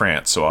week in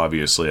France, so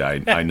obviously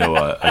I know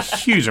a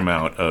huge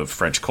amount of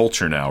French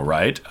culture now,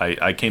 right?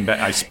 I came back,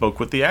 I spoke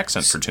with the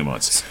accent for 2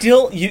 months.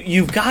 Still,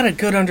 you've got a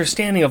good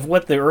understanding of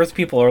what the Earth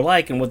people are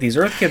like and what these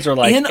Earth kids are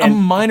like. In a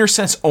minor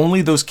sense,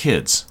 only those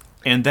kids.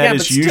 And that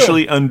is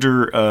usually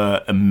under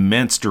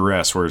immense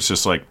duress, where it's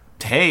just like,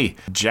 hey,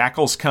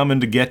 Jackal's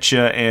coming to get you,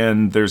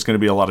 and there's going to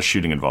be a lot of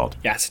shooting involved.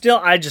 Yeah,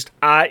 still,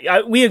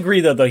 we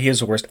agree, though, he is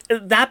the worst.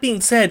 That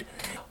being said,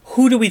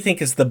 who do we think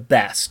is the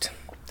best?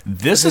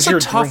 This is a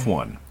tough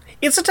one.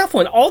 It's a tough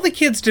one. All the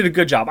kids did a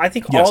good job. I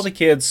think all the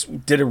kids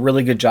did a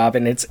really good job,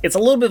 and it's a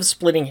little bit of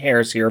splitting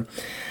hairs here.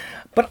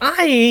 But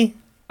I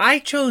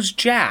chose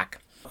Jack.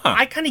 Huh.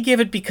 I kind of give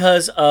it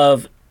because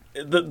of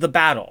the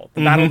battle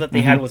that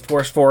they had with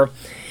Force 4.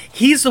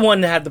 He's the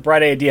one that had the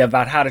bright idea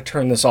about how to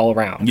turn this all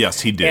around.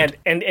 Yes, he did.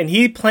 And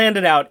he planned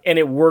it out, and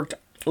it worked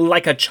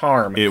like a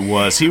charm. It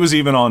was. He was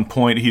even on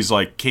point. He's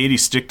like, Katie,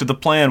 stick to the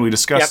plan. We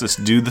discussed this.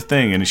 Do the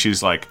thing. And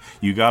she's like,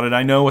 you got it.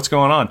 I know what's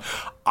going on.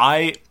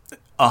 I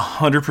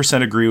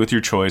 100% agree with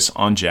your choice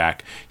on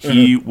Jack.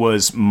 He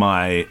was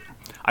I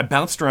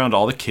bounced around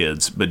all the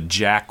kids, but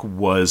Jack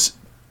was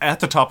at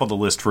the top of the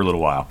list for a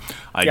little while.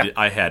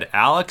 I had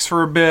Alex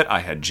for a bit. I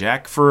had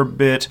Jack for a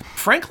bit.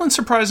 Franklin,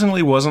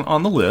 surprisingly, wasn't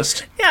on the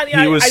list. Yeah,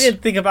 I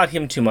didn't think about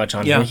him too much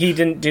on him. He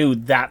didn't do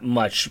that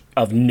much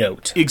of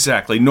note.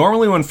 Exactly.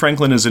 Normally when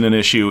Franklin is in an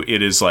issue,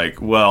 it is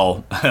like,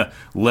 well,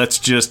 let's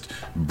just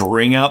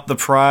bring out the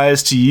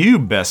prize to you,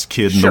 best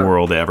kid in the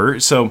world ever.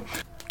 So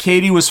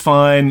Katie was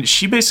fine.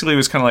 She basically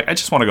was kind of like, I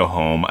just want to go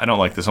home. I don't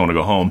like this. I want to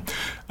go home.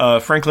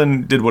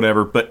 Franklin did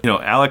whatever. But,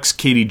 Alex,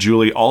 Katie,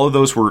 Julie, all of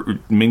those were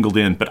mingled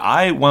in. But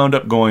I wound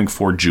up going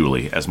for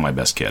Julie as my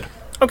best kid.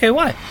 Okay,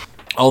 why?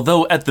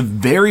 Although at the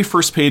very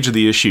first page of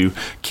the issue,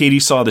 Katie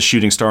saw the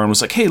shooting star and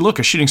was like, hey, look,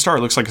 a shooting star. It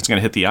looks like it's going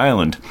to hit the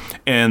island.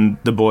 And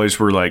the boys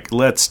were like,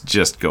 let's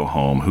just go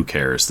home. Who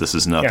cares? This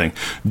is nothing.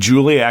 Yeah.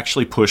 Julie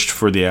actually pushed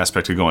for the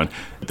aspect of going,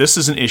 this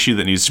is an issue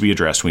that needs to be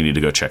addressed. We need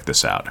to go check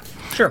this out.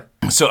 Sure.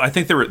 So I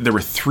think there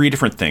were 3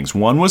 different things.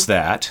 One was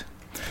that,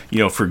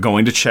 for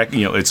going to check,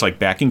 it's like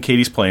backing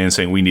Katie's play and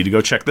saying, we need to go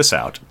check this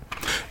out.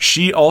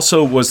 She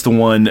also was the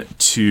one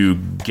to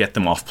get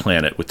them off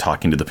planet with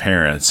talking to the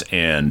parents.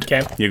 And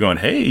you're going,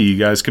 hey, you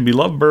guys could be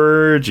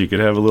lovebirds. You could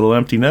have a little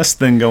empty nest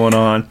thing going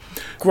on.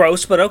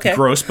 Gross, but okay.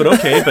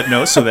 But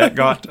no, so that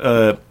got...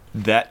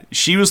 that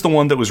she was the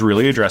one that was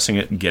really addressing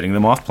it and getting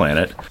them off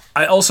planet.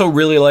 I also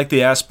really like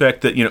the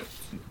aspect that,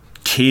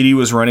 Katie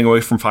was running away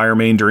from Fire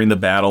Main during the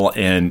battle,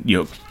 and,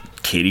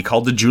 Katie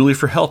called to Julie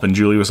for help, and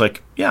Julie was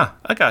like, yeah,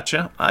 I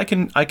gotcha. I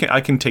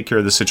can take care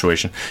of the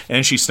situation.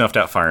 And she snuffed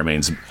out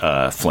Firemane's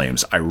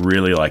flames. I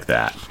really like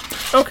that.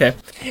 Okay.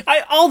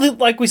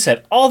 Like we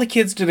said, all the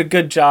kids did a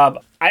good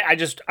job.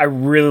 I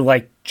really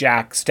like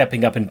Jack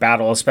stepping up in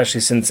battle, especially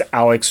since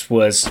Alex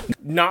was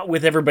not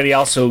with everybody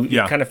else, so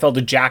you kind of fell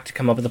to Jack to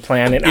come up with a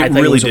plan, and I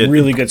think it was a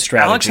really good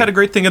strategy. Alex had a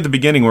great thing at the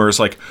beginning where it's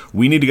like,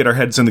 we need to get our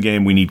heads in the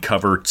game, we need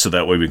cover, so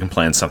that way we can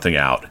plan something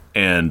out.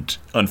 And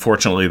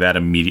unfortunately, that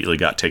immediately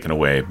got taken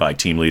away by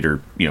team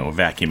leader,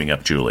 vacuuming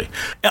up Julie.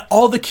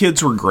 All the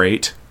kids were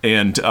great,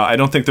 and I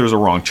don't think there was a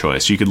wrong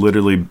choice. You could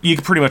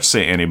pretty much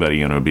say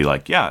anybody, be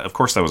like, yeah, of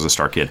course that was a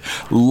star kid.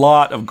 A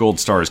lot of gold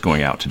stars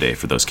going out today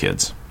for those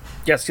kids.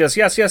 Yes.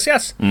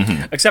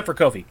 Mm-hmm. Except for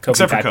Kofi.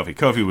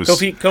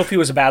 Kofi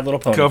was a bad little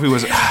pony.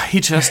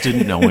 He just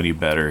didn't know any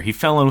better. He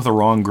fell in with the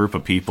wrong group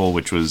of people,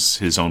 which was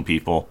his own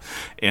people.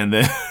 And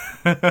then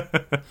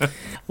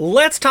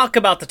let's talk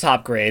about the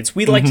top grades.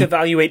 We'd like to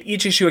evaluate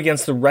each issue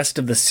against the rest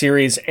of the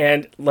series.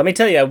 And let me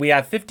tell you, we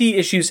have 50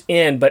 issues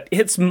in, but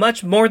it's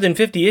much more than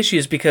 50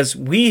 issues because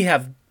we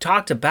have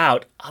talked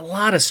about a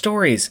lot of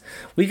stories.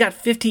 We got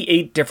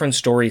 58 different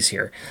stories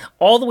here.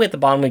 All the way at the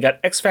bottom, we got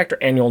X Factor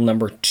Annual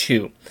number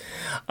 2.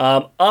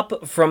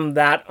 Up from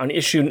that on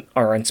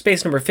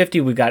space number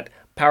 50, we got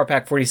Power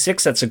Pack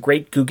 46. That's a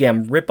great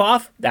Gugam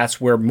ripoff.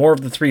 That's where more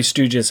of the Three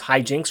Stooges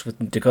hijinks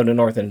with Dakota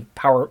North and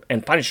Power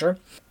and Punisher.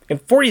 In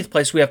 40th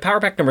place, we have Power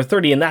Pack number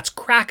 30, and that's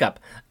Crack Up.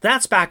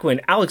 That's back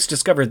when Alex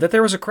discovered that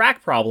there was a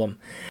crack problem,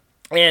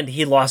 and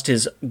he lost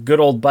his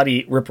good old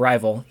buddy Rip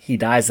Rival. He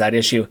dies that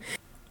issue.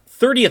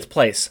 30th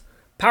place,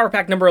 Power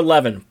Pack number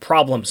 11,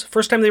 Problems.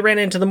 First time they ran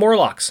into the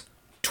Morlocks.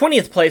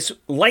 20th place,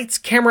 Lights,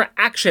 Camera,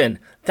 Action.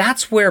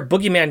 That's where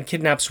Boogeyman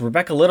kidnaps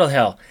Rebecca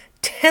Littlehale.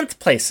 10th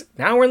place,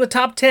 now we're in the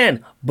top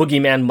 10,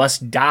 Boogeyman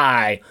Must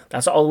Die.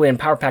 That's all the way in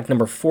Power Pack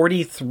number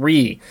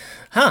 43.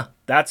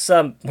 That's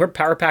where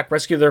Power Pack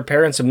rescue their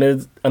parents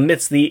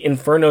amidst the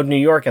Inferno of New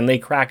York, and they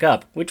crack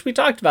up, which we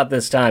talked about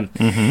this time.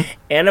 Mm-hmm.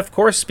 And of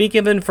course,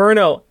 speaking of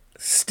Inferno,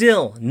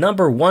 still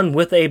number 1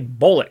 with a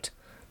bullet.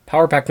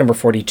 Power Pack number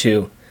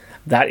 42.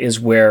 That is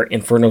where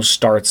Inferno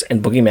starts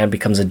and Boogeyman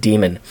becomes a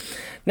demon.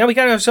 Now we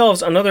got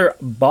ourselves another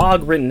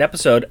Bog-written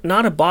episode,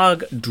 not a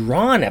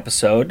Bog-drawn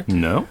episode.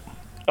 No.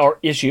 Or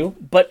issue,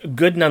 but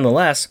good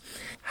nonetheless.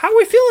 How are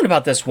we feeling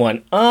about this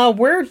one?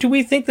 Where do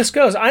we think this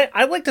goes?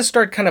 I'd like to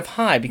start kind of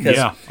high because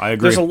I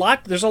agree. There's a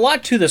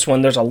lot to this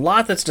one. There's a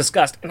lot that's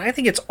discussed, and I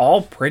think it's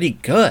all pretty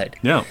good.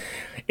 Yeah.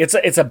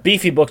 It's a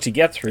beefy book to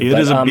get through. It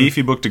is a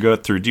beefy book to go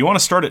through. Do you want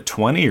to start at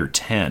 20 or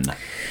 10?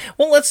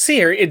 Well, let's see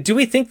here. Do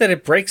we think that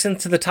it breaks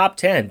into the top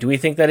 10? Do we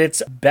think that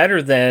it's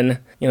better than,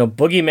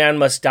 Boogeyman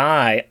Must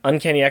Die,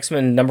 Uncanny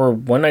X-Men number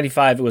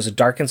 195, It Was a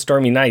Dark and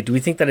Stormy Night? Do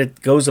we think that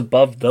it goes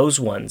above those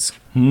ones?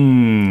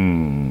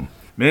 Man,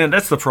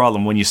 that's the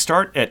problem. When you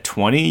start at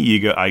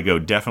 20, I go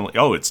definitely,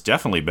 it's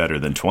definitely better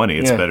than 20.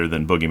 It's better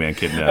than Boogeyman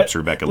Kidnaps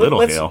Rebecca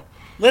Littlehale.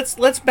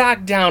 Let's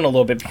back down a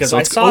little bit because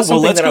I saw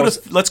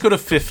let's go to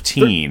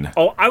 15.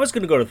 I was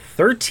going to go to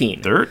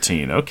 13.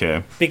 13,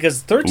 okay.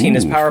 Because 13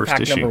 is Power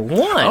Pack number 1.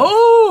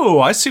 Oh,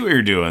 I see what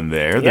you're doing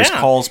there. There's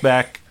calls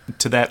back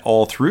to that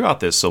all throughout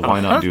this, so why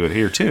not do it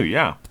here too?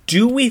 Yeah.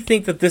 Do we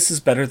think that this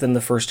is better than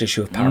the first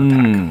issue of Power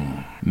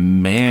Pack?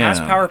 Man. Has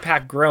Power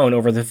Pack grown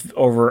over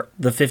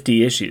the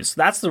 50 issues?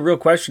 That's the real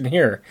question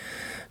here.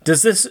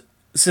 Does this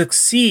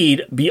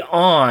succeed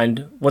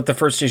beyond what the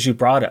first issue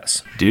brought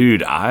us?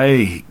 Dude,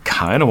 I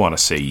kind of want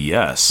to say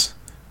yes,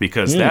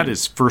 because that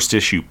is first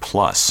issue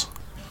plus.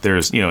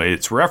 There's,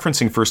 it's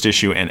referencing first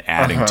issue and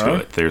adding to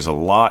it. There's a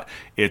lot.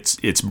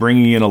 It's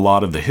bringing in a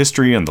lot of the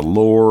history and the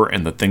lore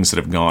and the things that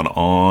have gone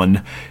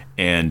on,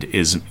 and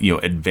is,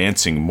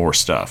 advancing more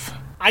stuff.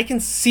 I can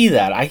see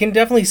that. I can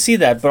definitely see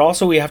that. But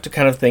also we have to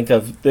kind of think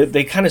of,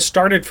 they kind of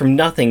started from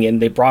nothing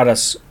and they brought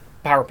us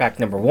Power Pack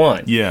number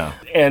 1. Yeah.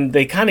 And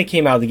they kind of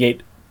came out of the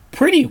gate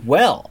pretty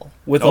well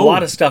with a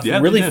lot of stuff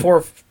really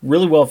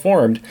well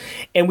formed.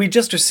 And we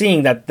just are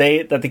seeing that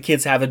the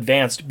kids have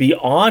advanced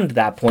beyond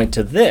that point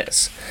to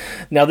this.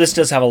 Now this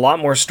does have a lot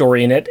more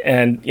story in it,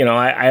 and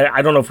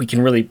I don't know if we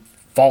can really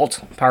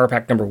fault Power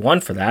Pack number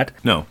 1 for that.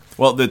 No.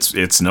 Well,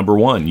 it's number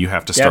 1. You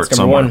have to start it's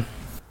somewhere. 1.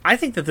 I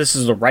think that this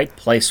is the right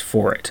place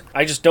for it.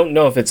 I just don't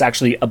know if it's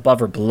actually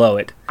above or below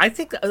it. I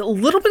think a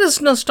little bit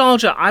of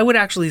nostalgia, I would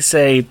actually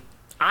say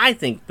I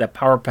think that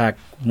Power Pack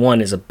 1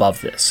 is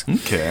above this.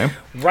 Okay.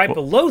 Right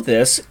below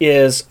this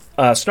is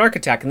Snark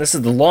Attack, and this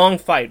is the long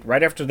fight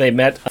right after they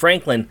met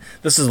Franklin.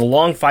 This is the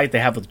long fight they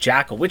have with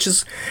Jackal, which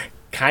is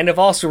kind of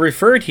also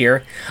referred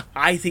here.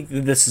 I think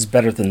that this is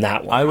better than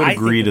that one. I would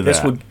agree to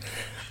that.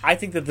 I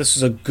think that this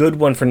is a good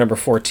one for number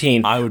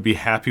 14. I would be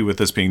happy with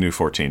this being new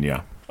 14,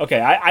 yeah. Okay,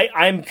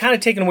 I'm kind of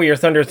taking away your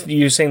thunder.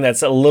 You saying that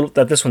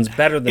this one's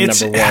better than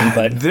number 1,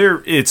 but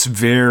it's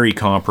very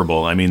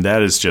comparable. I mean,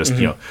 that is just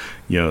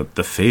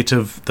the fate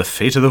of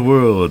the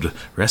world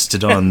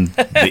rested on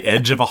the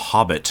edge of a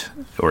hobbit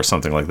or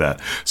something like that.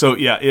 So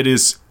yeah, it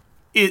is.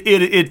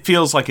 It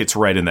feels like it's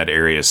right in that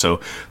area.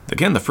 So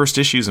again, the first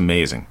issue is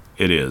amazing.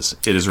 It is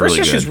really good. First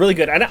issue is really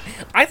good, and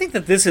I think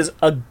that this is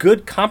a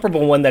good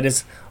comparable one that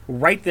is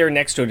right there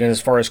next to it, and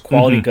as far as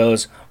quality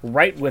goes,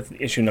 right with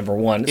issue number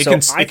 1. It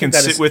can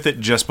sit with it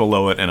just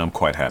below it, and I'm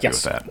quite happy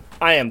with that.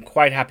 I am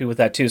quite happy with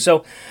that too.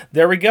 So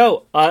there we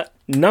go.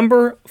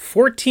 Number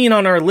 14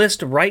 on our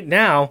list right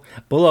now,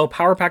 below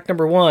Power Pack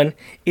number 1,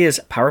 is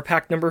Power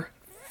Pack number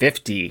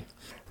 50.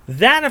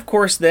 That, of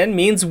course, then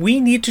means we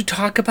need to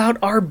talk about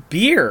our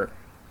beer.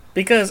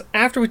 Because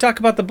after we talk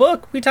about the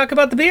book, we talk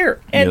about the beer.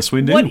 And yes,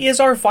 we do. What is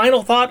our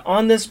final thought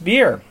on this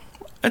beer?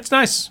 It's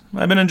nice.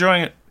 I've been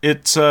enjoying it.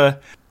 It's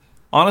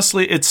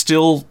honestly, it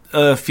still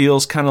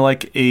feels kind of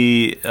like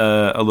a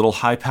little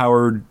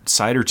high-powered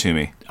cider to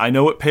me. I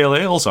know what pale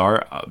ales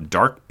are.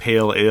 Dark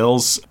pale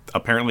ales,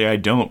 apparently I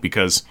don't,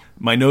 because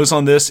my nose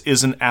on this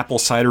is an apple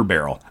cider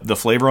barrel. The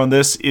flavor on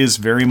this is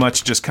very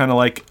much just kind of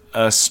like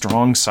a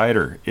strong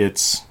cider.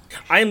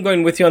 I am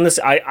going with you on this.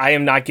 I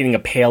am not getting a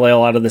pale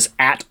ale out of this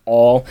at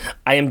all.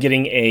 I am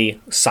getting a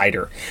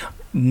cider.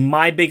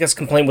 My biggest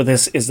complaint with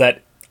this is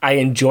that I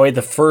enjoy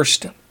the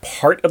first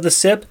part of the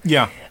sip.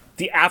 Yeah.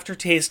 The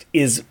aftertaste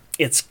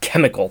it's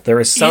chemical. There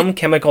is some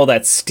chemical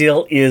that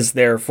still is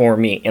there for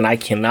me, and I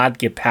cannot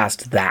get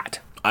past that.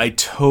 I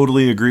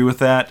totally agree with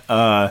that.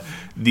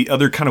 The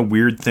other kind of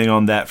weird thing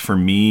on that for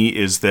me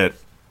is that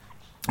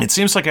it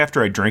seems like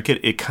after I drink it,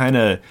 it kind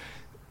of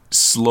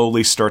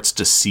slowly starts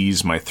to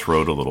seize my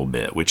throat a little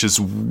bit, which is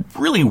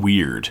really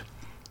weird.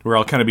 Where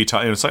I'll kind of be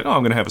talking, it's like, oh,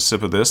 I'm going to have a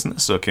sip of this, and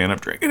this is okay, and I'm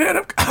drinking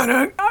it.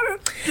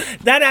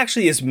 That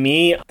actually is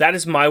me. That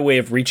is my way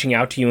of reaching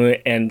out to you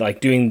and like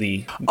doing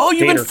the. Oh,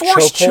 you've been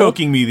force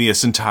choking me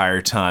this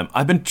entire time.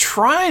 I've been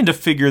trying to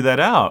figure that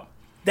out.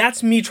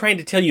 That's me trying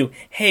to tell you,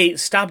 hey,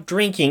 stop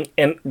drinking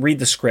and read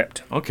the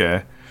script.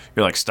 Okay,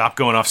 you're like, stop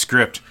going off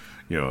script.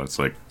 You know, it's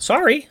like,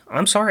 sorry,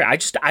 I'm sorry.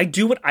 I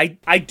do what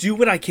I do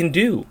what I can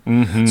do.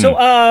 Mm-hmm. So,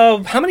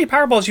 how many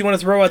Powerballs do you want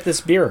to throw at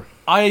this beer?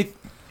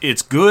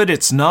 It's good.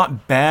 It's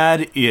not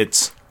bad.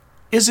 Is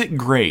it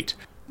great?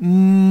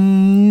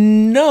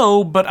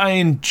 No, but I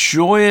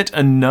enjoy it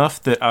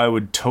enough that I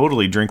would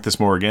totally drink this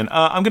more again.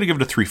 I'm going to give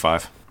it a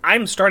 3.5.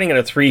 I'm starting at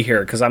a 3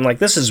 here because I'm like,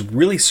 this is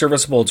really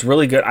serviceable. It's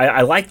really good.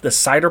 I like the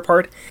cider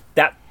part.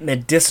 That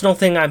medicinal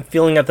thing I'm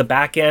feeling at the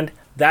back end,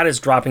 that is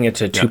dropping it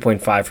to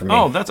 2.5 for me.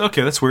 Oh, that's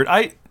okay. That's weird.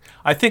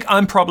 I think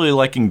I'm probably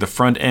liking the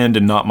front end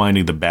and not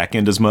minding the back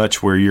end as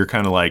much, where you're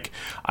kind of like,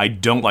 I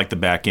don't like the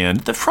back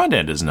end. The front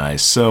end is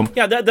nice. So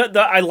yeah,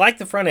 I like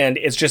the front end.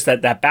 It's just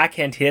that back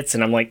end hits,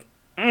 and I'm like,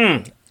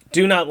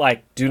 do not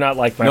like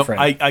my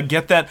friend. I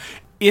get that.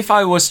 If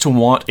I was to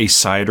want a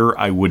cider,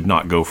 I would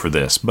not go for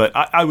this. But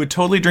I would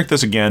totally drink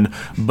this again,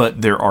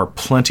 but there are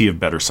plenty of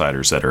better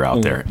ciders that are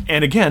out there.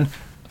 And again,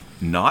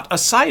 not a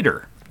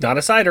cider. Not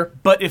a cider.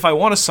 But if I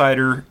want a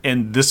cider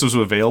and this was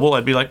available,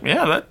 I'd be like,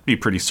 yeah, that'd be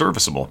pretty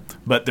serviceable.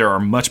 But there are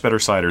much better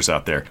ciders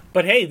out there.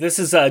 But hey, this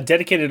is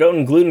dedicated oat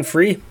and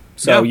gluten-free.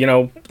 So,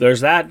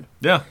 there's that.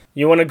 Yeah.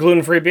 You want a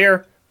gluten-free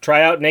beer?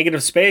 Try out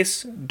Negative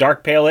Space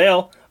Dark Pale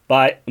Ale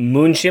by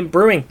Moonship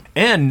Brewing.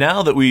 And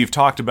now that we've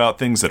talked about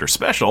things that are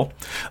special,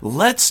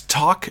 let's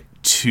talk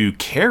to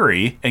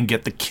Carrie and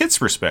get the kids'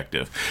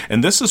 perspective.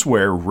 And this is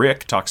where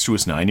Rick talks to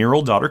his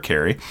 9-year-old daughter,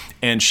 Carrie,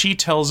 and she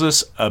tells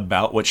us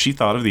about what she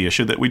thought of the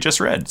issue that we just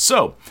read.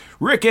 So,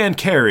 Rick and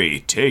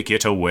Carrie, take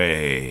it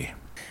away.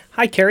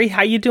 Hi, Carrie.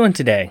 How you doing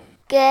today?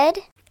 Good.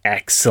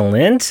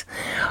 Excellent.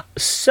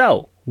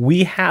 So,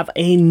 we have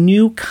a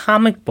new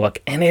comic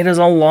book, and it is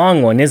a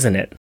long one, isn't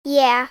it?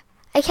 Yeah.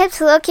 I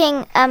kept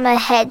looking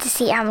ahead to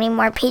see how many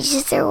more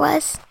pages there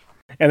was.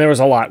 And there was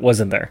a lot,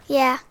 wasn't there?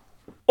 Yeah.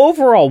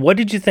 Overall, what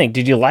did you think?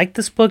 Did you like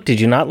this book? Did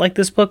you not like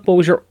this book? What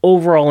was your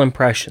overall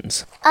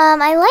impressions?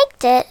 I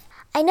liked it.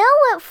 I know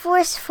what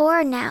Force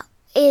 4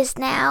 is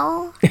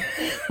now.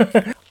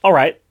 All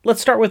right,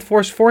 let's start with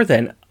Force 4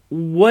 then.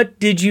 What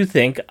did you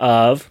think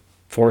of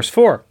Force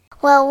 4?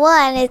 Well,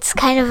 one, it's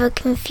kind of a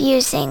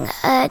confusing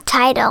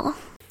title.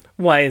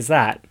 Why is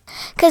that?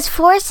 Because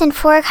Force and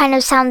 4 kind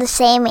of sound the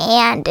same,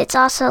 and it's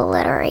also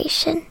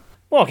alliteration.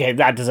 Well, okay,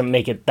 that doesn't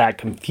make it that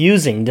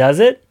confusing, does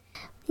it?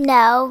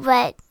 No,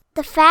 but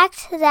the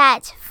fact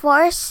that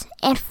Force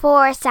and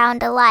 4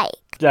 sound alike.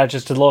 That's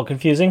just a little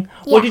confusing?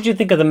 Yeah. What did you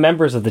think of the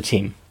members of the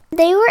team?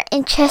 They were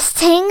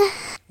interesting.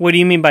 What do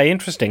you mean by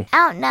interesting?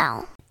 I don't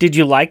know. Did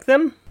you like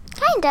them?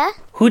 Kinda.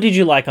 Who did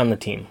you like on the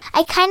team?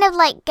 I kind of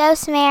like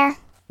Ghost Mare.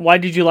 Why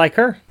did you like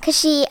her? Because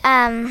she,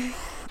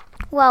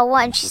 well,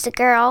 one, she's a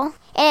girl.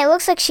 And it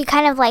looks like she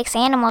kind of likes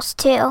animals,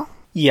 too.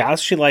 Yes,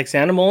 she likes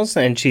animals,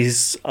 and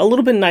she's a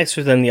little bit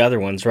nicer than the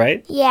other ones,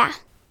 right? Yeah.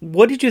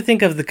 What did you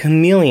think of the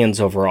chameleons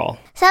overall?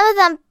 Some of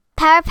them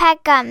Power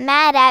Pack got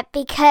mad at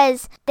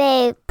because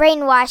they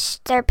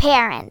brainwashed their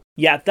parents.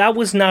 Yeah, that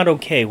was not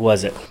okay,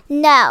 was it?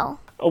 No.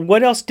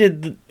 What else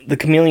did the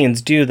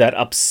chameleons do that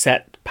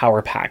upset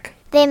Power Pack?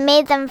 They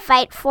made them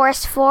fight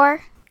Force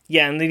 4.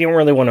 Yeah, and they didn't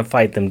really want to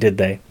fight them, did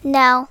they?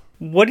 No.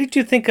 What did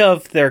you think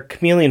of their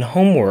chameleon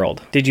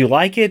homeworld? Did you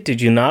like it?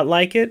 Did you not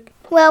like it?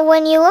 Well,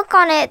 when you look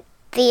on it,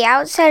 the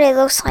outside, it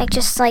looks like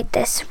just like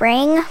this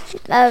ring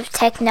of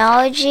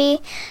technology.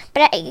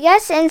 But I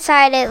guess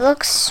inside it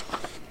looks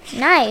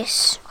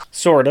nice.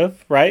 Sort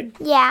of, right?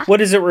 Yeah. What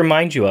does it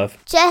remind you of?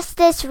 Just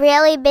this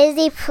really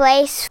busy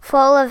place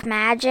full of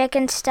magic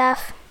and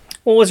stuff.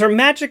 Well, was there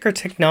magic or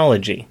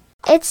technology?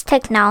 It's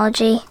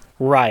technology.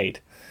 Right.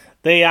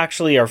 They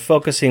actually are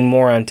focusing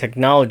more on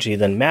technology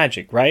than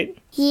magic, right?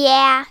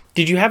 Yeah.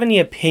 Did you have any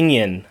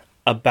opinion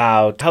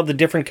about how the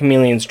different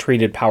chameleons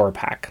treated Power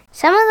Pack?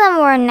 Some of them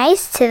were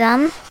nice to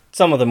them.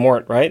 Some of them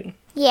weren't, right?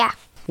 Yeah.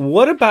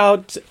 What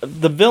about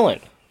the villain?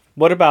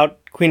 What about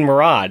Queen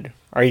Marad?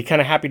 Are you kind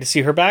of happy to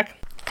see her back?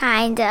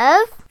 Kind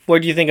of.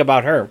 What do you think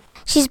about her?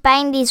 She's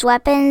buying these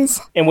weapons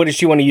And what does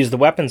she want to use the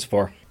weapons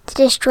for?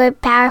 to destroy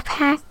Power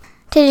Pack,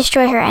 to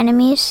destroy her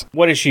enemies.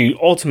 What does she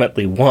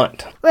ultimately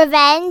want?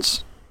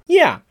 Revenge?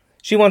 Yeah,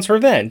 she wants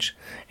revenge.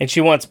 And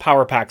she wants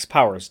Power Pack's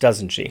powers,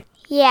 doesn't she?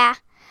 Yeah.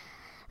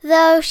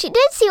 Though she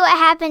did see what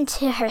happened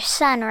to her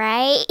son,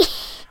 right?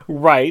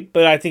 Right,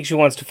 but I think she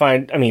wants to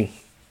find...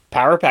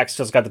 Power Pack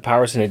still's got the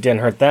powers and it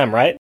didn't hurt them,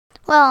 right?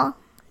 Well,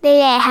 they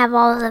didn't have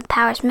all of the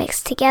powers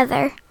mixed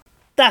together.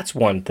 That's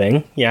one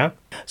thing, yeah.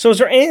 So is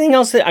there anything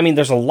else that...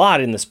 there's a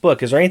lot in this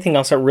book. Is there anything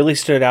else that really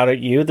stood out at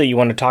you that you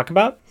want to talk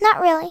about?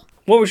 Not really.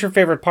 What was your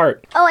favorite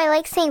part? Oh, I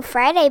like seeing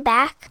Friday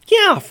back.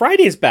 Yeah,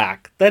 Friday's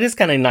back. That is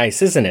kind of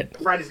nice, isn't it?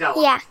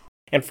 Yeah.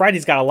 And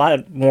Friday's got a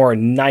lot more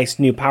nice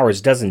new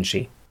powers, doesn't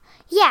she?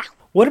 Yeah.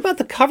 What about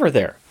the cover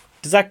there?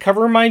 Does that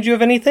cover remind you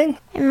of anything?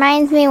 It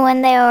reminds me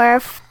when they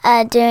were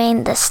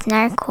doing the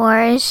Snark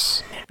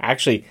Wars.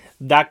 Actually,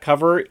 that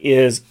cover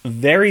is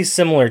very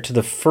similar to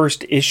the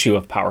first issue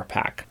of Power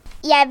Pack.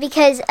 Yeah,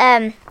 because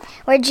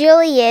where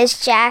Julie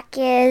is, Jack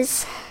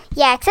is.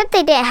 Yeah, except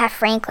they didn't have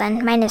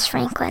Franklin. Mine is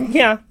Franklin.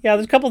 Yeah,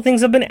 there's a couple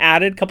things have been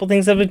added, a couple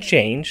things have been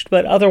changed,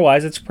 but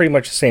otherwise it's pretty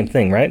much the same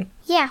thing, right?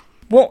 Yeah.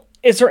 Well,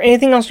 is there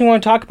anything else you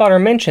want to talk about or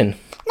mention?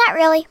 Not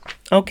really.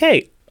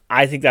 Okay,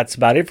 I think that's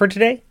about it for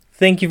today.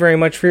 Thank you very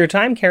much for your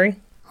time, Carrie.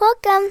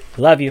 Welcome.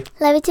 Love you.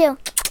 Love you too.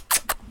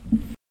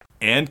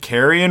 And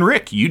Carrie and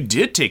Rick, you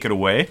did take it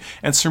away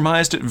and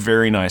surmised it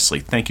very nicely.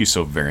 Thank you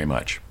so very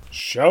much.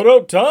 Shout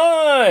out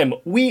time!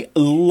 We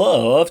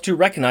love to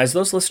recognize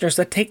those listeners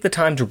that take the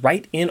time to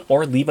write in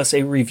or leave us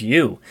a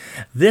review.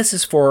 This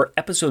is for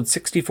episode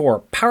 64,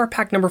 Power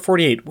Pack number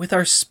 48, with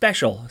our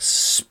special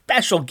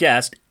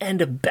guest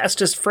and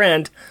bestest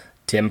friend,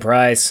 Tim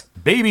Price,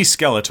 Baby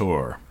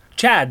Skeletor,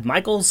 Chad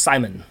Michael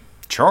Simon,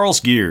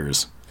 Charles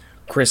Gears,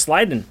 Chris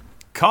Lydon,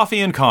 Coffee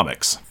and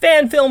Comics,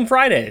 Fan Film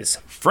Fridays,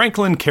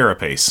 Franklin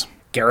Carapace,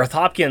 Gareth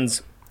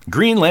Hopkins,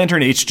 Green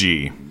Lantern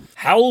HG,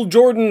 Howell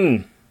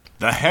Jordan,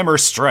 The Hammer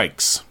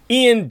Strikes,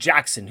 Ian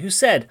Jackson, who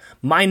said,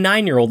 "My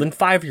 9-year-old and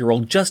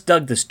 5-year-old just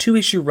dug this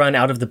 2-issue run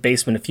out of the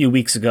basement a few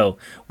weeks ago.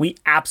 We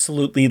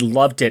absolutely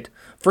loved it.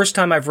 First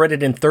time I've read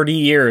it in 30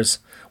 years.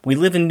 We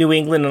live in New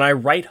England and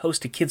I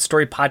host a kids'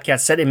 story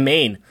podcast set in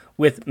Maine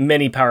with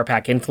many Power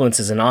Pack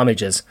influences and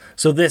homages.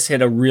 So this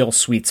hit a real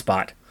sweet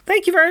spot."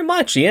 Thank you very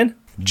much, Ian.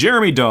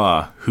 Jeremy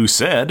Daw, who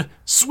said,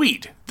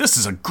 "Sweet, this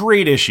is a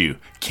great issue.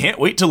 Can't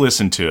wait to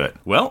listen to it."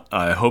 Well,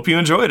 I hope you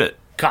enjoyed it.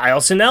 Kyle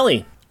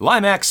Sinelli.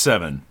 Limax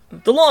 7,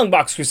 The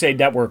Longbox Crusade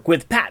Network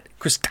with Pat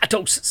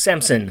Christatos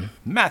Sampson.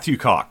 Matthew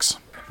Cox,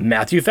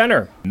 Matthew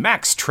Fenner.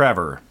 Max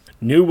Trevor,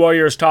 New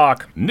Warriors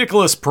Talk.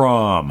 Nicholas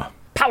Prom,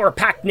 Power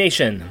Pack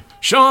Nation.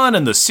 Sean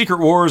and the Secret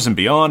Wars and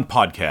Beyond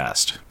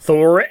podcast,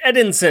 Thor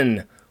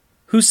Edinson,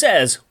 who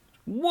says,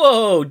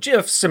 "Whoa,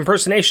 Jif's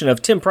impersonation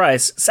of Tim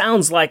Price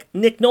sounds like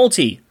Nick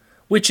Nolte,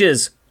 which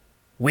is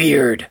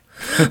weird."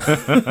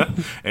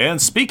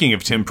 And speaking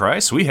of Tim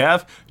Price, we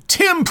have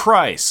Tim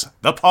Price,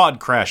 the Pod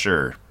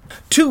Crasher,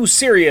 Too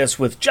Serious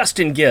with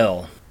Justin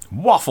Gill.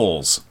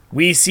 Waffles,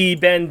 We See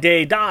Ben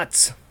Day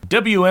Dots.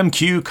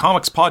 WMQ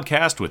Comics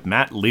Podcast with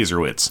Matt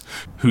Laserwitz,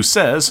 who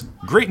says,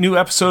 "Great new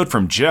episode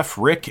from Jeff,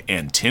 Rick,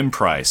 and Tim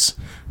Price.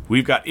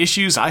 We've got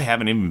issues I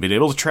haven't even been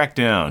able to track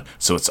down,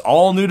 so it's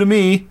all new to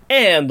me."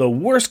 And the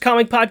worst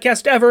comic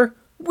podcast ever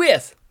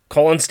with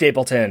Colin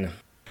Stapleton.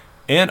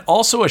 And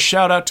also a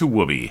shout out to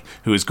Whoopi,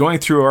 who is going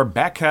through our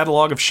back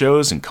catalog of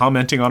shows and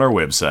commenting on our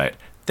website.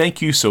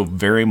 Thank you so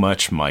very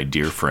much, my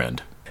dear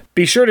friend.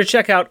 Be sure to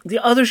check out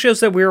the other shows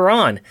that we're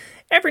on.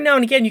 Every now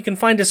and again, you can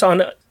find us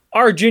on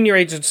our Junior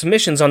Agent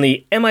submissions on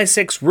the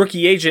MI6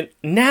 Rookie Agent,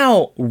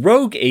 now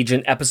Rogue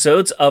Agent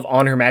episodes of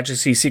On Her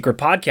Majesty's Secret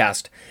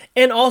Podcast.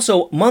 And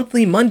also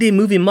monthly Monday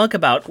Movie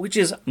Muckabout, which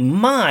is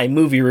my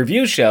movie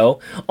review show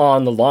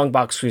on the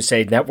Longbox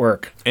Crusade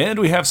Network. And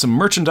we have some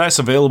merchandise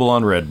available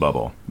on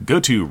Redbubble. Go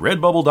to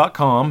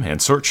redbubble.com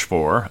and search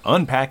for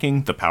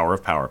Unpacking the Power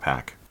of Power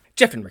Pack.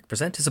 Jeff and Rick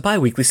Present is a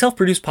bi-weekly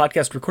self-produced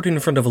podcast recorded in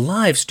front of a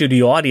live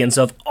studio audience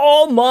of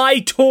All My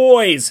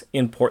Toys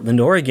in Portland,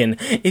 Oregon.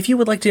 If you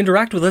would like to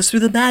interact with us through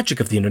the magic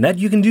of the internet,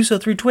 you can do so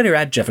through Twitter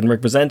at Jeff and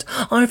Rick Present,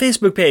 our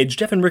Facebook page,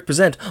 Jeff and Rick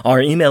Present,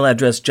 our email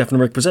address, Jeff and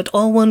Rick Present,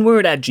 all one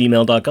word, at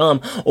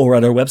gmail.com, or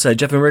at our website,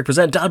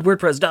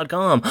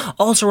 jeffandrickpresent.wordpress.com.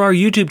 Also our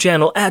YouTube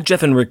channel at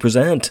Jeff and Rick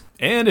Present.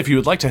 And if you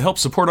would like to help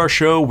support our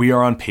show, we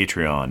are on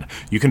Patreon.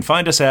 You can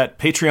find us at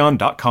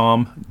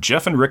patreon.com,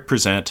 Jeff and Rick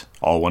Present,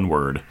 all one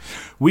word.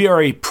 We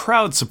are a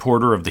proud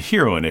supporter of the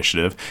Hero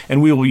Initiative,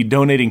 and we will be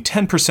donating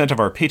 10% of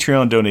our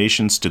Patreon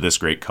donations to this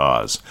great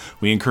cause.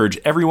 We encourage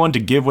everyone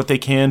to give what they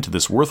can to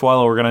this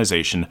worthwhile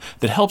organization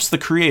that helps the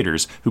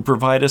creators who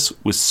provide us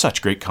with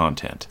such great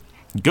content.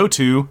 Go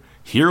to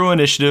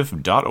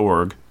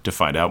heroinitiative.org to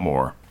find out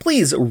more.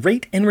 Please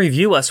rate and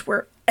review us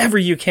wherever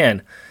you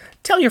can.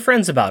 Tell your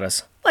friends about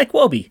us, like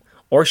Wobie,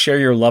 or share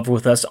your love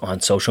with us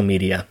on social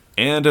media.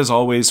 And as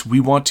always,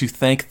 we want to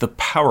thank the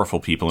powerful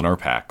people in our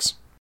packs.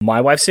 My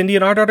wife Cindy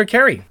and our daughter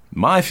Carrie.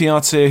 My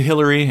fiancée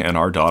Hillary and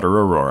our daughter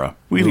Aurora.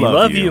 We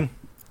love you.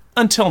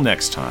 Until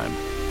next time.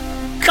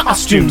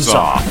 Costumes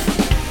off!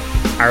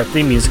 Our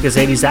theme music is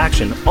 80s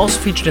Action. Also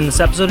featured in this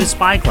episode is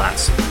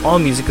Spyglass. All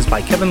music is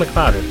by Kevin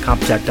MacLeod at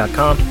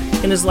Comptech.com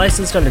and is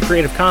licensed under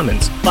Creative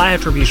Commons by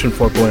Attribution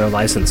 4.0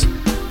 license.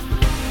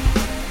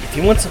 If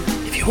you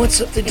want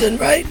something done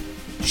right,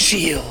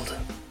 shield.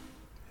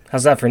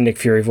 How's that for Nick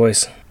Fury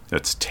voice?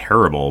 That's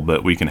terrible,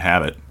 but we can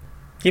have it.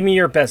 Give me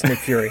your best Nick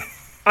Fury.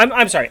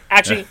 I'm sorry.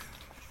 Actually,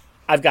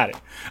 I've got it.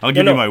 I'll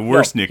give you my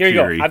worst Nick Fury.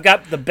 Fury. Go. I've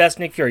got the best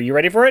Nick Fury. You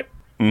ready for it?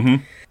 Mm-hmm.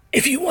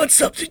 If you want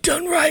something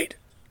done right,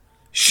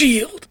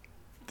 shield.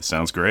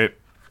 Sounds great.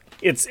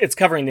 It's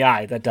covering the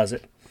eye that does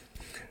it.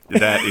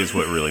 That is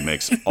what really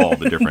makes all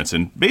the difference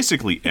in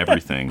basically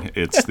everything.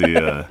 It's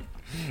the...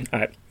 All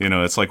right. You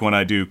know, it's like when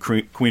I do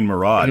Queen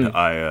Marad,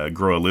 I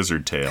grow a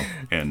lizard tail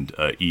and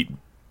eat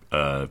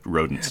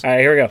rodents. All right,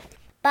 here we go.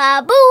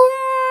 Ba-boom!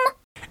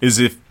 Is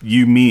if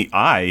you, me,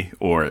 I,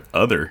 or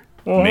other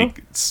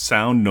make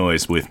sound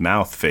noise with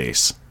mouth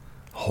face.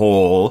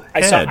 Whole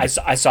head.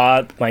 I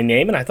saw my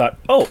name and I thought,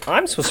 oh,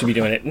 I'm supposed to be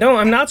doing it. No,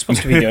 I'm not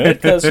supposed to be doing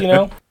it because,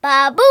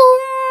 Ba-boom!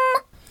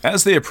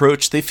 As they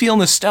approach, they feel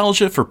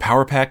nostalgia for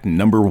Power Pack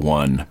number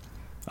 1.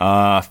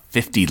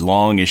 50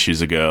 long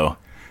issues ago.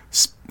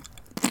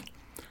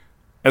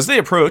 As they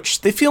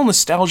approach, they feel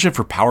nostalgia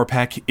for Power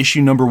Pack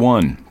issue number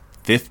 1.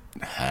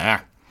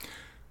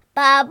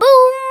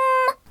 Ba-boom!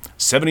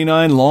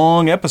 79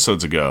 long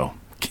episodes ago.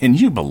 Can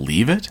you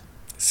believe it?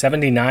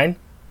 79?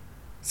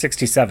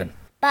 67.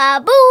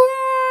 Ba-boom!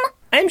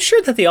 I'm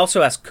sure that they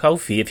also asked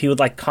Kofi if he would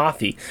like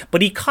coffee,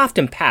 but he coughed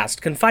and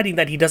passed, confiding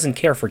that he doesn't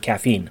care for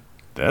caffeine.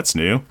 That's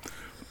new.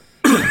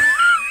 I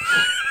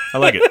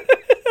like it.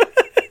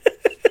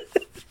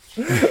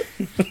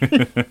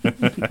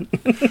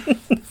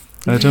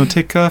 I don't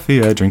take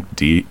coffee, I drink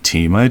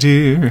tea, my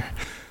dear.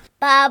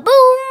 Ba-boom!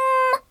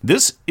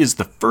 This is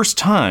the first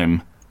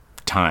time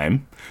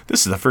that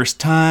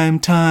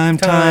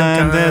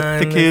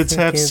the kids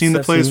have seen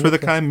the place where the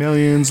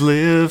chameleons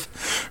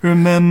live.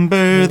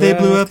 Remember, they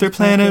blew up their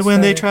planet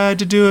when they tried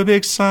to do a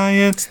big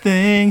science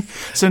thing.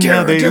 So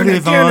now they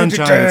live on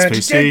giant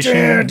space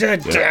station.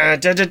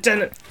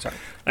 Sorry.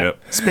 Yep.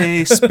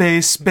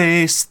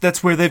 Space,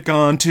 that's where they've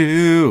gone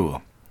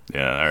to.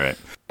 Yeah, all right.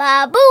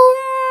 Ba-boom!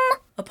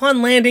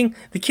 Upon landing,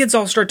 the kids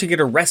all start to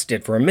get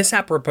arrested for a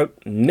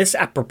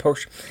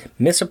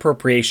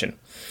misappropriation.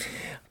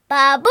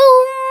 Ba-boom!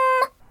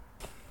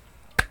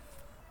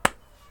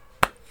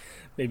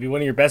 Maybe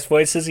one of your best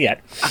voices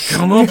yet. I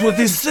come up with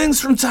these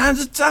things from time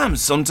to time.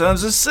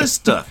 Sometimes it's this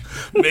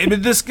stuff. Maybe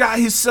this guy,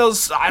 he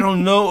sells, I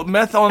don't know,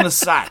 meth on the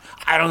side.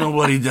 I don't know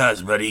what he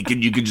does, but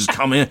you could just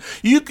come in.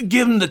 You could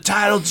give him the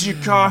title to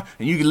your car,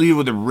 and you could leave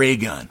with a ray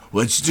gun.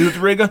 What you do with the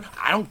ray gun,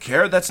 I don't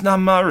care. That's not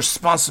my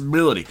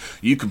responsibility.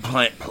 You could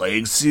plant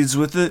plague seeds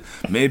with it.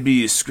 Maybe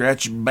you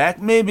scratch your back.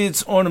 Maybe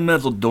it's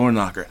ornamental door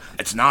knocker.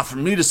 It's not for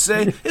me to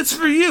say. It's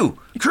for you.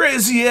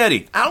 Crazy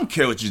Eddie. I don't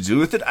care what you do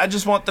with it. I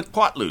just want the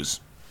quat loose.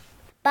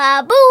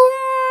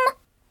 Ba-boom!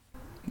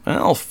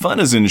 Well, fun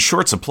is in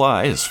short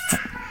supply.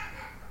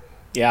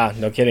 Yeah,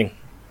 no kidding.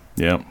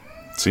 Yeah.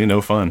 See,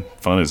 no fun.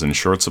 Fun is in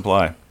short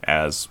supply,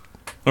 as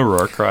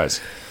Aurora cries.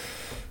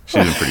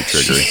 She's been pretty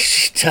triggery.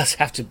 She does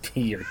have to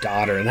be your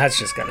daughter, and that's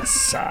just gonna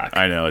suck.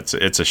 I know, it's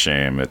a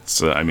shame.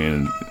 It's, I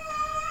mean,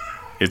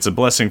 it's a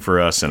blessing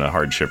for us and a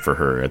hardship for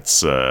her.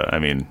 It's, I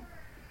mean,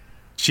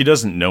 she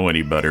doesn't know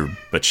any better,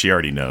 but she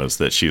already knows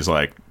that she's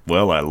like,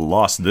 well, I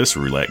lost this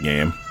roulette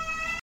game.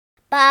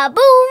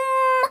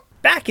 Ba-boom!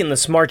 Back in the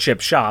Smart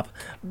Chip shop,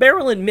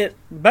 Beryl.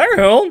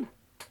 Ba-boom!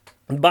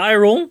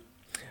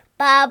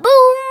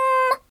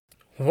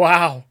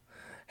 Wow.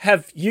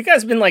 Have you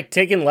guys been, like,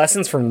 taking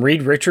lessons from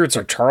Reed Richards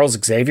or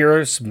Charles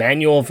Xavier's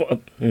manual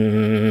of...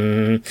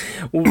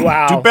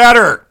 Wow. Do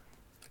better!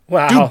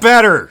 Wow. Do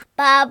better!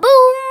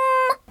 Ba-boom!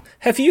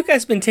 Have you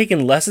guys been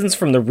taking lessons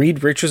from the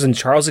Reed Richards and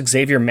Charles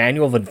Xavier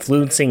manual of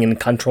influencing and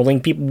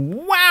controlling people?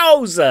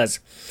 Wowzers!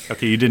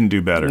 Okay, you didn't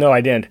do better. No,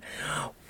 I didn't.